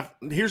not to have?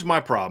 Here's my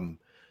problem.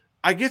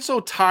 I get so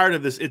tired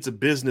of this. It's a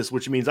business,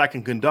 which means I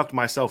can conduct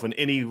myself in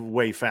any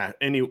way,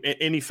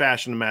 any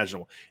fashion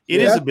imaginable. It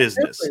is a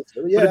business,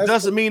 but it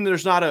doesn't mean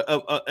there's not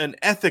an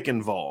ethic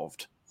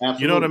involved.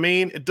 Absolutely. You know what I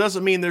mean? It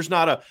doesn't mean there's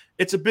not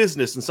it's a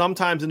business. And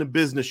sometimes in a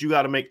business, you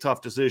got to make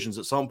tough decisions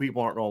that some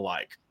people aren't going to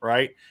like.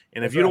 Right.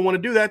 And if you don't want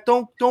to do that,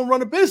 don't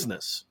run a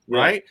business. Yeah.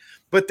 Right.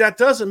 But that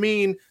doesn't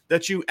mean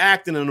that you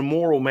act in an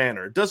immoral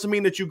manner. It doesn't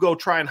mean that you go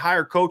try and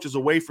hire coaches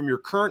away from your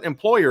current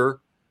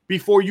employer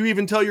before you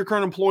even tell your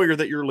current employer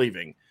that you're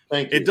leaving.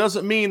 Thank you. It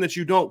doesn't mean that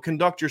you don't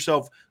conduct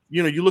yourself.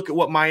 You look at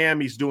what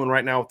Miami's doing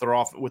right now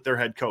with their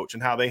head coach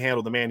and how they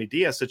handle the Manny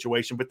Diaz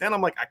situation. But then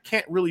I'm like, I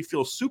can't really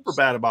feel super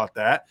bad about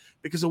that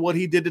because of what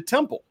he did to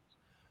Temple,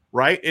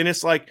 right? And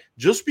it's like,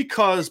 just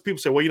because people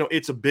say, well,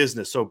 it's a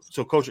business, so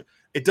coach,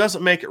 it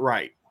doesn't make it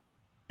right.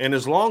 And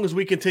as long as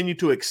we continue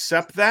to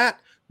accept that,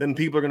 then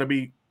people are going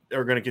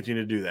to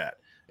continue to do that.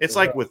 It's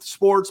like with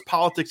sports,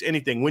 politics,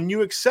 anything. When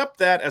you accept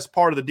that as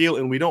part of the deal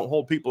and we don't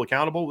hold people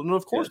accountable, then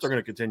of course they're going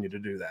to continue to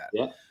do that.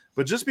 Yeah.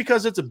 But just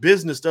because it's a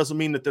business doesn't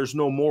mean that there's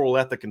no moral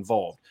ethic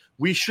involved.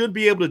 We should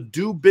be able to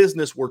do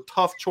business where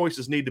tough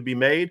choices need to be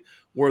made,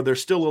 where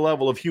there's still a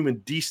level of human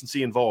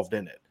decency involved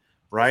in it,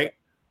 right?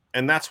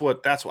 And that's why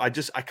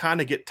I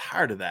kind of get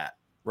tired of that,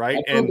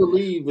 right? I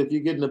believe if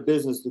you're getting a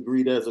business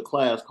degree, there's a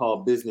class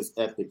called business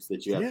ethics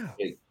that you have to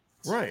take.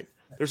 Right.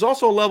 There's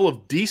also a level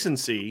of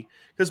decency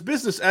because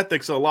business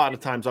ethics a lot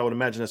of times I would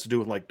imagine has to do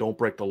with like don't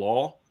break the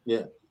law.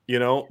 Yeah.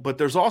 But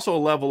there's also a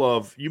level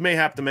of you may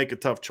have to make a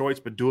tough choice,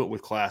 but do it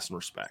with class and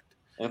respect.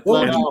 And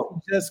what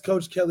does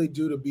Coach Kelly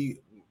do to be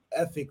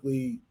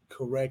ethically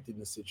correct in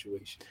the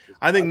situation?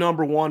 I think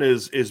number one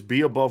is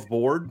be above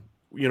board.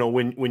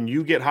 When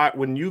you get high,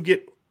 when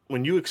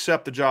you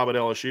accept the job at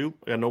LSU,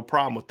 I got no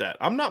problem with that.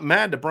 I'm not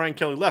mad that Brian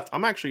Kelly left.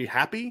 I'm actually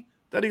happy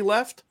that he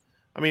left.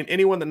 I mean,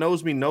 anyone that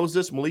knows me knows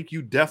this. Malik,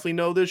 you definitely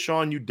know this.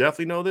 Sean, you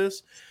definitely know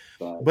this.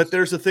 But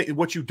there's a thing.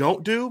 What you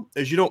don't do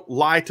is you don't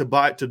lie to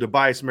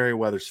Tobias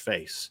Merriweather's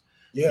face.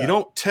 Yeah. You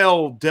don't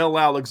tell Del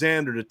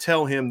Alexander to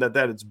tell him that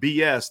it's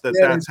BS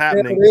that's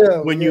happening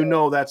when you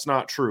know that's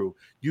not true.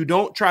 You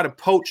don't try to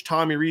poach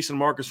Tommy Rees and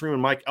Marcus Freeman,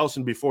 Mike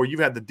Elson before you've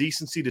had the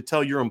decency to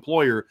tell your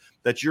employer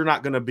that you're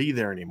not going to be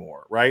there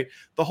anymore, right?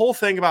 The whole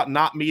thing about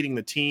not meeting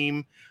the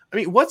team. I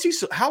mean,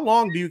 how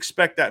long do you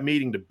expect that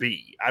meeting to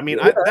be? I mean,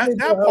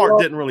 that part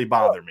didn't really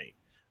bother me.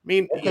 I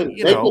mean,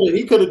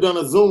 he could have done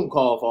a Zoom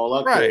call for all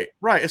I could.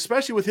 Right.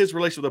 Especially with his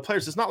relationship with the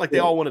players. It's not like they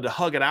all wanted to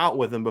hug it out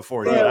with him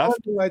before he left.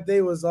 Like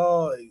they was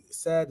all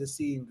sad to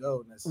see him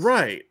go.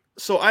 Right.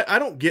 So I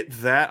don't get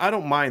that. I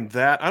don't mind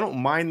that. I don't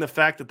mind the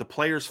fact that the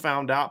players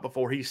found out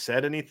before he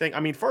said anything. I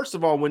mean, first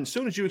of all, as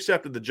soon as you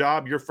accepted the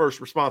job, your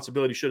first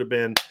responsibility should have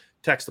been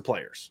text the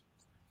players.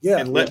 Yeah.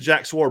 And let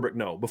Jack Swarbrick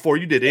know before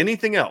you did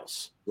anything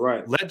else.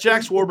 Right. Let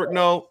Jack Swarbrick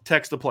know,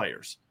 text the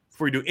players.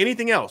 Before you do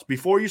anything else,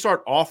 before you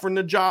start offering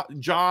the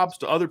jobs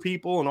to other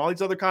people and all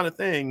these other kind of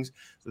things,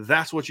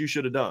 that's what you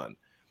should have done,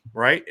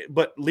 right?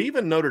 But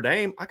leaving Notre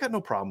Dame, I got no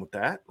problem with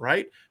that,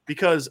 right?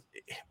 Because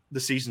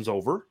the season's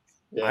over.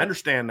 Yeah. I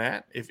understand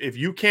that. If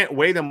you can't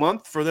wait a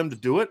month for them to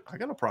do it, I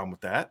got no problem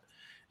with that.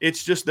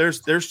 It's just there's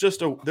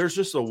just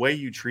a way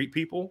you treat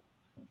people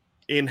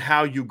in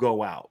how you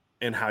go out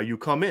and how you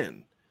come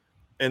in,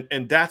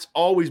 and that's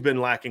always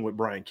been lacking with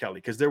Brian Kelly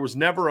because there was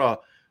never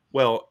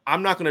well,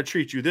 I'm not going to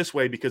treat you this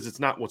way because it's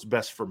not what's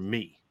best for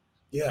me.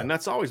 Yeah. And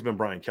that's always been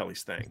Brian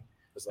Kelly's thing.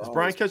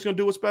 Brian Kelly's going to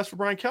do what's best for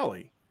Brian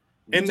Kelly.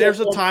 And there's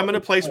a time and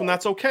a place when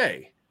that's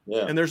okay.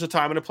 Yeah. And there's a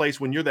time and a place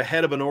when you're the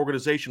head of an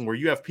organization where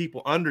you have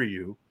people under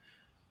you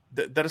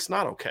that it's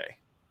not okay.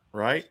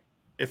 Right?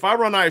 If I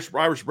run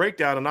Irish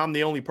Breakdown and I'm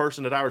the only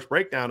person at Irish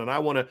Breakdown and I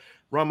want to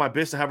run my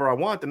business however I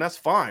want, then that's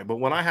fine.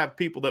 But when I have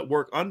people that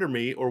work under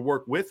me or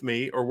work with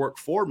me or work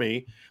for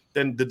me,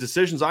 then the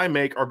decisions I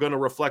make are going to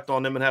reflect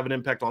on them and have an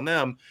impact on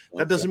them.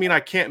 That doesn't mean I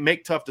can't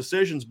make tough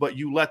decisions, but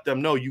you let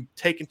them know, you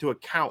take into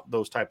account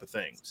those type of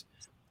things.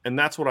 And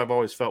that's what I've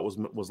always felt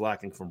was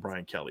lacking from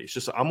Brian Kelly. It's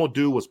just, I'm going to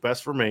do what's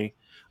best for me.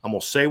 I'm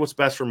going to say what's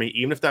best for me,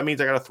 even if that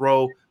means I got to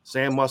throw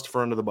Sam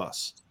Mustipher under the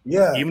bus.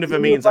 Yeah. Even if it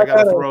means I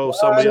got to throw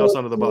somebody else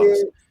under the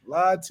bus.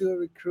 Lie to a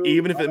recruit.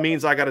 Even if it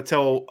means I got to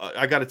tell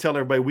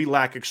everybody we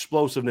lack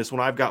explosiveness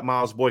when I've got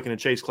Miles Boykin and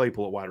Chase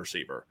Claypool at wide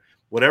receiver.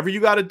 Whatever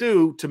you got to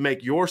do to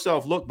make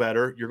yourself look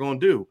better, you're going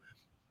to do.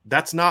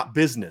 That's not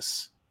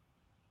business.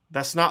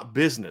 That's not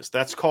business.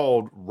 That's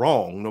called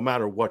wrong, no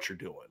matter what you're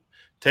doing.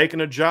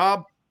 Taking a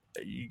job,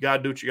 you got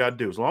to do what you got to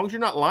do. As long as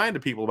you're not lying to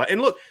people about it.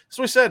 And look, that's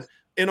what I said.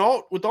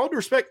 with all due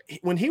respect,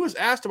 when he was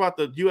asked about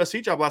the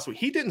USC job last week,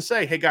 he didn't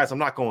say, "Hey guys, I'm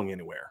not going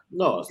anywhere."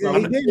 No, it's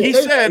not. He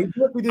said,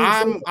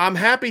 "I'm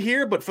happy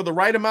here, but for the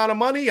right amount of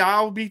money,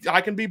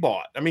 I can be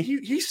bought." I mean,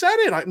 he said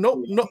it.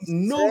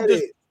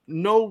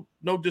 No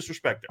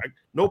disrespect.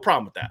 No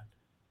problem with that.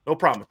 No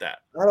problem with that.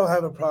 I don't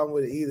have a problem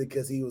with it either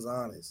because he was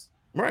honest.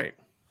 Right.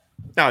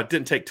 Now it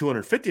didn't take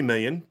 $250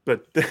 million,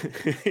 but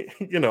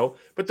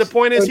But the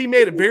point is, he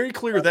made it very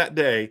clear that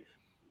day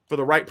for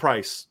the right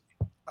price.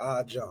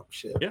 Jump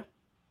shit. Yeah.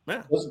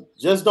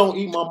 Just don't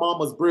eat my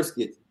mama's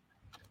brisket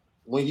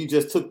when you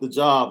just took the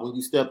job, when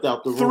you stepped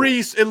out the room. 3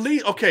 at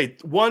least. Okay,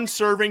 1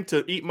 serving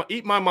to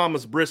eat my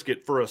mama's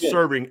brisket for a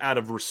serving out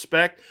of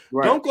respect.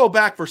 Right. Don't go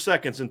back for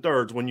seconds and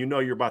thirds when you know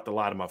you're about to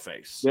lie to my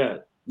face. Yeah,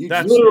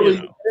 That's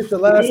literally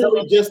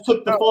just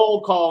took the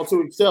phone call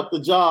to accept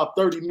the job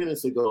 30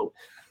 minutes ago,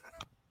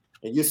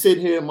 and you're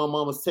sitting here at my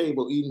mama's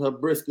table eating her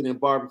brisket and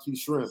barbecue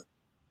shrimp,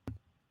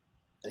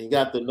 and you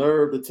got the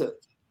nerve to.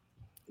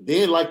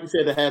 Then, like you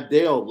said, to have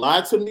Dale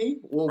lie to me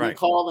when we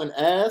call and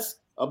ask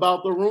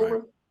about the rumor.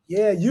 Right.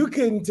 Yeah, you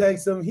couldn't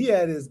text him. He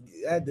had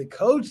the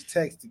coach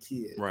text the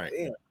kid. Right.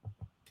 Damn.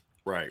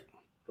 Right.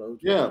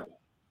 Yeah.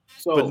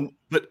 So,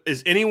 but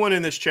is anyone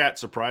in this chat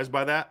surprised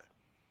by that?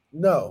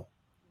 No.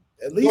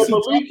 At least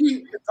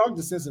he talked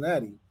to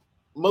Cincinnati.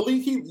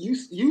 Malik,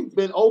 you've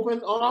been open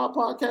on our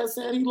podcast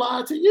saying he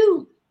lied to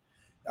you.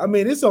 I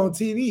mean, it's on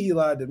TV. He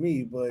lied to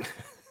me, but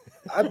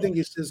I think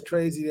it's just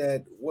crazy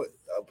that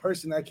a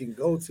person that can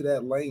go to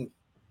that length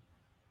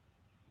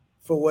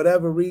for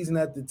whatever reason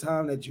at the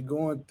time that you're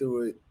going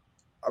through it.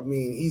 I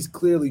mean, he's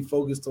clearly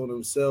focused on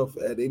himself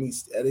at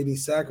any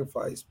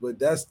sacrifice, but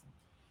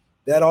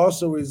that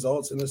also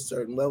results in a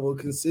certain level of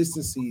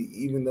consistency.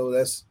 Even though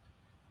that's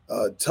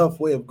a tough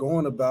way of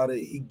going about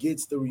it, he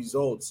gets the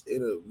results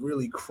in a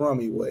really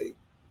crummy way.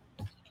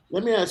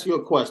 Let me ask you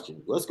a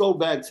question. Let's go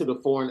back to the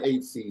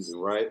 4-8 season,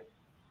 right?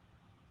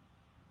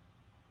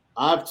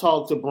 I've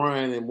talked to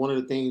Brian, and one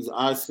of the things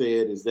I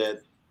said is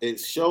that it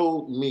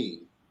showed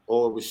me,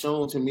 or it was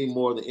shown to me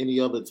more than any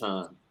other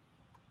time,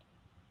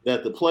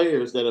 that the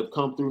players that have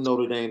come through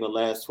Notre Dame the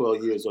last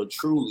 12 years are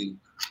truly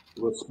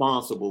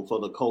responsible for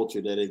the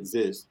culture that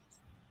exists,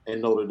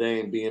 and Notre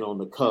Dame being on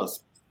the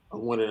cusp of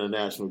winning a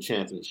national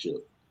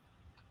championship.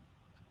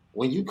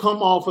 When you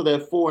come off of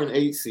that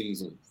 4-8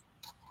 season,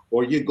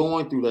 or you're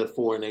going through that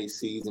 4-8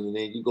 season, and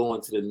then you go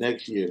into the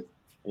next year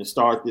and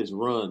start this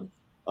run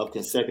of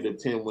consecutive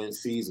 10-win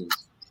seasons,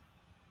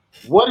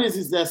 what is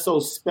it that's so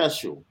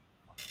special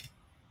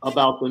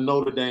about the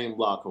Notre Dame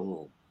locker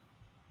room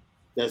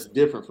that's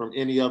different from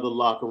any other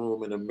locker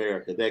room in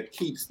America that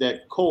keeps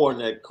that core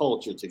and that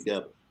culture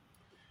together?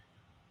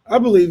 I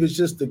believe it's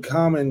just the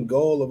common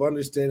goal of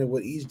understanding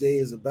what each day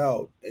is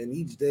about, and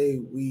each day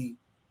we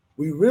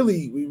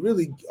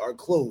really are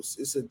close.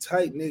 It's a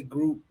tight-knit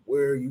group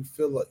where you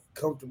feel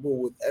comfortable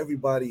with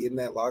everybody in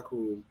that locker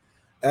room,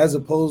 as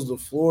opposed to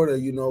Florida.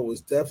 It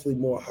was definitely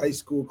more high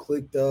school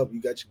clicked up.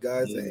 You got your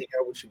guys that hang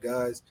out with your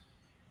guys.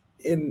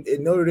 In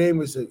Notre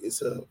Dame,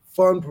 it's a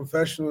fun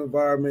professional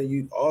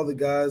environment. All the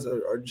guys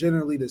are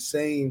generally the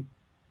same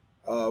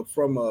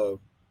from an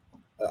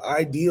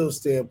ideal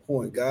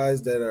standpoint.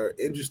 Guys that are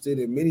interested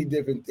in many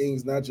different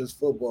things, not just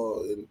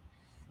football,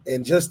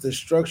 and just the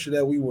structure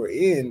that we were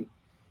in.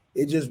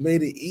 It just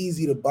made it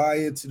easy to buy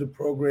into the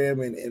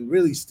program and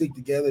really stick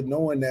together,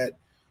 knowing that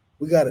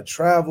we got to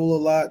travel a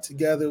lot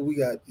together. We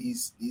got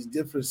these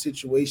different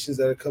situations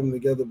that are coming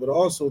together, but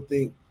also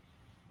think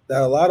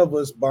that a lot of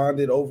us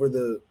bonded over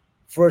the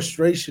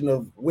frustration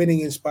of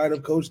winning in spite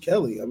of Coach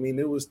Kelly. I mean,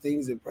 there was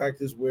things in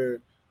practice where,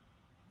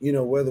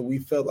 whether we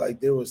felt like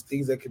there was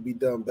things that could be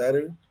done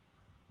better,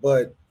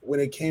 but when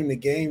it came to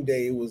game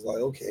day, it was like,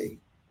 okay,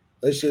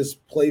 let's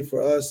just play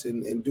for us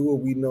and do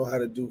what we know how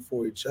to do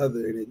for each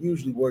other. And it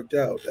usually worked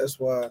out. That's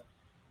why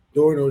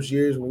during those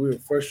years when we were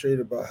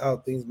frustrated about how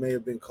things may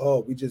have been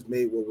called, we just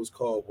made what was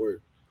called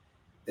work.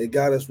 It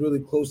got us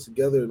really close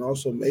together and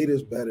also made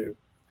us better.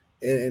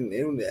 And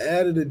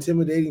added an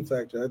intimidating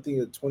factor. I think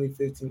the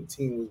 2015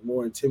 team was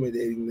more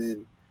intimidating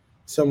than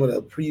some of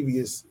the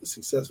previous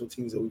successful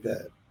teams that we've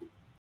had.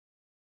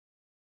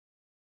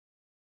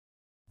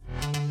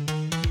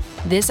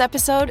 This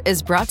episode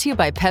is brought to you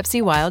by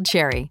Pepsi Wild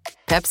Cherry.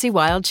 Pepsi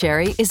Wild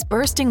Cherry is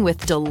bursting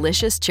with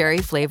delicious cherry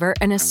flavor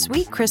and a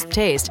sweet, crisp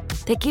taste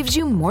that gives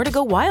you more to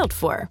go wild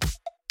for.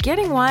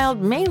 Getting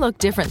wild may look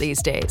different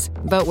these days,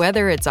 but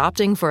whether it's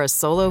opting for a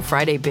solo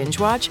Friday binge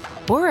watch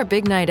or a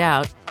big night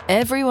out,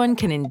 everyone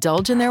can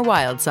indulge in their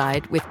wild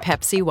side with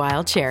Pepsi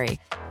Wild Cherry.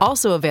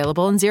 Also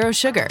available in Zero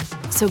Sugar.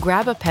 So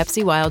grab a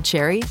Pepsi Wild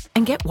Cherry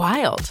and get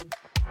wild.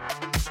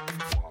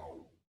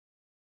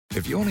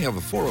 If you only have a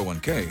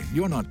 401k,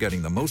 you're not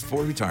getting the most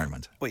for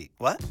retirement. Wait,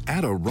 what?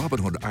 Add a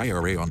Robinhood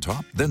IRA on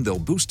top, then they'll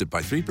boost it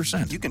by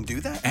 3%. You can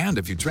do that? And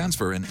if you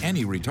transfer in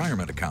any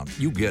retirement account,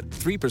 you get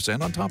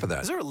 3% on top of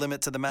that. Is there a limit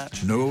to the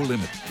match? No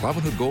limit.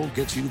 Robinhood Gold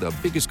gets you the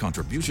biggest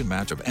contribution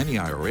match of any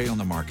IRA on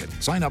the market.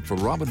 Sign up for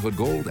Robinhood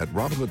Gold at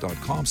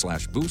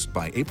Robinhood.com/boost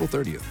by April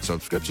 30th.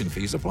 Subscription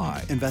fees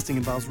apply. Investing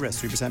involves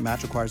risk. 3%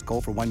 match requires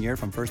gold for 1 year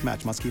from first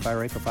match. Must keep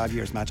IRA for 5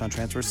 years. Match on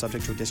transfers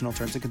subject to additional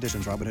terms and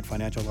conditions. Robinhood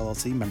Financial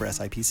LLC, member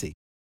SIPC.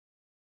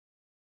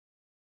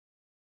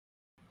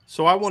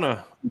 So I want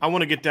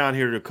to get down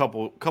here to a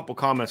couple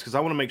comments because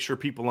I want to make sure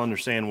people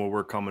understand where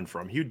we're coming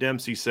from. Hugh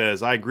Dempsey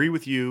says, I agree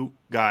with you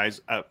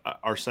guys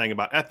are saying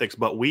about ethics,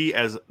 but we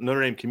as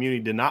Notre Dame community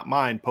did not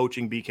mind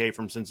poaching BK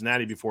from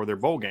Cincinnati before their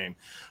bowl game.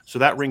 So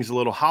that rings a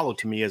little hollow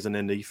to me as an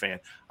ND fan.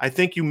 I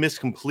think you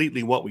missed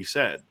completely what we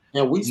said.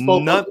 And we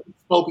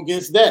spoke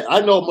against that.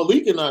 I know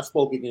Malik and I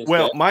spoke against that.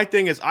 Well, my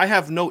thing is I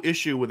have no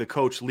issue with a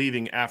coach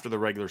leaving after the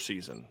regular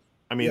season.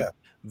 I mean,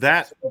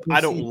 that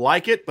I don't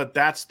like it, but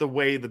that's the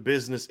way the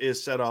business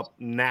is set up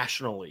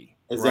nationally,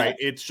 right?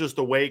 It's just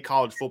the way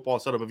college football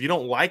is set up. If you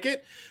don't like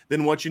it,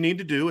 then what you need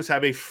to do is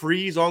have a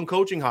freeze on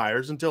coaching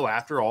hires until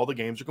after all the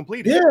games are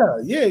completed.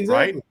 Yeah, exactly.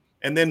 Right?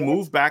 And then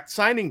move back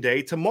signing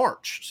day to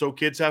March, so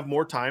kids have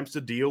more times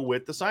to deal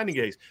with the signing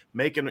days.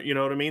 Making, you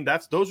know what I mean?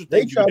 Those are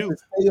things you do. To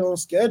stay on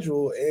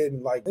schedule,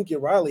 and like Lincoln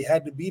Riley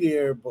had to be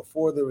there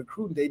before the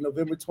recruiting date,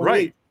 November 28th.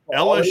 Right.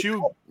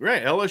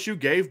 LSU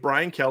gave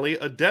Brian Kelly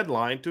a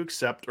deadline to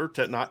accept or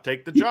to not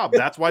take the job.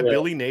 That's why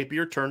Billy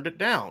Napier turned it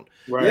down.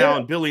 Right. Now,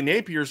 in Billy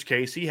Napier's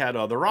case, he had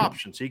other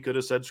options. He could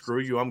have said, screw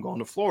you, I'm going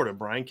to Florida.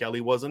 Brian Kelly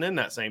wasn't in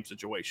that same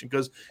situation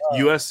because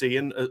USC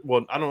and, I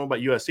don't know about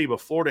USC, but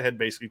Florida had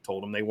basically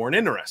told him they weren't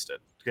interested.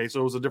 Okay,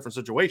 so it was a different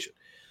situation.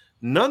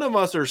 None of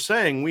us are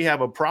saying we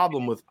have a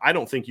problem with – I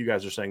don't think you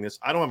guys are saying this.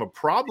 I don't have a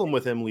problem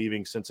with him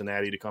leaving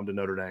Cincinnati to come to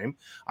Notre Dame.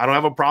 I don't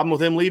have a problem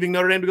with him leaving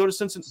Notre Dame to go to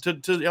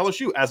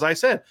LSU. As I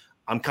said,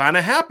 I'm kind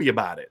of happy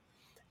about it.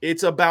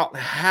 It's about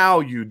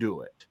how you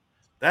do it.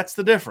 That's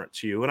the difference,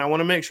 Hugh, and I want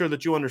to make sure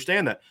that you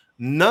understand that.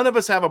 None of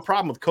us have a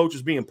problem with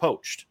coaches being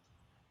poached.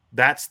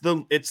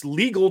 It's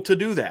legal to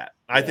do that.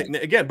 I think,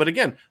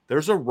 again,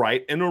 there's a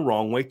right and a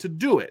wrong way to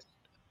do it.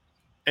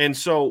 And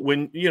so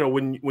when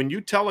you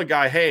tell a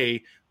guy,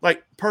 hey,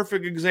 like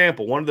perfect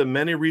example, one of the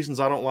many reasons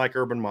I don't like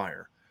Urban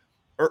Meyer.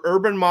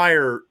 Urban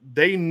Meyer,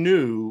 they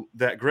knew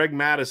that Greg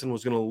Madison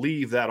was going to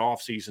leave that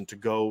offseason to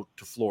go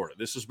to Florida.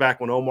 This was back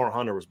when Omar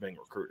Hunter was being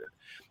recruited.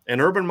 And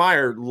Urban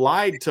Meyer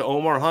lied to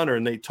Omar Hunter,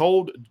 and they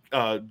told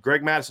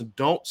Greg Madison,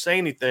 don't say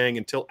anything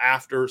until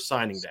after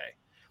signing day.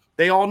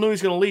 They all knew he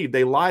was going to leave.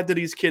 They lied to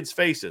these kids'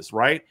 faces,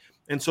 right?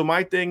 And so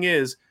my thing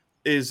is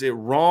it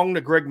wrong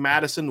that Greg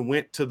Madison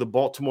went to the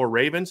Baltimore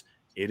Ravens?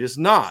 It is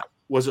not.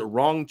 Was it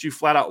wrong that you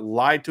flat out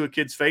lied to a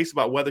kid's face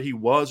about whether he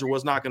was or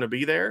was not going to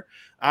be there?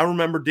 I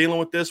remember dealing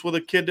with this with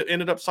a kid that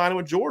ended up signing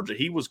with Georgia.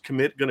 He was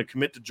going to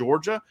commit to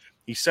Georgia.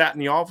 He sat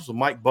in the office with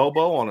Mike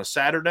Bobo on a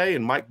Saturday,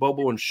 and Mike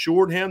Bobo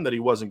assured him that he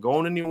wasn't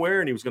going anywhere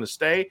and he was going to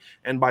stay.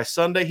 And by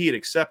Sunday, he had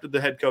accepted the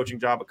head coaching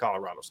job at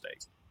Colorado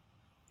State.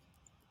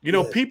 You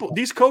know,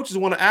 these coaches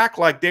want to act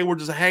like they were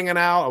just hanging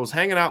out. I was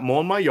hanging out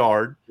mowing my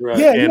yard.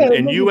 Right.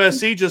 And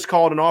USC just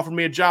called and offered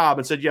me a job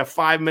and said,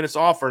 5 minutes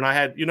offer. And I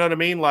had, you know what I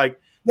mean? Like,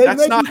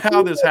 that's not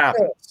how this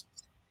happens.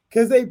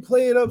 Because they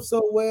play it up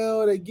so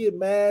well. They get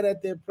mad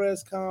at their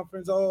press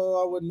conference.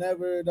 Oh, I would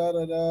never,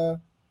 da-da-da.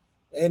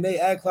 And they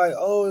act like,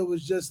 it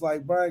was just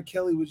like Brian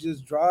Kelly was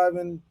just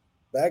driving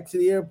back to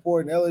the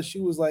airport, and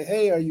LSU was like,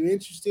 hey, are you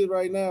interested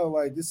right now?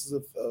 Like, this is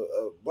a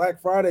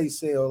Black Friday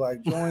sale.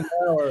 Like, join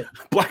now. Or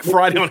Black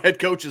Friday on head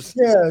coaches.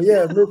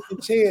 Yeah, miss the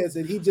chance.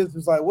 And he just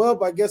was like,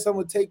 well, I guess I'm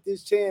going to take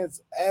this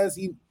chance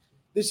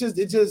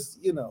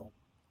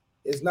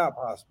it's not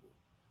possible.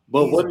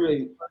 But what do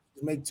they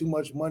make too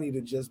much money to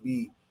just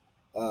be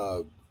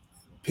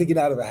picking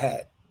out of a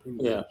hat?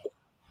 Yeah.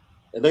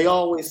 And they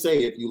always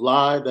say if you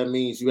lie, that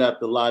means you have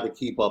to lie to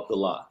keep up the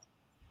lie.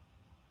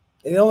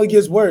 It only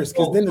gets worse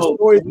because then the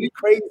stories get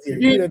crazier.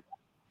 You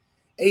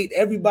ate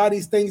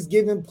everybody's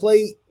Thanksgiving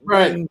plate,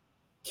 right? And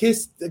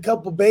kissed a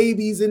couple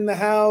babies in the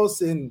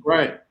house, and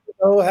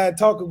had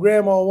talk with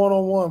grandma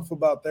one-on-one for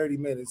about 30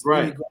 minutes.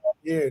 Right.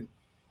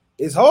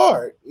 It's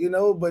hard,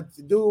 but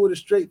to do it with a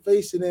straight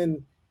face and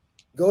then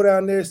go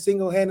down there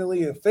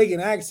single-handedly and fake an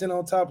accent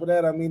on top of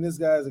that, I mean, this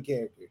guy's a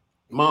character.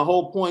 My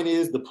whole point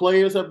is the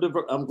players have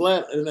I'm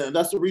glad, and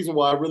that's the reason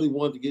why I really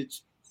wanted to get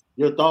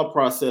your thought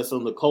process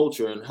on the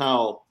culture and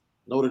how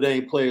Notre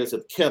Dame players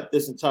have kept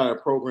this entire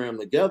program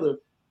together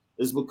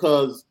is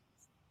because,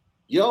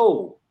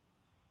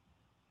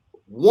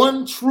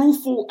 one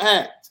truthful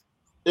act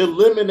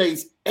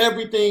eliminates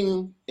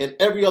everything and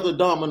every other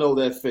domino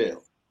that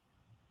failed.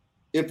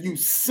 If you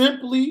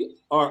simply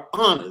are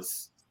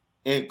honest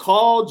and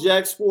call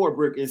Jack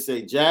Swarbrick and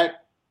say, Jack,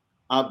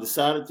 I've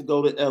decided to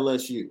go to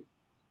LSU.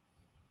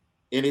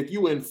 And if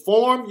you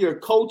inform your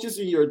coaches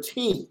and your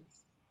team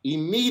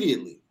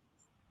immediately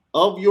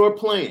of your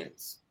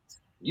plans,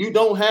 you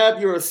don't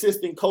have your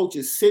assistant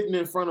coaches sitting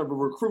in front of a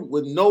recruit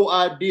with no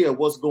idea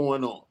what's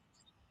going on.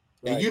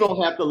 And you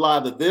don't have to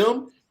lie to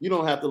them. You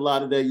don't have to lie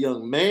to that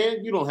young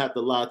man. You don't have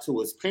to lie to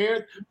his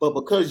parents. But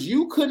because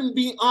you couldn't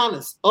be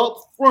honest up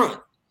front,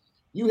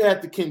 you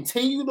had to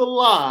continue to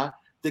lie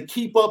to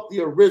keep up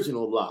the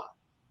original lie.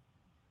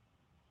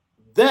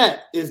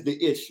 That is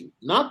the issue.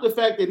 Not the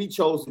fact that he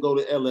chose to go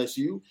to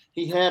LSU.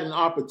 He had an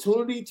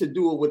opportunity to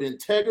do it with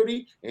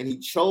integrity, and he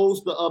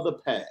chose the other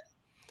path.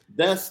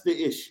 That's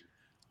the issue.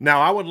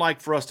 Now, I would like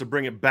for us to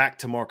bring it back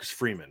to Marcus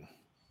Freeman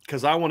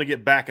because I want to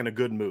get back in a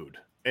good mood.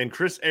 And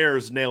Chris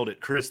Ayers nailed it.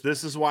 Chris,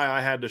 this is why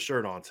I had the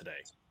shirt on today.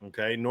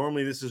 Okay.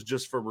 Normally this is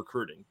just for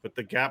recruiting, but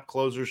the gap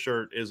closer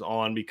shirt is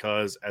on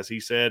because, as he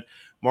said,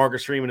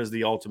 Marcus Freeman is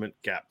the ultimate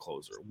gap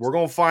closer. We're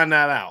going to find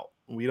that out.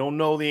 We don't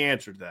know the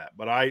answer to that,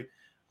 but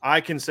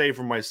I can say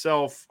for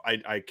myself,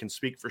 I can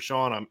speak for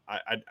Sean.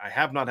 I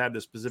have not had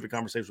this specific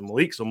conversation with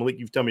Malik. So Malik,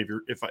 you tell me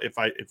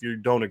if you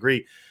don't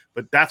agree,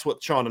 but that's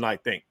what Sean and I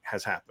think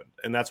has happened.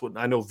 And that's what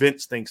I know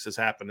Vince thinks has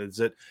happened, is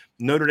that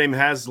Notre Dame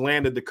has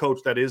landed the coach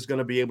that is going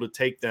to be able to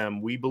take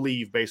them, we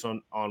believe, based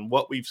on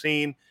what we've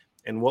seen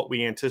and what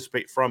we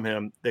anticipate from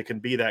him, that can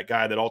be that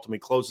guy that ultimately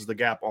closes the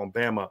gap on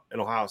Bama and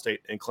Ohio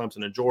State and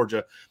Clemson and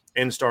Georgia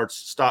and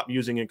stop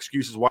using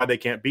excuses why they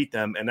can't beat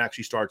them and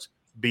actually starts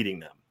beating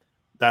them.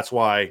 That's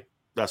why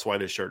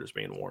this shirt is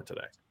being worn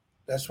today.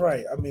 That's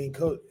right.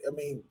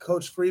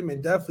 Coach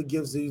Freeman definitely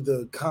gives you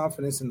the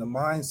confidence and the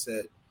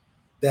mindset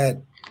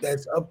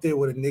that's up there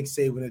with a Nick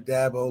Saban and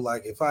Dabo.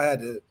 Like, if I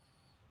had to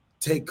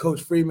take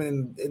Coach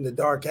Freeman in the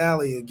dark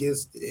alley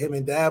against him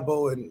and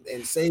Dabo and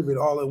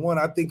Saban all in one,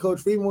 I think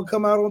Coach Freeman would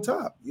come out on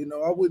top.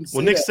 I wouldn't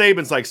say Nick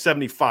Saban's like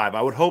 75.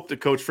 I would hope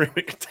that Coach Freeman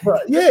could take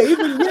but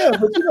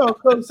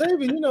Coach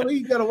Saban,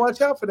 you got to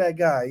watch out for that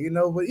guy,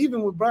 But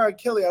even with Brian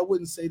Kelly, I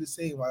wouldn't say the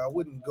same. Like, I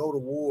wouldn't go to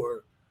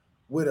war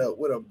with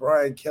a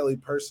Brian Kelly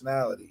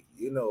personality.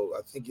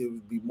 I think it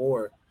would be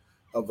more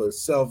of a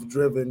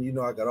self-driven,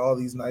 I got all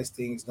these nice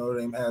things Notre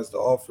Dame has to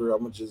offer.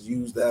 I'm going to just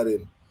use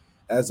that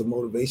as a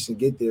motivation to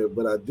get there.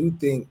 But I do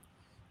think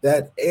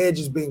that edge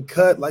has been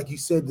cut. Like you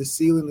said, the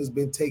ceiling has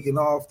been taken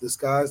off. The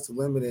sky's the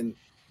limit. And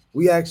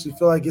we actually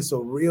feel like it's a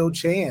real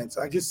chance.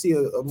 I can see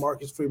a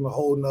Marcus Freeman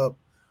holding up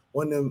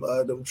one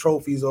of them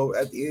trophies over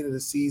at the end of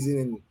the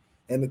season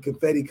and the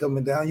confetti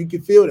coming down. You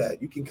can feel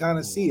that. You can kind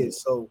of see it.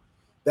 So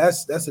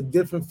that's a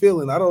different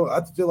feeling.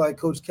 I feel like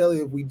Coach Kelly,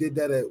 if we did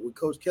that with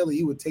Coach Kelly,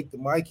 he would take the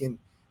mic and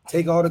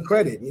take all the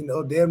credit,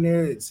 damn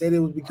near said it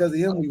was because of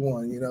him we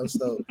won,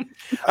 so.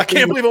 I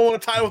can't believe I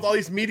want to tie with all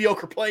these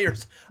mediocre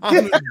players.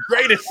 I'm the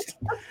greatest.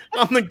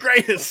 I'm the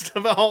greatest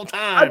of all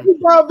time. I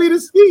think that'll be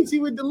the speech he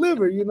would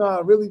deliver, I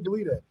really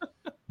believe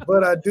that.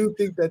 But I do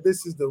think that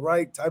this is the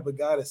right type of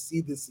guy to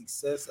see the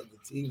success of the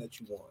team that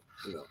you want,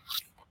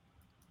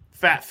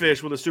 Fat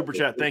Fish with a super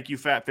chat. Thank you,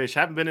 Fat Fish.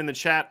 Haven't been in the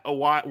chat a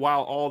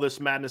while all this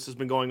madness has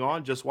been going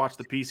on. Just watched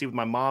the PC with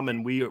my mom,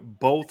 and we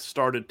both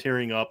started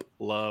tearing up.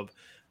 Love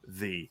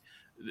thee.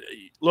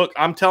 Look,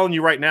 I'm telling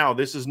you right now,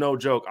 this is no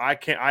joke. I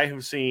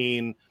have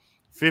seen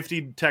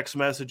 50 text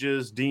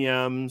messages,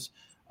 DMs,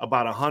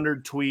 about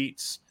 100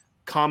 tweets,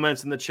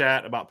 comments in the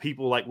chat about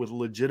people like with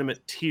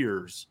legitimate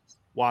tears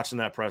watching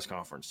that press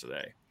conference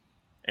today.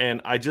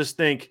 And I just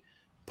think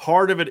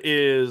part of it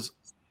is,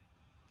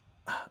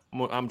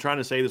 I'm trying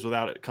to say this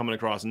without it coming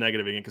across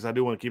negative again, because I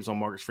do want to keep us on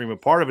Marcus Freeman.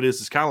 Part of it is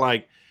it's kind of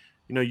like,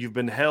 you've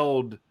been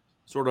held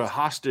sort of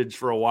hostage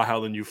for a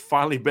while and you've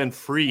finally been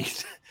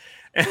freed.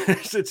 And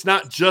it's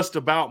not just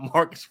about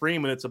Marcus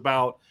Freeman. It's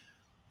about,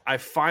 I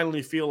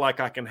finally feel like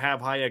I can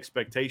have high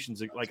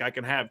expectations, like I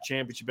can have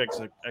championship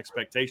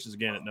expectations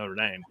again at Notre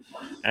Dame.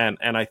 And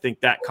I think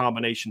that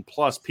combination,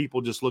 plus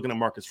people just looking at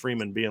Marcus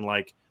Freeman being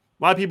like,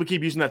 a lot of people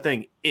keep using that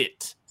thing,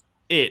 it.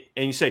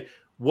 And you say,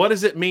 what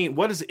does it mean?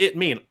 What does it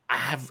mean?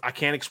 I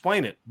can't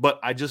explain it, but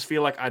I just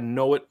feel like I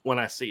know it when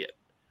I see it.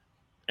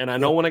 And I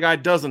know when a guy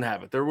doesn't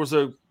have it. There was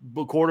a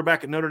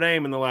quarterback at Notre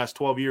Dame in the last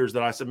 12 years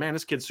that I said, man,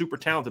 this kid's super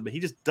talented, but he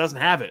just doesn't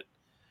have it.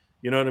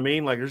 You know what I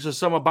mean? Like, there's just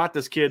something about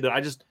this kid that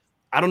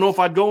I don't know if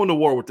I'd go into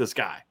war with this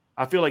guy.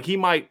 I feel like he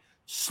might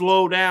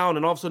slow down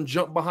and all of a sudden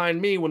jump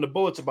behind me when the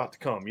bullet's about to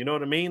come. You know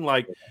what I mean?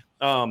 Like,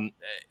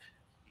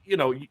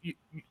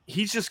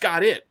 he's just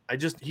got it.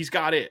 He's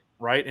got it,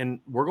 right?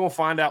 And we're going to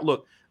find out.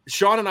 Look,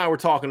 Sean and I were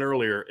talking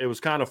earlier. It was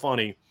kind of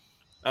funny.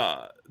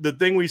 The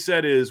thing we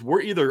said is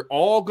we're either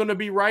all going to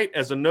be right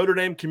as a Notre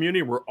Dame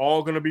community, we're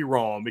all going to be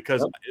wrong,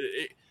 because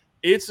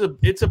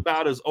it's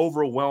about as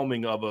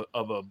overwhelming of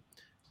a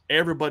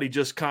everybody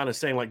just kind of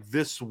saying like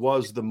this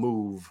was the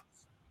move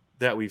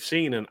that we've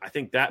seen, and I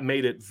think that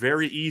made it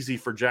very easy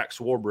for Jack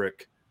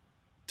Swarbrick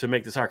to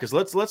make this hire. Because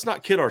let's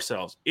not kid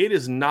ourselves, it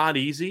is not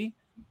easy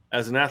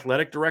as an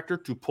athletic director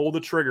to pull the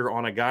trigger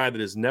on a guy that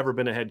has never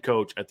been a head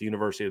coach at the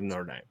University of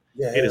Notre Dame.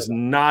 It is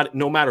not,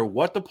 no matter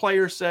what the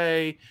players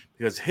say,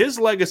 because his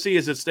legacy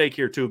is at stake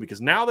here too. Because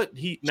now that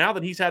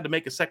he's had to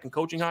make a second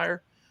coaching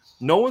hire,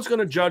 no one's going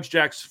to judge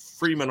Jack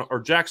Freeman or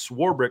Jack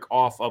Swarbrick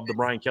off of the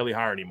Brian Kelly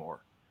hire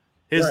anymore.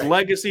 His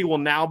legacy will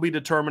now be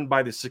determined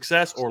by the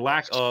success or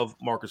lack of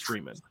Marcus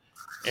Freeman.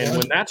 And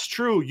when that's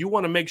true, you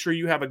want to make sure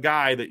you have a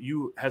guy that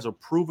has a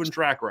proven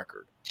track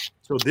record.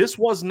 So this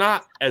was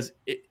not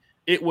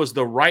it was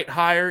the right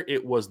hire.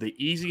 It was the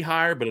easy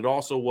hire, but it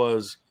also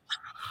was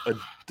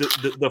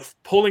the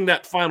pulling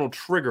that final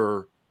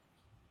trigger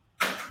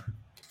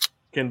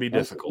can be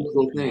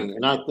difficult. Thing.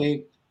 And I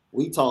think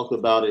we talked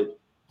about it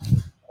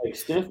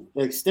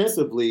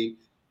extensively.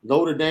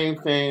 Notre Dame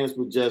fans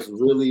were just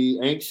really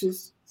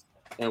anxious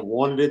and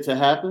wanted it to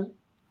happen.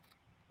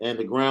 And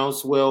the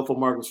groundswell for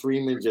Marcus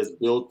Freeman just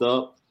built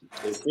up.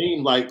 It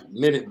seemed like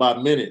minute by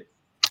minute,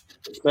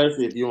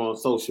 especially if you're on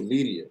social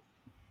media.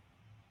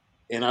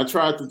 And I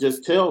tried to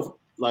just tell,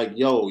 like,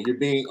 yo, you're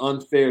being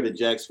unfair to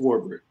Jack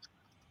Swarbrick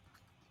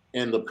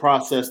and the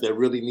process that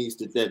really needs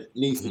to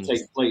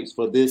take place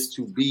for this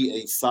to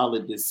be a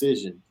solid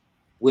decision,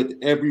 with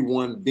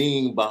everyone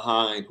being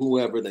behind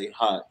whomever they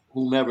hire.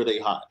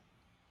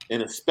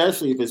 And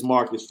especially if it's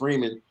Marcus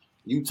Freeman.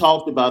 You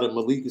talked about it,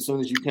 Malik, as soon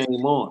as you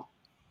came on.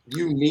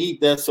 You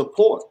need that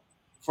support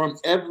from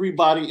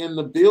everybody in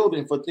the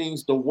building for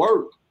things to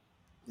work.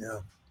 Yeah.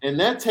 And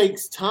that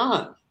takes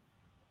time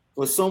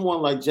for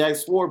someone like Jack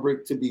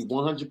Swarbrick to be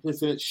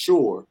 100%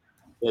 sure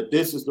that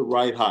this is the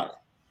right hire.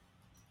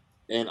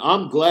 And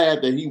I'm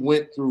glad that he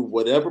went through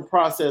whatever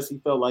process he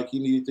felt like he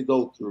needed to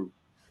go through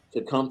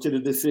to come to the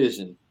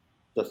decision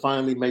to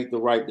finally make the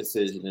right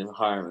decision in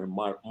hiring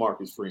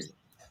Marcus Freeman.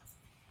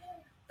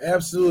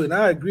 Absolutely. And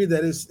I agree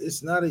that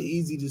it's not an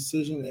easy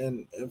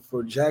decision and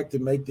for Jack to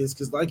make this,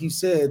 because like you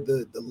said,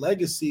 the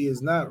legacy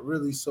is not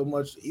really so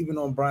much even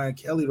on Brian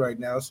Kelly right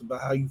now. It's about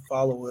how you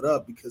follow it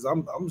up, because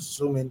I'm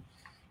assuming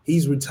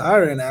he's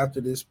retiring after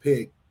this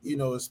pick,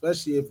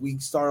 especially if we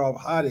start off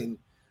hot and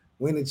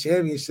win a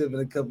championship in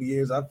a couple of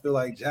years. I feel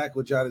like Jack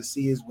will try to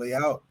see his way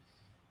out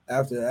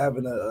after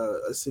having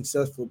a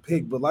successful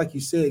pick. But like you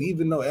said,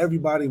 even though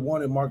everybody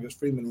wanted Marcus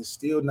Freeman, it's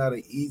still not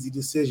an easy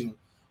decision.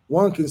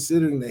 One,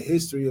 considering the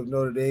history of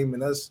Notre Dame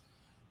and us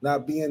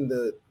not being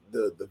the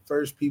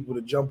first people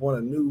to jump on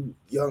a new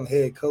young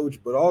head coach,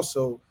 but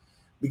also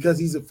because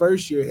he's a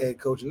first-year head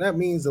coach, and that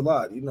means a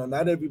lot.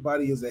 Not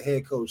everybody is a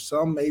head coach.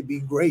 Some may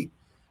be great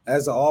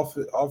as an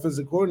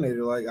offensive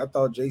coordinator. Like, I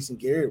thought Jason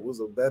Garrett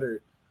was a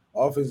better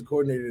offensive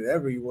coordinator than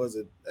ever he was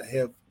a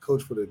head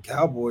coach for the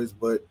Cowboys.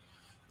 But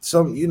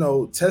some,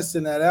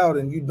 testing that out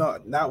and you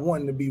not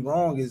wanting to be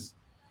wrong is,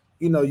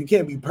 you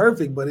can't be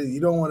perfect, but you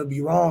don't want to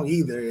be wrong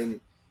either.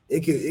 And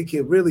it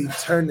could really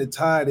turn the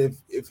tide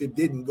if it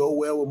didn't go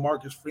well with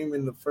Marcus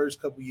Freeman the first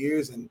couple of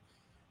years and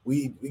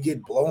we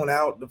get blown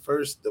out the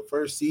first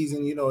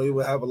season. It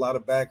would have a lot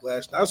of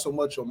backlash, not so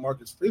much on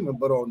Marcus Freeman,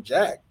 but on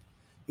Jack.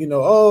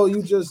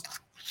 You just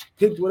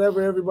picked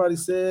whatever everybody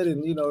said,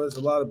 and there's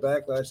a lot of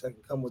backlash that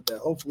can come with that.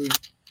 Hopefully,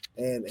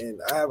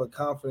 and I have a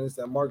confidence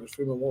that Marcus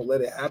Freeman won't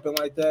let it happen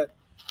like that.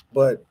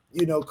 But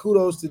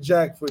kudos to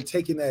Jack for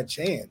taking that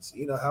chance.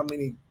 How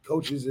many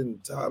coaches in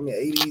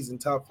 80s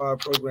and top 5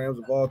 programs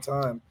of all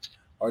time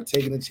are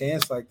taking a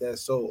chance like that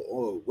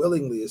so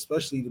willingly,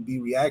 especially to be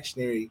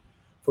reactionary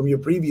from your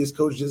previous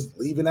coach just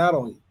leaving out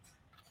on you.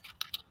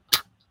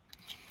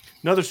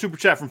 Another super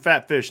chat from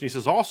Fat Fish, and he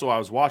says, also, I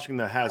was watching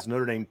the Has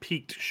Notre Dame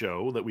Peaked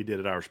show that we did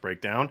at Irish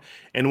Breakdown,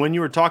 and when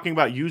you were talking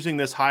about using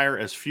this hire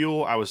as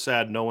fuel, I was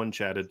sad no one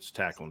chatted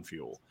tackling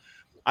fuel.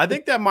 I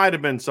think that might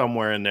have been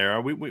somewhere in there.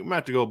 We might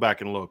have to go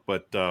back and look,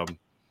 but I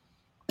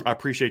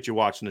appreciate you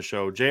watching the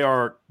show.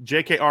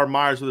 JKR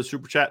Myers with a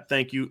super chat.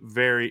 Thank you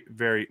very,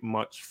 very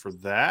much for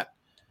that.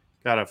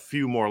 Got a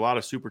lot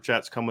of super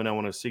chats coming I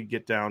want to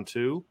get down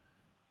to.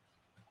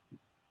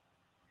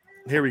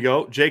 Here we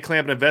go. Jay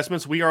Clampton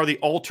Investments. We are the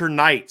Alter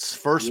Knights.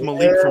 First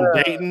Malik from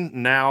Dayton,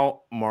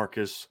 now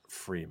Marcus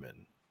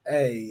Freeman.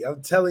 Hey,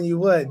 I'm telling you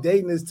what,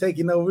 Dayton is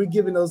taking over. We're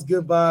giving those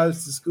good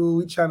vibes to school.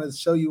 We're trying to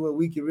show you what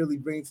we can really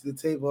bring to the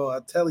table.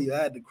 I'll tell you, I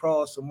had to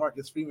crawl so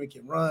Marcus Freeman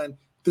can run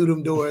through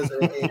them doors.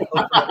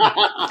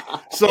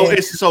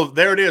 So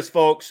there it is,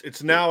 folks.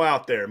 It's now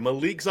out there.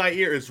 Malik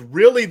Zaire is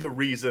really the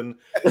reason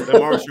that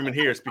Marcus Freeman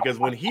here is, because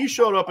when he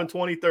showed up in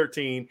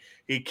 2013,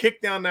 he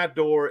kicked down that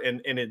door,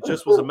 and it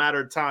just was a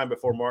matter of time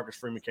before Marcus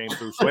Freeman came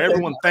through. So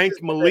everyone thank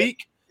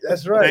Malik.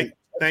 That's right.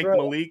 Thank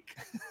Malik.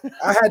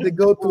 I had to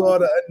go through all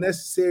the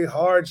unnecessary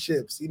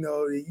hardships.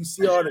 You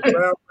see all the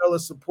ground fella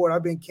support.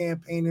 I've been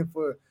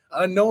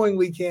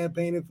unknowingly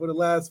campaigning for the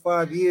last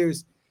 5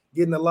 years,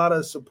 getting a lot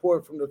of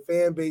support from the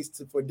fan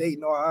base for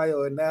Dayton,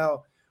 Ohio. And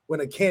now when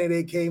a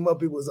candidate came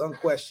up, it was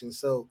unquestioned.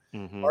 So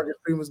Marcus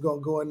Freeman's going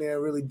to go in there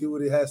and really do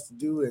what it has to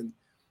do. And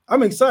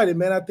I'm excited,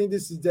 man. I think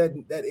this is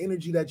that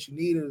energy that you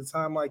need at a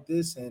time like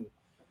this. And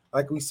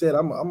like we said,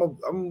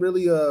 I'm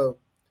really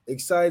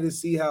excited to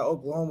see how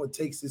Oklahoma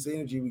takes this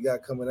energy we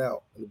got coming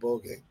out in the bowl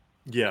game.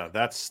 Yeah,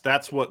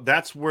 that's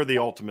where the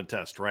ultimate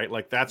test, right?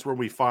 Like, that's where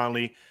we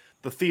finally,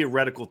 the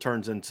theoretical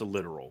turns into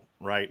literal,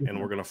 right? And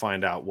we're going to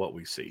find out what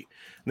we see.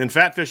 And then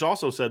Fatfish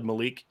also said,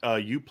 Malik,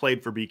 you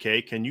played for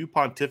BK. Can you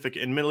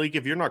pontificate? And Malik,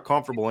 if you're not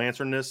comfortable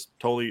answering this,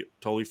 totally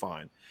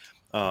fine.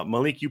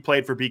 Malik, you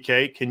played for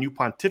BK. Can you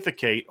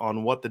pontificate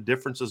on what the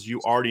differences you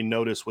already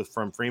noticed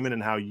from Freeman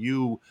and how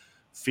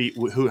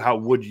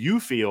would you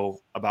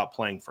feel about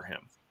playing for him?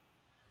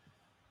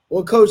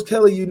 Well, Coach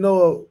Kelly,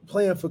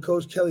 playing for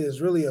Coach Kelly is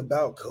really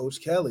about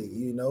Coach Kelly.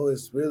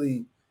 It's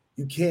really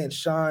you can't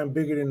shine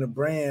bigger than the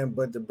brand,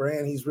 but the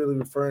brand he's really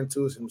referring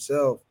to is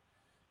himself.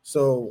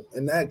 So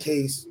in that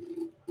case,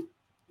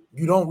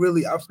 you don't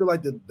really, I feel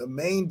like the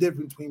main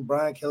difference between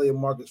Brian Kelly and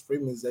Marcus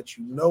Freeman is that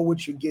you know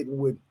what you're getting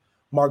with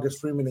Marcus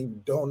Freeman and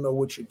you don't know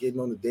what you're getting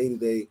on the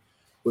day-to-day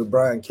with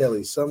Brian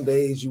Kelly. Some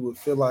days you would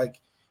feel like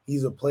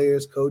he's a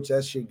player's coach.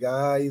 That's your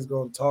guy. He's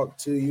going to talk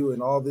to you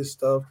and all this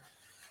stuff.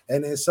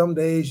 And then some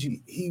days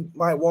he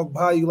might walk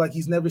by you like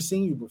he's never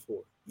seen you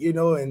before,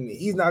 and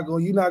you're not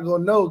going to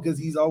know because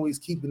he's always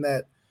keeping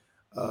that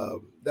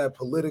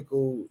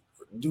political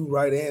do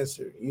right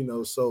answer,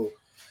 So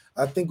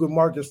I think with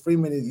Marcus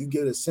Freeman, you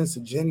get a sense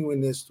of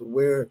genuineness to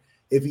where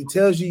if he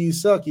tells you you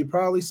suck, you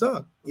probably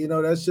suck.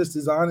 That's just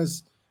his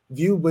honest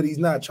view, but he's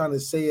not trying to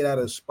say it out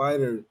of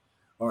spite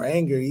or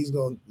anger. He's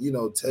going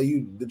to, tell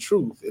you the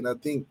truth. And I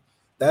think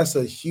that's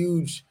a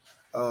huge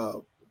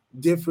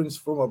difference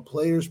from a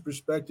player's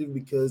perspective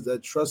because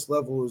that trust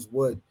level is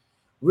what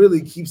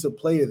really keeps a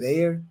player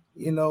there.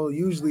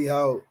 Usually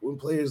when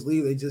players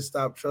leave, they just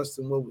stop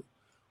trusting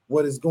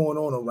what is going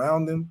on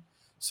around them.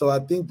 So I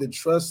think the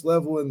trust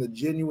level and the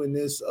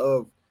genuineness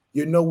of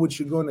what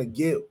you're going to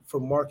get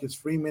from Marcus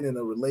Freeman and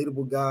a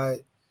relatable guy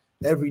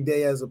every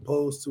day as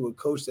opposed to a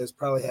coach that's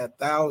probably had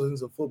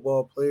thousands of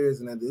football players.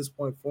 And at this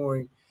point for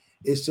him,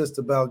 it's just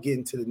about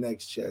getting to the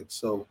next check.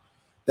 So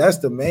that's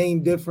the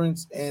main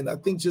difference. And I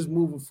think just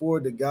moving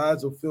forward, the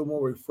guys will feel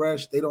more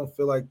refreshed. They don't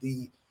feel like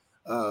the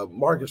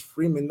Marcus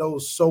Freeman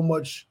knows so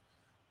much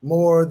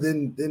more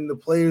than the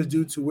players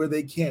do to where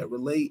they can't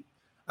relate.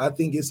 I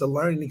think it's a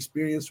learning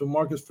experience for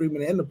Marcus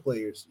Freeman and the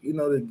players,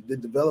 to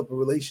develop a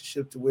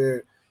relationship to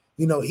where,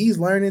 he's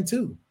learning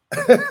too.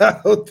 I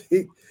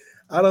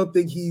don't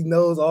think he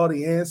knows all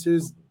the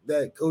answers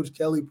that Coach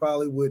Kelly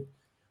probably would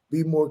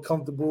be more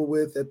comfortable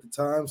with at the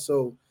time.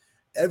 So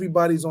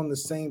everybody's on the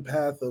same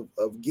path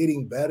of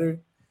getting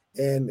better.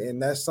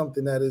 And that's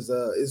something that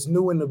is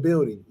new in the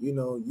building.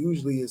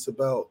 Usually it's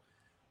about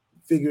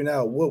figuring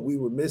out what we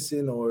were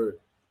missing or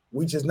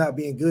we just not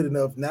being good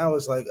enough. Now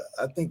it's like,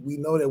 I think we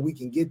know that we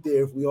can get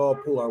there if we all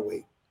pull our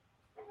weight.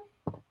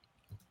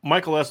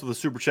 Michael S. with a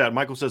super chat.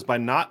 Michael says, by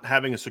not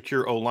having a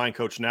secure O-line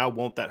coach now,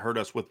 won't that hurt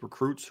us with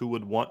recruits who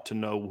would want to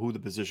know who the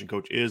position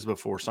coach is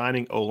before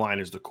signing? O-line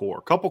is the core.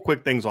 A couple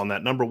quick things on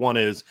that. Number one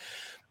is,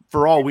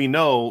 for all we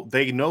know,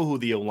 they know who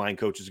the O-line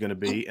coach is going to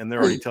be, and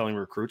they're already telling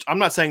recruits. I'm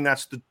not saying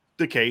that's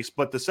the case,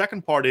 but the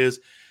second part is,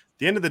 at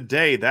the end of the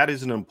day, that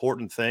is an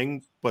important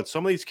thing. But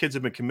some of these kids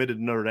have been committed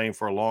to Notre Dame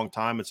for a long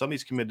time, and some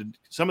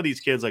of these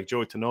kids like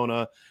Joey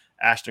Tanona,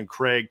 Ashton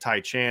Craig,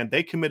 Ty Chan,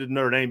 they committed to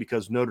Notre Dame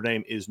because Notre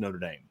Dame is Notre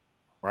Dame,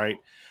 right?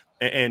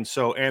 And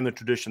the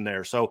tradition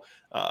there. So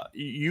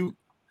you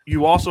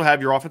also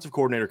have your offensive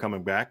coordinator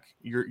coming back.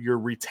 You're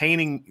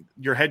retaining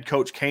your head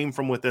coach came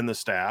from within the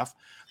staff.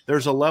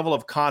 There's a level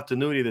of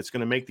continuity that's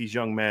going to make these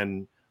young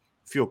men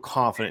feel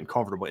confident and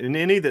comfortable. And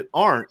any that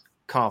aren't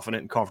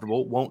confident and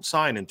comfortable won't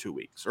sign in 2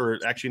 weeks, or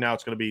actually now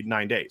it's going to be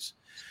 9 days,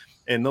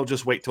 and they'll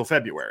just wait till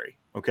February.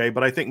 Okay.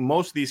 But I think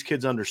most of these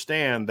kids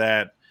understand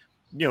that,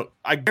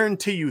 I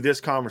guarantee you this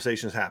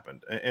conversation has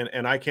happened,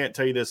 and I can't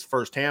tell you this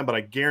firsthand, but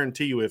I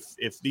guarantee you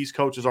if these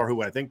coaches are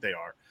who I think they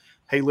are,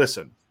 hey,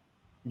 listen,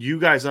 you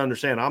guys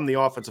understand I'm the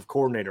offensive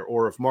coordinator,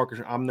 or if Marcus,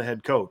 I'm the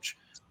head coach.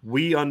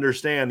 We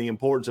understand the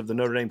importance of the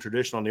Notre Dame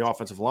tradition on the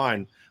offensive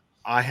line.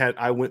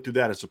 I went through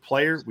that as a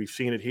player. We've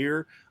seen it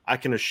here. I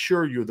can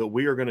assure you that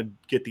we are going to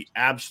get the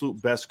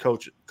absolute best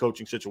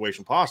coaching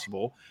situation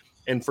possible.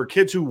 And for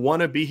kids who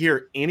want to be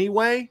here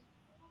anyway,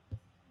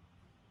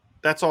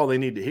 that's all they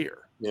need to hear.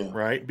 Yeah.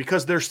 Right?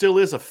 Because there still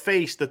is a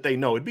face that they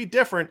know. It'd be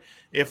different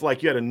if,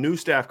 like, you had a new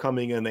staff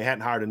coming in, they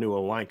hadn't hired a new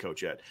O-line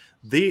coach yet.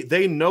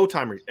 They know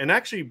Tommy. And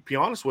actually, to be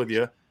honest with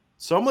you,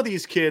 some of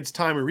these kids,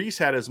 Tommy Rees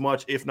had as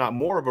much, if not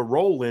more, of a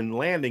role in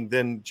landing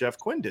than Jeff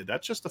Quinn did.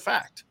 That's just a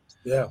fact.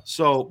 Yeah.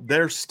 So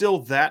there's still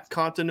that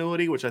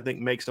continuity, which I think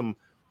makes them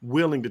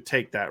willing to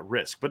take that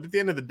risk. But at the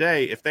end of the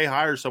day, if they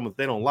hire someone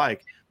they don't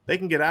like, they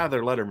can get out of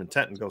their letter of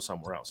intent and go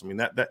somewhere else. I mean,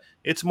 that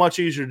it's much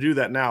easier to do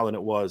that now than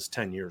it was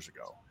 10 years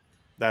ago.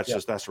 That's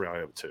the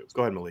reality of it too.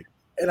 Go ahead, Malik.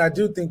 And I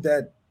do think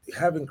that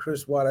having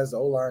Chris Watt as the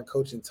O-line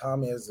coach and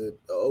Tommy as the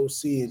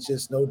OC is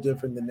just no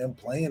different than them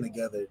playing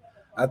together.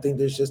 I think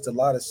there's just a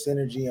lot of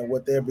synergy and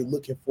what they'll be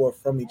looking for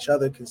from each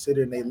other,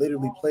 considering they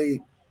literally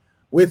played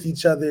with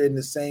each other in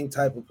the same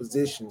type of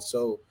position.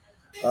 So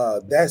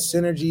that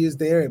synergy is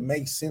there. It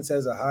makes sense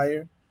as a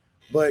hire.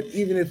 But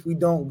even if we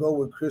don't go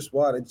with Chris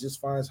Watt, it just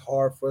finds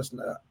hard for us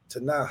to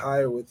not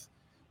hire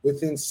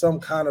within some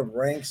kind of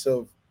ranks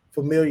of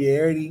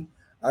familiarity.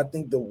 I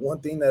think the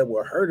one thing that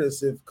will hurt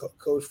us if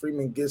Coach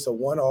Freeman gets a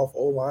one-off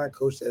O-line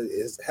coach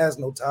that has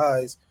no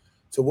ties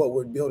to what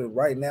we're building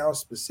right now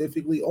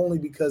specifically, only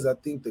because I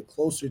think the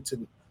closer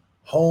to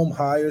home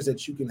hires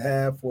that you can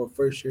have for a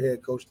first-year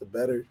head coach, the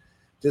better,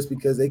 just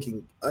because they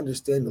can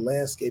understand the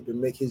landscape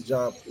and make his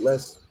job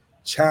less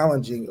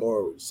challenging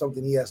or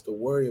something he has to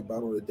worry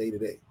about on a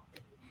day-to-day.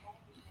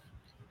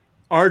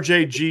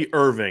 RJG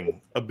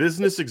Irving, a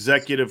business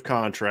executive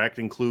contract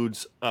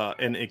includes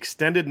an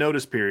extended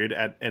notice period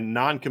and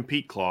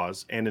non-compete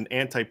clause and an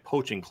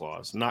anti-poaching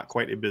clause. Not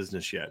quite a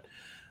business yet.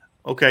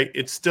 Okay,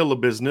 it's still a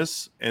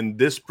business, and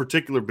this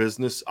particular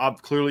business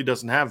clearly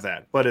doesn't have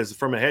that. But as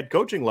from a head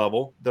coaching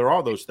level, there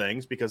are those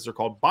things because they're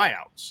called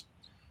buyouts,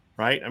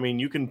 right? I mean,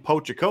 you can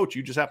poach a coach,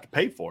 you just have to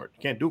pay for it.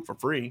 You can't do it for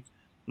free.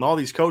 And all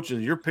these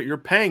coaches, you're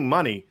paying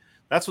money.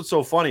 That's what's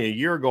so funny. A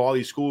year ago, all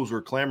these schools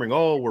were clamoring,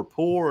 "Oh, we're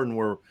poor and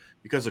we're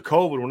because of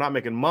COVID, we're not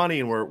making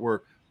money and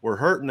we're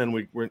hurting and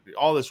we're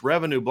all this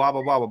revenue, blah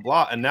blah blah blah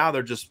blah." And now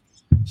they're just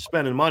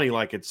spending money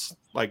like it's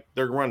like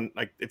they're running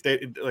like if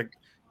they like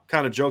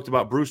kind of joked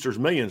about Brewster's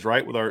Millions,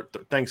 right, with our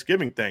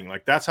Thanksgiving thing.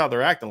 Like that's how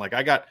they're acting. Like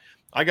I got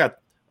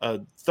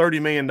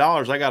 $30 million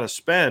I got to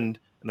spend,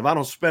 and if I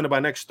don't spend it by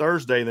next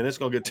Thursday, then it's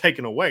going to get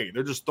taken away.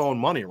 They're just throwing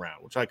money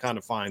around, which I kind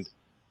of find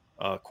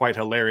quite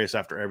hilarious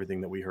after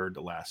everything that we heard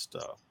the last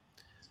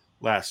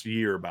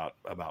year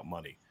about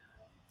money.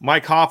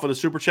 Mike Hoff with a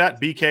super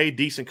chat. BK,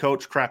 decent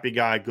coach, crappy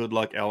guy. Good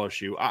luck,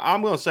 LSU.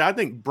 I'm going to say I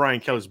think Brian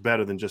Kelly's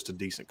better than just a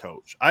decent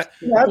coach. I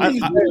think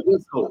he's a very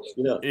good coach.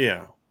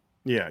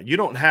 Yeah. You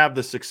don't have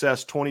the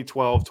success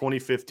 2012,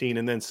 2015,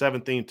 and then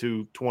 17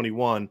 to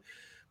 21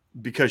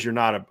 because you're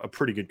not a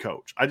pretty good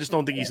coach. I just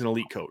don't think he's an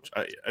elite coach.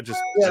 I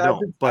just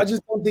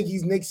don't think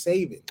he's Nick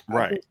Saban.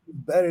 Right. I think he's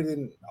better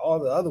than all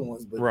the other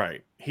ones. But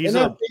right. He's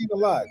a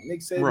lot. Nick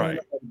Saban. Right.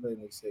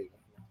 Nick Saban.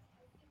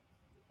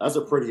 That's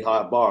a pretty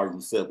high bar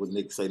you set with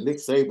Nick Saban. Nick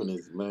Saban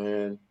is,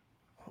 man,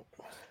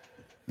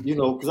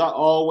 because I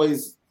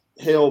always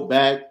held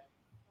back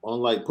on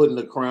like putting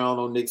the crown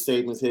on Nick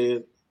Saban's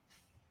head.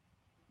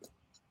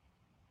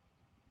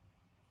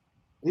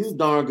 He's a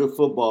darn good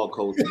football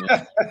coach,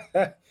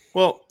 man.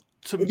 Well,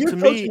 to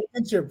me,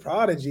 it's your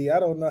prodigy. I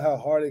don't know how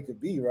hard it could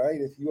be,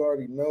 right? If you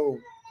already know,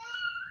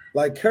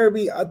 like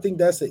Kirby, I think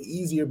that's an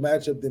easier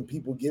matchup than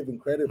people give him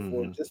credit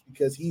for, just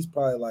because he's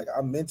probably like,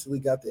 I mentally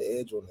got the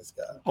edge on this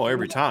guy. Oh,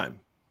 every time.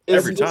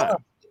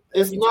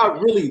 It's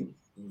not really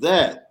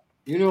that.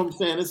 You know what I'm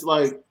saying? It's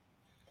like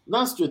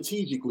not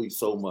strategically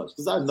so much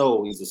because I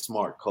know he's a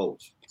smart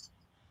coach.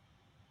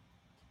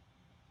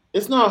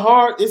 It's not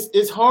hard.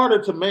 It's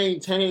harder to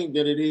maintain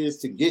than it is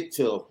to get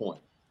to a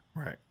point.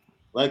 Right.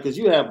 Like, because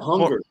you have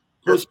hunger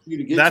pushing you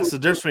to get that's to the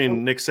difference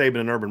between Nick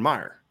Saban and Urban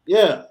Meyer.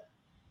 Yeah.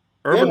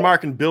 Urban Meyer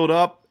can build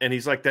up, and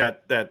he's like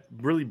that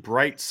really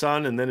bright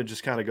sun, and then it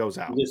just kind of goes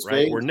out,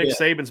 right? Where Nick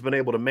Saban's been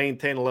able to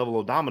maintain a level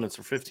of dominance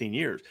for 15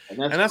 years. And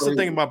that's the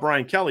thing about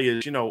Brian Kelly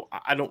is,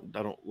 I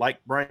don't like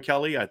Brian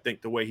Kelly. I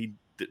think the way he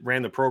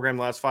ran the program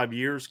the last 5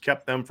 years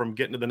kept them from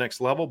getting to the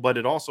next level, but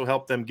it also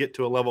helped them get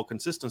to a level of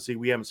consistency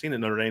we haven't seen at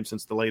Notre Dame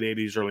since the late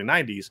 80s, early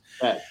 90s.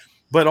 Right.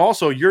 But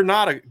also, you're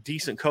not a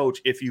decent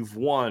coach if you've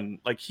won.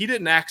 Like, he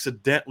didn't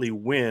accidentally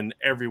win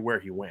everywhere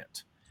he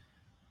went.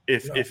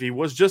 If he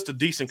was just a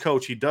decent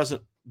coach, he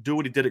doesn't do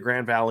what he did at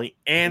Grand Valley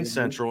and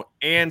Central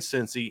and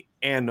Cincy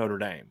and Notre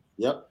Dame.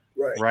 Yep.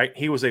 Right.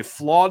 He was a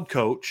flawed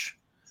coach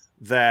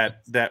that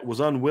was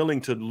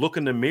unwilling to look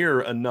in the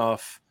mirror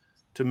enough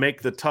to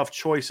make the tough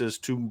choices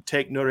to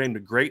take Notre Dame to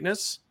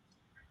greatness.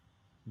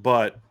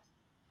 But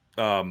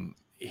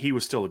he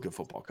was still a good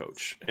football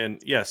coach.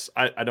 And yes,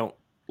 I don't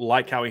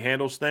like how he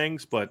handles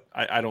things, but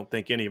I don't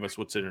think any of us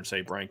would sit there and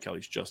say Brian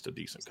Kelly's just a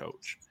decent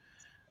coach.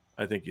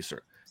 I think you,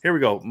 sir. Here we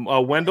go.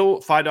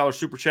 Wendell, $5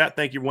 super chat.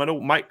 Thank you,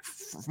 Wendell.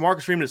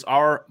 Marcus Freeman is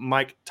our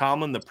Mike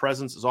Tomlin. The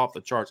presence is off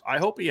the charts. I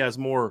hope he has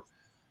more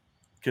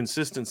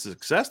consistent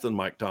success than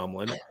Mike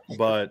Tomlin.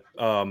 But,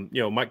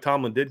 Mike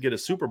Tomlin did get a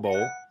Super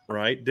Bowl,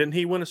 right? Didn't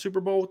he win a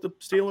Super Bowl with the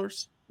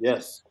Steelers?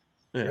 Yes.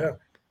 Yeah.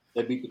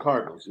 They beat the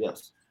Cardinals,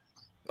 yes.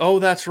 Oh,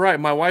 that's right.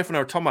 My wife and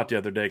I were talking about the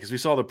other day because we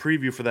saw the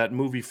preview for that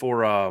movie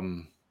for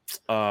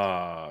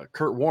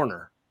Kurt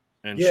Warner.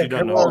 And she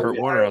doesn't know Kurt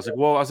Warner. I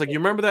was like, you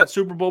remember that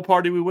Super Bowl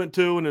party we went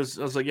to? And I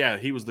was like, yeah,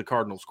 he was the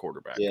Cardinals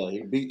quarterback. Yeah,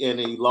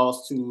 he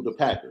lost to the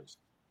Packers.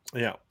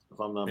 Yeah. If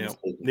I'm not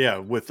mistaken. Yeah,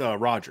 with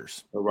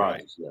Rodgers.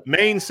 Rodgers, yeah.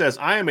 Maine says,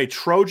 I am a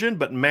Trojan,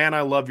 but man,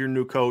 I love your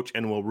new coach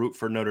and will root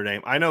for Notre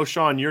Dame. I know,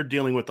 Sean, you're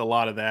dealing with a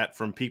lot of that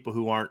from people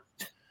who aren't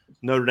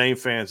Notre Dame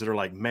fans that are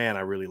like, man,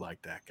 I really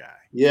like that guy.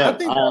 Yeah. I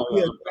think that'll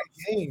be a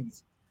great game.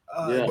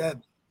 That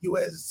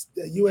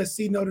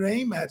USC Notre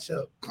Dame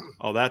matchup.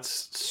 Oh,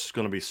 that's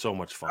going to be so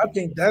much fun. I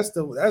think that's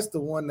the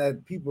one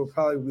that people will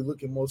probably be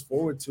looking most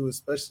forward to,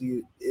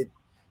 especially it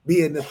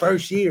being the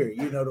first year.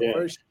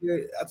 First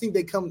year. I think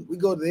we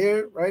go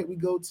there, right? We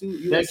go to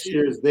USC. Next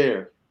year is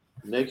there.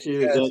 Next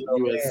year is at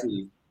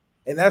USC.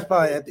 And that's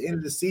probably at the end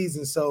of the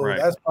season. So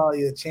that's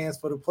probably a chance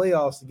for the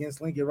playoffs against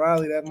Lincoln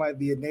Riley. That might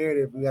be a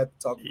narrative we have to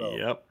talk about.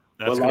 Yep.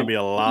 That's going to be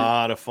a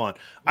lot of fun.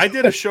 I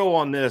did a show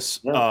on this.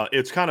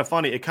 It's kind of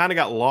funny. It kind of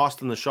got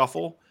lost in the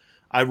shuffle.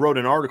 I wrote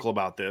an article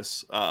about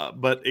this,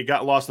 but it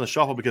got lost in the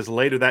shuffle because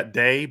later that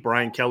day,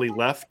 Brian Kelly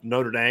left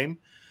Notre Dame.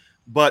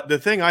 But the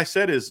thing I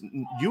said is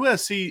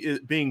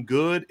USC being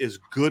good is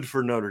good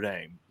for Notre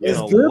Dame. It's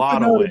in a good lot for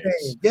of Notre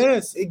ways. Dame.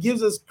 Yes, it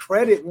gives us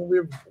credit when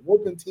we're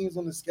whooping teams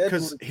on the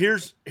schedule.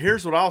 Because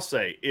here's what I'll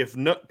say: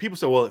 people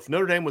say, well, if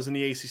Notre Dame was in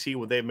the ACC,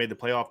 would they have made the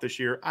playoff this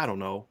year? I don't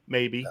know.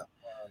 Maybe.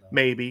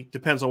 Maybe.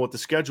 Depends on what the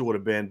schedule would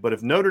have been. But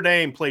if Notre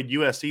Dame played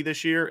USC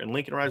this year and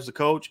Lincoln Riley was the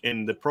coach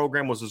and the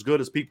program was as good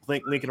as people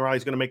think Lincoln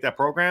Riley's going to make that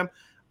program,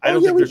 I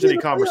don't think there's any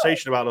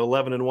conversation about an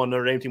 11-1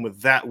 Notre Dame team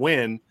with that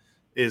win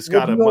is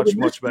got a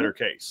much better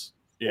case.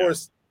 Yeah.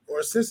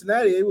 Or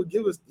Cincinnati, it would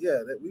give us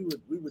that we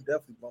would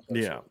definitely bump up.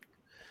 Yeah.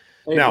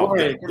 Hey, Now,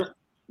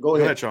 go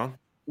ahead, Sean.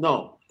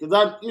 No, because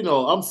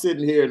I'm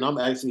sitting here and I'm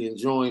actually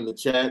enjoying the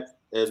chat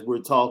as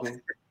we're talking.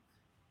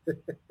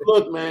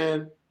 Look,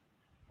 man,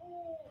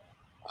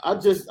 I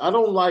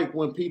don't like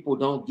when people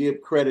don't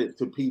give credit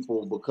to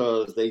people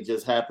because they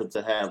just happen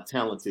to have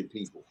talented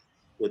people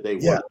that they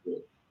work with.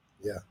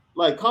 Yeah.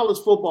 Like college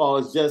football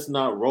is just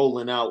not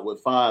rolling out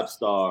with 5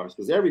 stars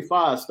because every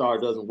 5-star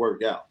doesn't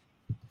work out.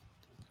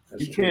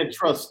 You can't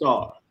trust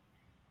stars.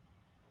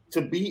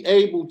 To be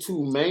able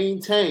to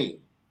maintain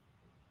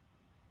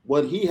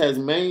what he has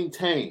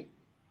maintained,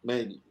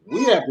 man,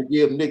 we have to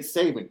give Nick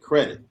Saban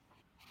credit.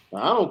 Now,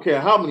 I don't care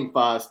how many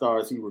 5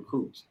 stars he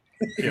recruits.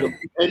 Yeah.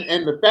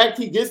 And the fact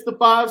he gets the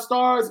 5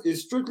 stars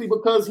is strictly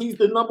because he's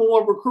the number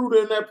 1 recruiter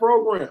in that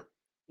program.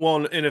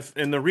 Well,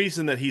 and the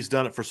reason that he's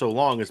done it for so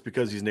long is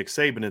because he's Nick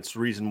Saban. It's the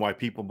reason why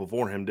people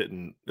before him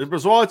didn't. It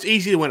was, well, it's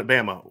easy to win at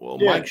Bama. Well,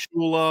 yeah. Mike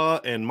Shula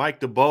and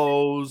Mike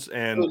DeBose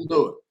and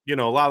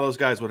a lot of those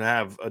guys would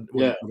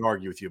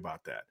argue with you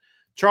about that.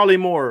 Charlie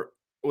Moore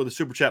with a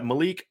super chat.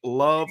 Malik,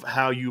 love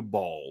how you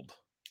bawled.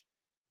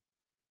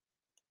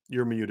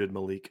 You're muted,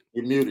 Malik.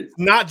 You're muted.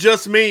 Not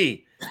just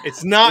me.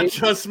 It's not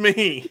just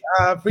me.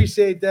 I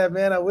appreciate that,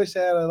 man. I wish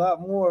I had a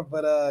lot more,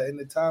 but in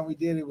the time we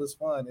did, it was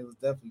fun. It was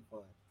definitely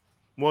fun.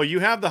 Well, you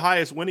have the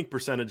highest winning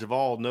percentage of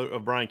all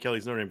of Brian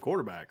Kelly's Notre Dame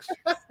quarterbacks.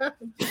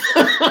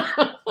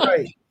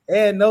 Right.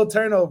 And no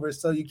turnovers,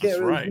 so you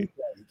can't really beat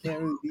that. You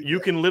can't really beat You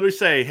that. can literally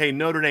say, hey,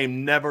 Notre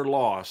Dame never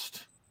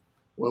lost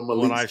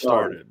when I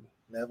started.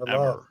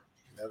 Never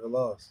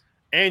lost.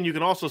 And you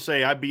can also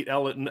say I beat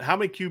LSU. How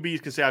many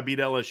QBs can say I beat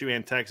LSU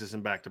and Texas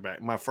in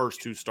back-to-back? My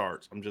first 2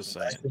 starts. I'm just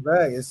saying.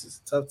 Back-to-back. It's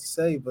just tough to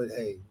say, but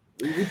hey,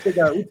 we take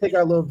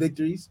our little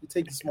victories. We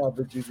take the small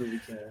victories when we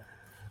can.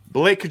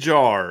 Blake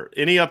Kajar,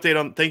 any update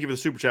on? Thank you for the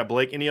super chat,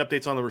 Blake. Any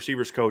updates on the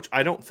receivers coach?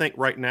 I don't think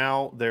right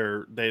now they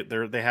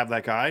have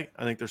that guy.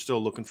 I think they're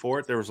still looking for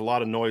it. There was a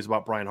lot of noise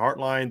about Brian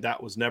Hartline.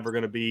 That was never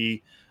going to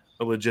be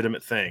a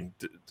legitimate thing.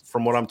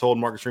 From what I'm told,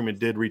 Marcus Freeman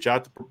did reach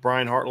out to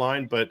Brian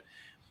Hartline, but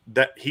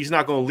that he's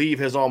not going to leave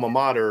his alma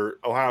mater,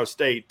 Ohio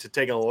State, to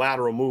take a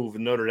lateral move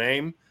in Notre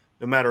Dame,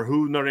 no matter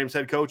who Notre Dame's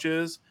head coach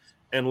is,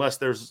 unless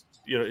there's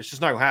it's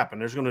just not going to happen.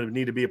 There's going to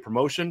need to be a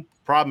promotion.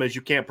 Problem is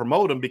you can't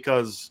promote him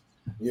because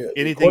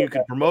anything you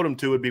could promote him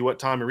to would be what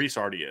Tommy Rees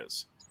already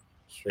is.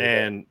 Sure.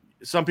 And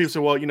some people say,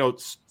 well,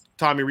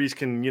 Tommy Rees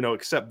can,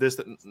 accept this.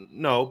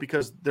 No,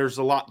 because there's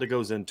a lot that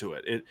goes into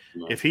it.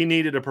 If he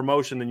needed a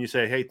promotion, then you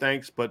say, hey,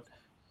 thanks, but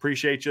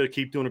appreciate you.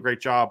 Keep doing a great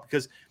job.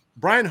 Because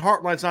Brian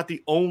Hartline's not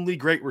the only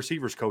great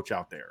receivers coach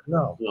out there.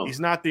 No. He's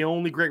not the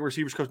only great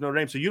receivers coach in Notre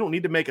Dame. So you don't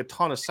need to make a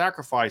ton of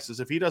sacrifices.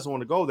 If he doesn't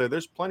want to go there,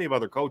 there's plenty of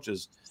other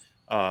coaches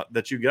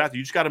that you get out there.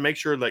 You just got to make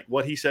sure, like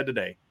what he said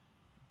today,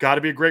 got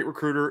to be a great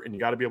recruiter and you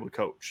got to be able to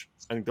coach.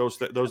 I think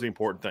those are the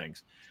important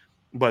things.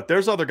 But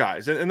there's other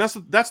guys. And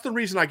that's the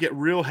reason I get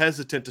real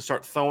hesitant to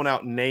start throwing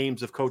out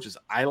names of coaches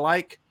I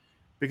like,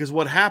 because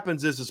what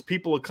happens is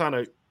people will kind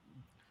of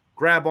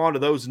grab onto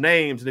those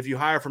names. And if you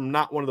hire from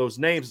not one of those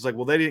names, it's like,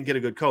 well, they didn't get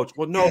a good coach.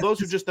 Well, no,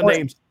 those are just the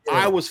names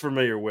I was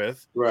familiar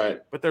with. Right.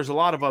 But there's a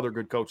lot of other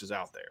good coaches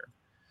out there.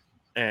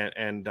 I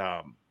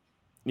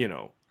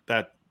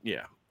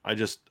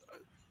just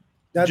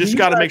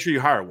got to make sure you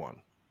hire one.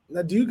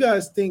 Now, do you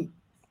guys think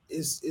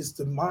is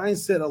the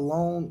mindset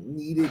alone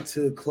needed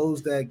to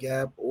close that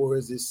gap, or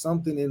is it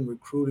something in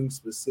recruiting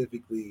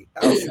specifically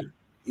outside,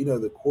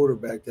 the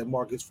quarterback that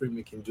Marcus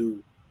Freeman can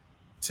do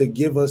to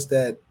give us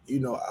that,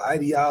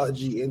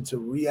 ideology into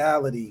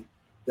reality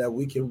that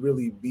we can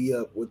really be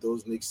up with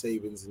those Nick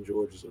Sabans and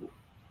Georgias?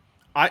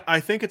 I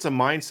think it's a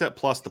mindset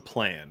plus the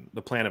plan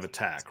of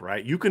attack,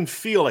 right? You can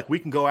feel like we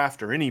can go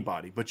after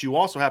anybody, but you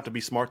also have to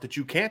be smart that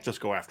you can't just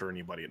go after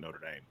anybody at Notre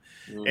Dame.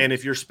 Mm. And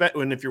if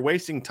you're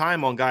wasting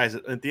time on guys,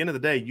 at the end of the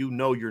day,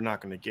 you're not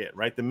going to get,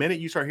 right? The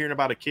minute you start hearing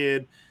about a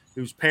kid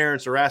whose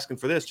parents are asking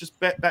for this, just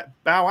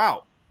bow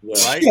out. Yeah.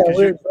 Right? Yeah,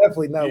 we're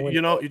definitely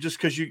not. You just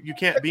because you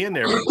can't be in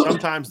there. But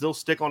sometimes they'll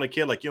stick on a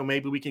kid like,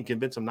 maybe we can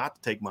convince them not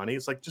to take money.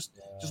 It's like just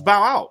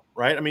bow out,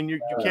 right? I mean, you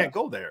can't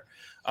go there.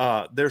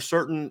 There's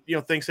certain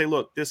things. Say,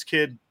 look, this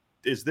kid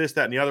is this,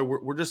 that, and the other.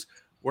 We're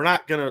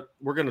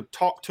gonna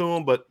talk to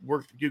him, but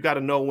you got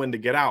to know when to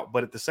get out.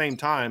 But at the same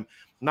time,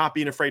 not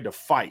being afraid to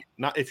fight.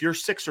 Not if you're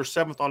 6th or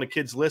 7th on a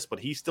kid's list,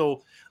 but he's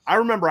still. I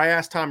remember I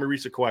asked Tommy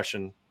Rees a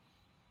question.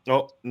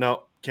 Oh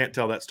no. Can't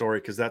tell that story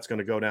because that's going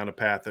to go down a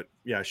path that,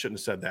 I shouldn't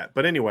have said that.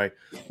 But anyway,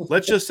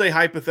 let's just say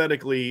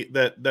hypothetically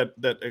that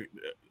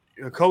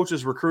a coach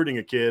is recruiting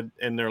a kid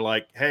and they're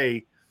like,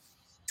 hey,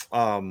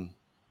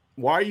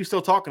 why are you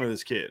still talking to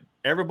this kid?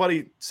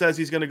 Everybody says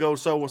he's going to go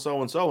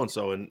so-and-so and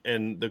so-and-so.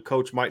 And the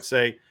coach might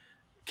say,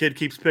 kid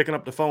keeps picking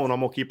up the phone, I'm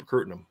going to keep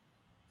recruiting him.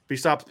 If he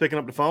stops picking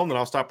up the phone, then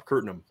I'll stop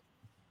recruiting him.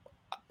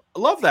 I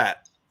love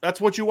that.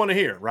 That's what you want to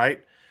hear,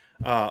 right?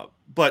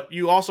 But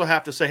you also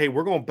have to say, hey,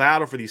 we're going to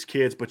battle for these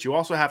kids, but you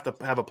also have to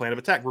have a plan of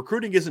attack.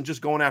 Recruiting isn't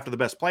just going after the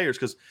best players,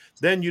 because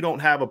then you don't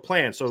have a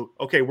plan. So,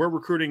 okay, we're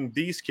recruiting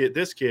this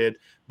kid,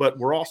 but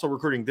we're also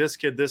recruiting this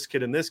kid,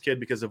 and this kid,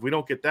 because if we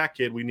don't get that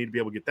kid, we need to be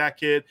able to get that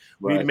kid.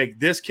 We need to make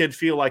this kid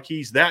feel like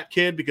he's that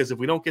kid, because if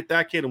we don't get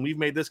that kid and we've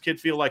made this kid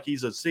feel like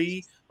he's a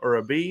C or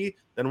a B,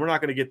 then we're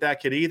not going to get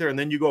that kid either. And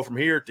then you go from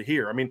here to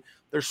here. I mean,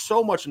 there's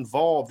so much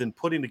involved in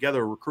putting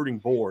together a recruiting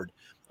board.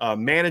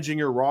 Managing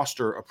your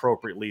roster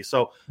appropriately.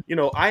 So,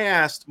 I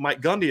asked Mike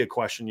Gundy a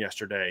question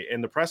yesterday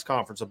in the press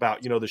conference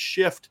about, the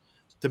shift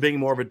to being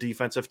more of a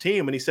defensive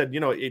team. And he said,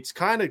 it's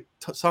kind of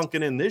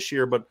sunken in this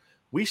year, but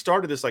we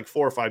started this like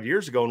 4 or 5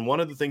 years ago. And one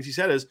of the things he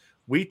said is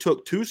we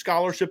took 2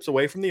 scholarships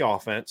away from the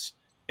offense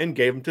and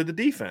gave them to the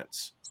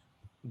defense.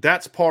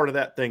 That's part of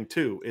that thing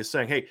too, is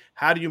saying, hey,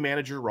 how do you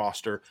manage your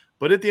roster?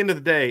 But at the end of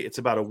the day, it's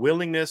about a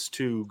willingness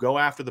to go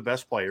after the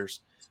best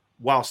players,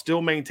 while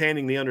still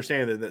maintaining the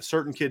understanding that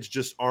certain kids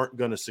just aren't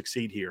going to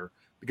succeed here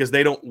because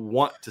they don't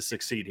want to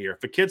succeed here.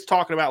 If a kid's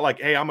talking about like,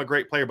 hey, I'm a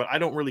great player, but I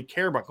don't really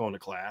care about going to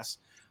class,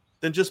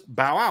 then just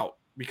bow out,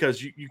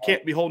 because you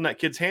can't be holding that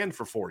kid's hand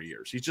for 4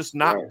 years. He's just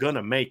not going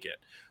to make it.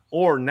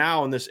 Or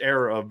now in this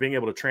era of being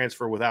able to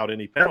transfer without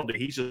any penalty,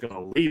 he's just going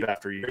to leave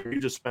after a year.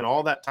 You just spent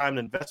all that time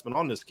and investment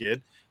on this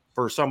kid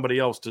for somebody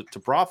else to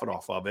profit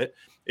off of it.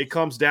 It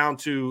comes down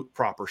to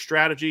proper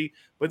strategy.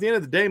 But at the end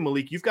of the day,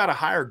 Malik, you've got to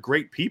hire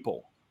great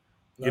people.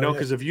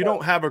 Because if you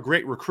don't have a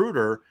great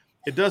recruiter,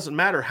 it doesn't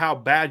matter how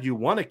bad you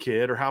want a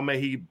kid or how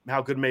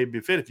good may be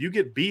fit. If you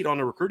get beat on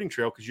the recruiting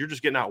trail because you're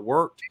just getting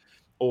outworked,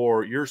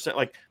 or you're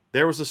like,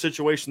 there was a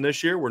situation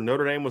this year where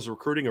Notre Dame was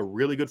recruiting a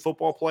really good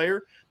football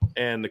player,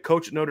 and the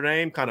coach at Notre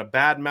Dame kind of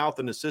badmouthed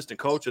an assistant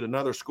coach at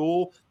another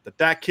school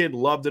that kid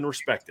loved and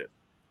respected.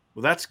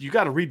 Well, you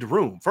got to read the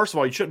room. First of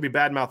all, you shouldn't be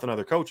badmouthing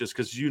other coaches,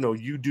 because you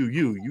do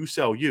you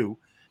sell you.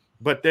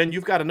 But then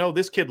you've got to know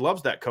this kid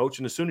loves that coach,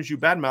 and as soon as you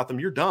badmouth him,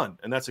 you're done.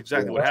 And that's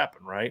exactly what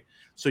happened, right?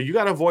 So you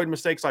got to avoid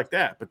mistakes like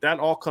that. But that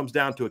all comes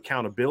down to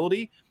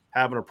accountability,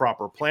 having a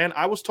proper plan.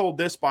 I was told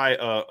this by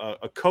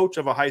a coach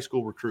of a high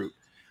school recruit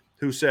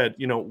who said,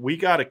 we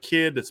got a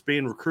kid that's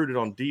being recruited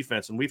on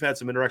defense, and we've had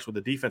some interaction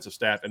with the defensive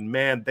staff, and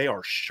man, they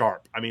are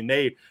sharp. I mean,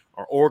 they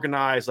are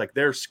organized. Like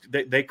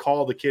they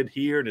call the kid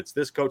here, and it's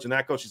this coach and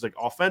that coach. He's like,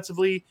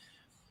 offensively,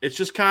 it's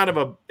just kind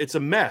of it's a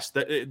mess.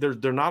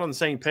 They're not on the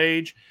same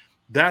page.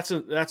 That's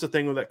a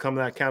thing that comes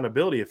with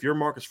accountability. If you're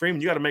Marcus Freeman,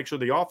 you got to make sure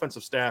the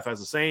offensive staff has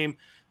the same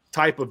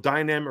type of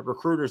dynamic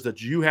recruiters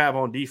that you have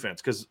on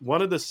defense. Because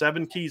one of the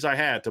 7 keys I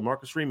had to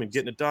Marcus Freeman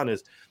getting it done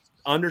is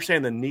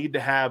understand the need to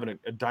have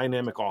a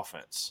dynamic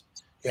offense.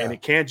 Yeah. And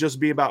it can't just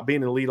be about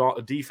being an elite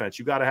defense.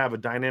 You got to have a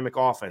dynamic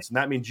offense. And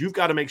that means you've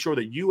got to make sure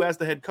that you as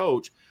the head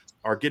coach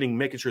are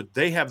making sure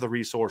they have the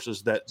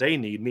resources that they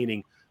need,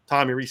 meaning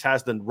Tommy Rees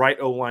has the right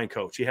O-line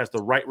coach. He has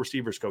the right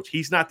receivers coach.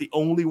 He's not the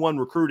only one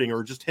recruiting,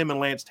 or just him and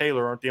Lance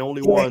Taylor aren't the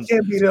only ones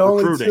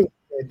recruiting.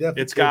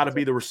 It's got to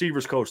be the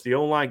receivers coach, the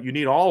O-line. You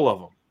need all of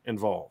them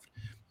involved.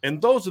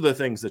 And those are the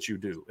things that you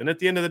do. And at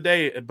the end of the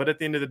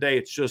day,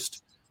 it's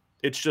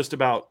just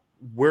about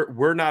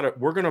we're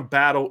going to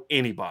battle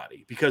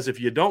anybody, because if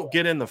you don't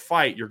get in the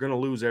fight, you're going to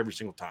lose every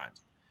single time.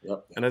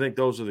 Yep. And I think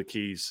those are the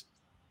keys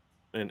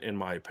in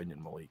my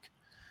opinion, Malik.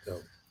 Yep.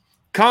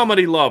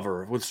 Comedy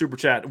Lover with Super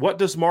Chat. What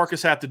does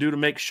Marcus have to do to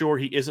make sure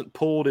he isn't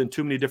pulled in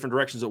too many different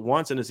directions at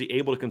once? And is he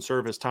able to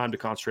conserve his time to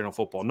concentrate on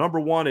football? Number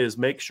one is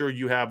make sure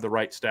you have the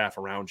right staff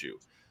around you.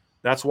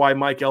 That's why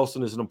Mike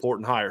Elston is an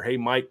important hire. Hey,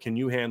 Mike, can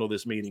you handle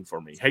this meeting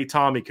for me? Hey,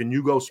 Tommy, can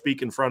you go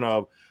speak in front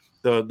of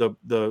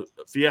the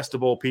Fiesta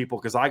Bowl people,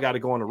 because I got to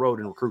go on the road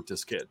and recruit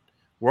this kid.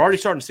 We're already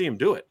starting to see him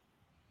do it.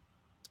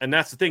 And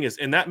that's the thing is,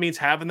 and that means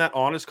having that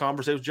honest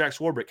conversation with Jack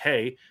Swarbrick.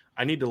 Hey,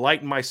 I need to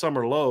lighten my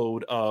summer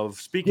load of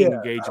speaking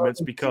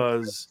engagements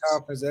because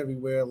conference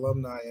everywhere,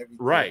 alumni, everything.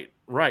 Right.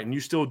 And you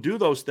still do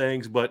those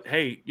things, but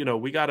hey,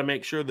 we got to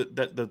make sure that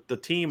the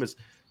team is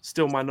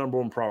still my number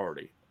one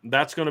priority.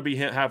 That's going to be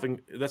him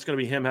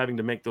having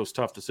to make those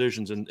tough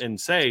decisions and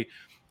say,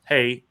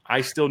 hey,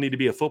 I still need to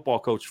be a football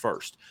coach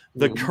first.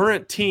 The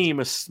current team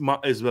is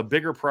a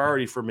bigger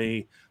priority for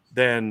me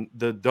than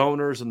the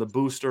donors and the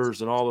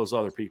boosters and all those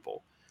other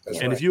people.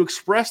 If you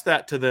express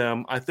that to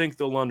them, I think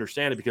they'll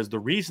understand it, because the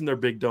reason they're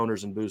big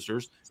donors and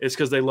boosters is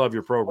because they love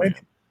your program.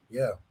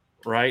 Yeah.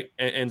 Right.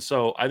 And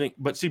so I think,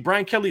 but see,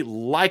 Brian Kelly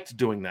liked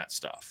doing that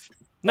stuff.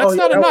 And that's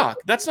not a knock.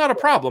 That's not a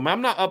problem.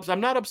 I'm not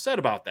upset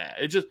about that.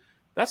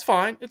 That's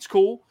fine. It's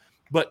cool.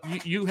 But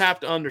you have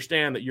to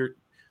understand that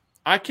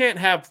I can't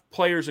have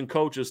players and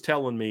coaches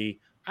telling me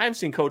I haven't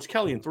seen Coach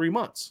Kelly in 3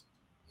 months.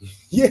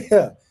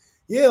 Yeah.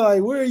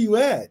 Like, where are you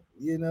at?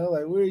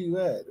 Where are you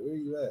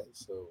at?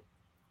 So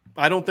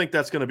I don't think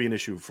that's going to be an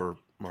issue for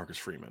Marcus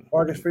Freeman.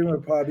 Marcus Freeman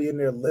would probably be in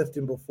there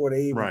lifting before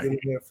they even get in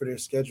there for their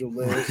scheduled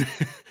list.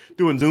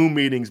 Doing Zoom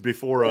meetings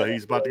before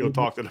he's about to go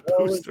talk to the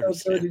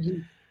boosters.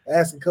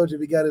 Asking Coach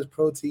if he got his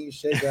protein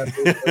shake out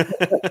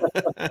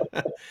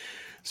there.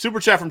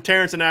 Super chat from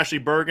Terrence and Ashley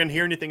Bergen.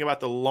 Hear anything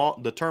about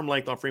the term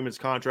length on Freeman's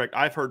contract?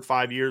 I've heard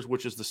 5 years,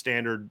 which is the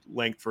standard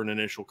length for an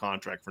initial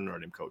contract for Notre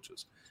Dame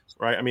coaches,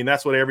 right? I mean,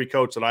 that's what every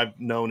coach that I've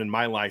known in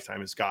my lifetime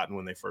has gotten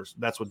when they first.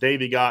 That's what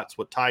Davey got. It's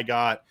what Ty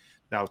got.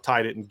 Now,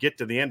 Ty didn't get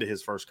to the end of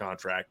his first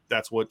contract.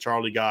 That's what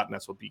Charlie got, and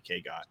that's what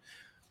BK got.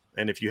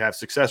 And if you have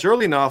success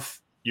early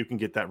enough, you can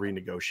get that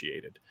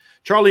renegotiated.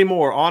 Charlie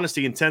Moore,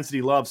 honesty,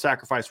 intensity, love,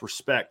 sacrifice,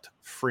 respect,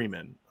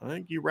 Freeman. I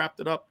think you wrapped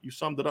it up. You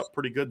summed it up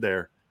pretty good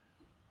there.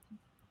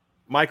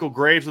 Michael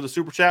Graves with a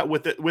super chat.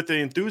 With the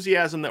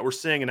enthusiasm that we're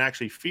seeing and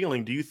actually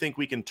feeling, do you think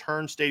we can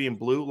turn Stadium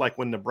blue like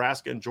when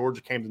Nebraska and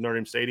Georgia came to Notre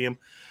Dame Stadium?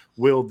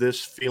 Will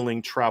this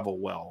feeling travel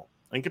well?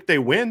 I think if they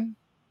win.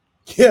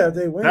 Yeah, if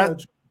they win.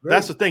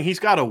 That's the thing. He's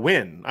got to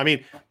win. I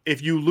mean,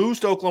 if you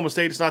lose to Oklahoma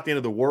State, it's not the end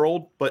of the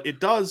world, but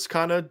it does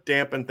kind of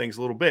dampen things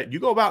a little bit.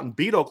 You go about and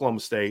beat Oklahoma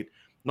State,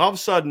 and all of a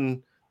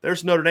sudden,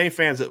 there's Notre Dame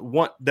fans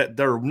that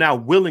they're now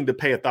willing to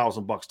pay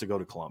 $1,000 to go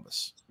to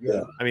Columbus.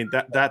 Yeah, I mean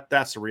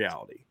that's the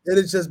reality.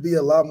 It'd just be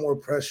a lot more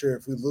pressure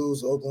if we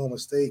lose Oklahoma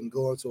State and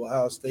go into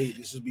Ohio State.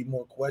 There should be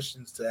more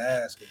questions to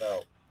ask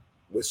about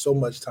with so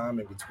much time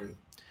in between.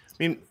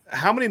 I mean,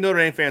 how many Notre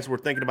Dame fans were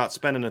thinking about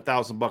spending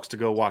 $1,000 to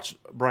go watch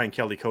Brian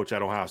Kelly coach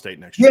at Ohio State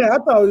next year? Yeah, I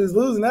thought he was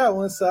losing that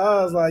one, so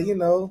I was like,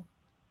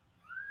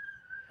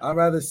 I'd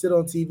rather sit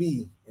on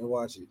TV and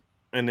watch it.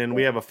 And then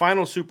we have a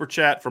final super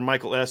chat from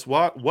Michael S.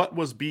 What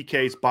was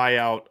BK's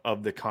buyout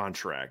of the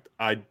contract?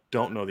 I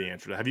don't know the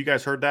answer to that. Have you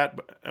guys heard that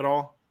at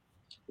all?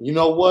 You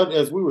know what?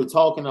 As we were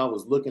talking, I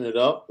was looking it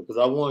up because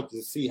I wanted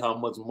to see how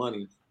much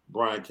money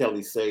Brian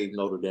Kelly saved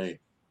Notre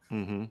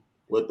Dame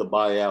with the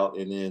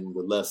buyout and then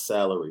the less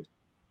salary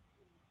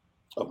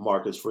of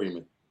Marcus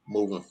Freeman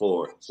moving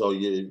forward. So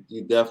you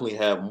definitely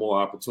have more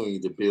opportunity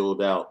to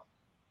build out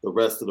the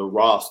rest of the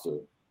roster,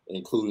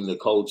 including the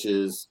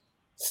coaches,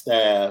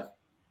 staff,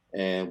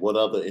 and what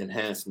other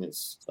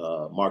enhancements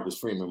Marcus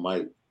Freeman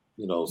might,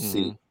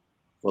 see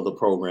for the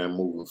program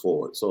moving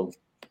forward. So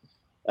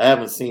I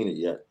haven't seen it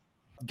yet.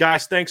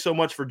 Guys, thanks so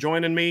much for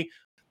joining me.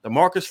 The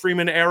Marcus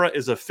Freeman era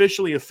is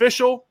officially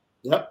official.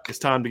 Yep. It's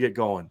time to get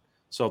going.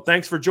 So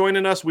thanks for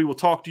joining us. We will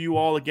talk to you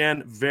all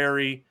again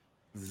very,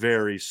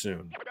 very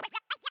soon.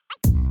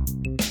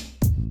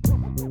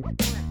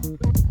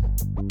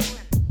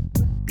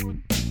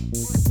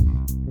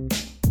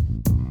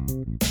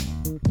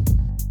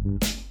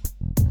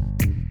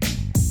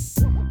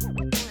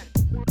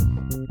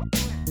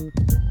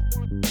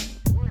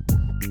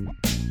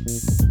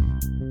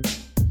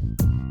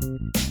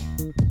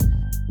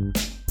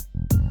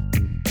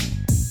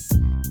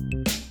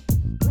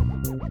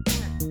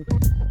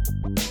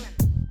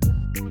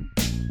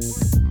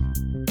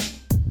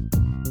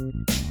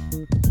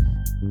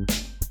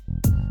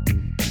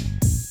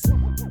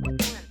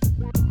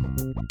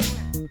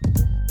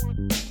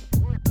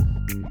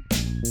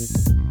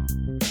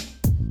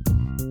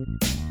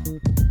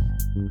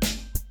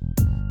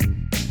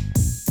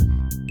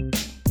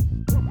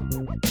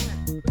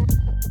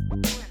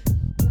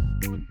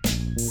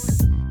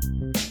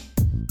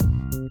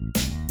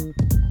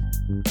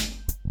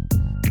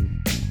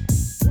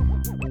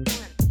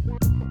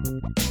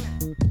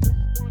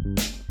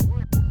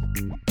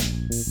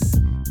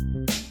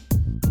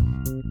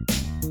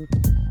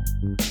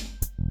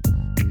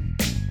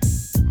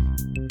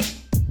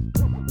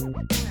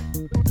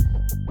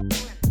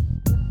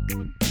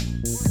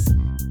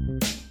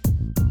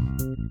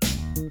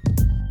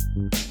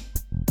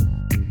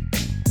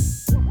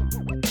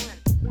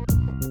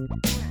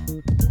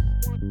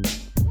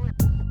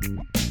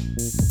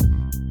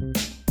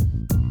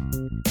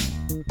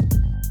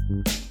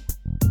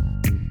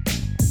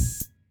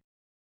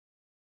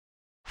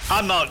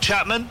 I'm Mark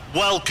Chapman.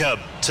 Welcome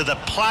to the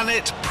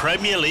Planet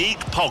Premier League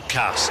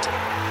podcast.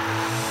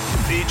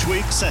 Each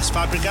week, Cesc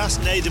Fabregas,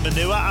 Nader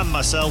Manua and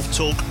myself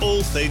talk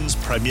all things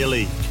Premier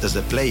League. As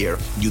a player,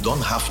 you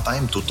don't have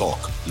time to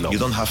talk. No. You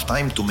don't have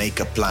time to make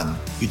a plan.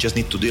 You just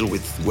need to deal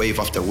with wave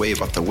after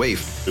wave after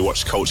wave. We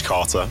watched Coach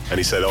Carter and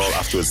he said,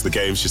 afterwards, the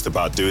game's just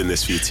about doing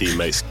this for your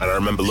teammates. And I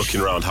remember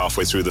looking around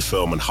halfway through the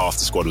film and half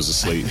the squad was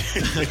asleep.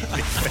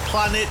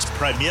 Planet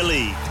Premier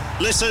League.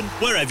 Listen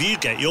wherever you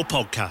get your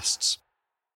podcasts.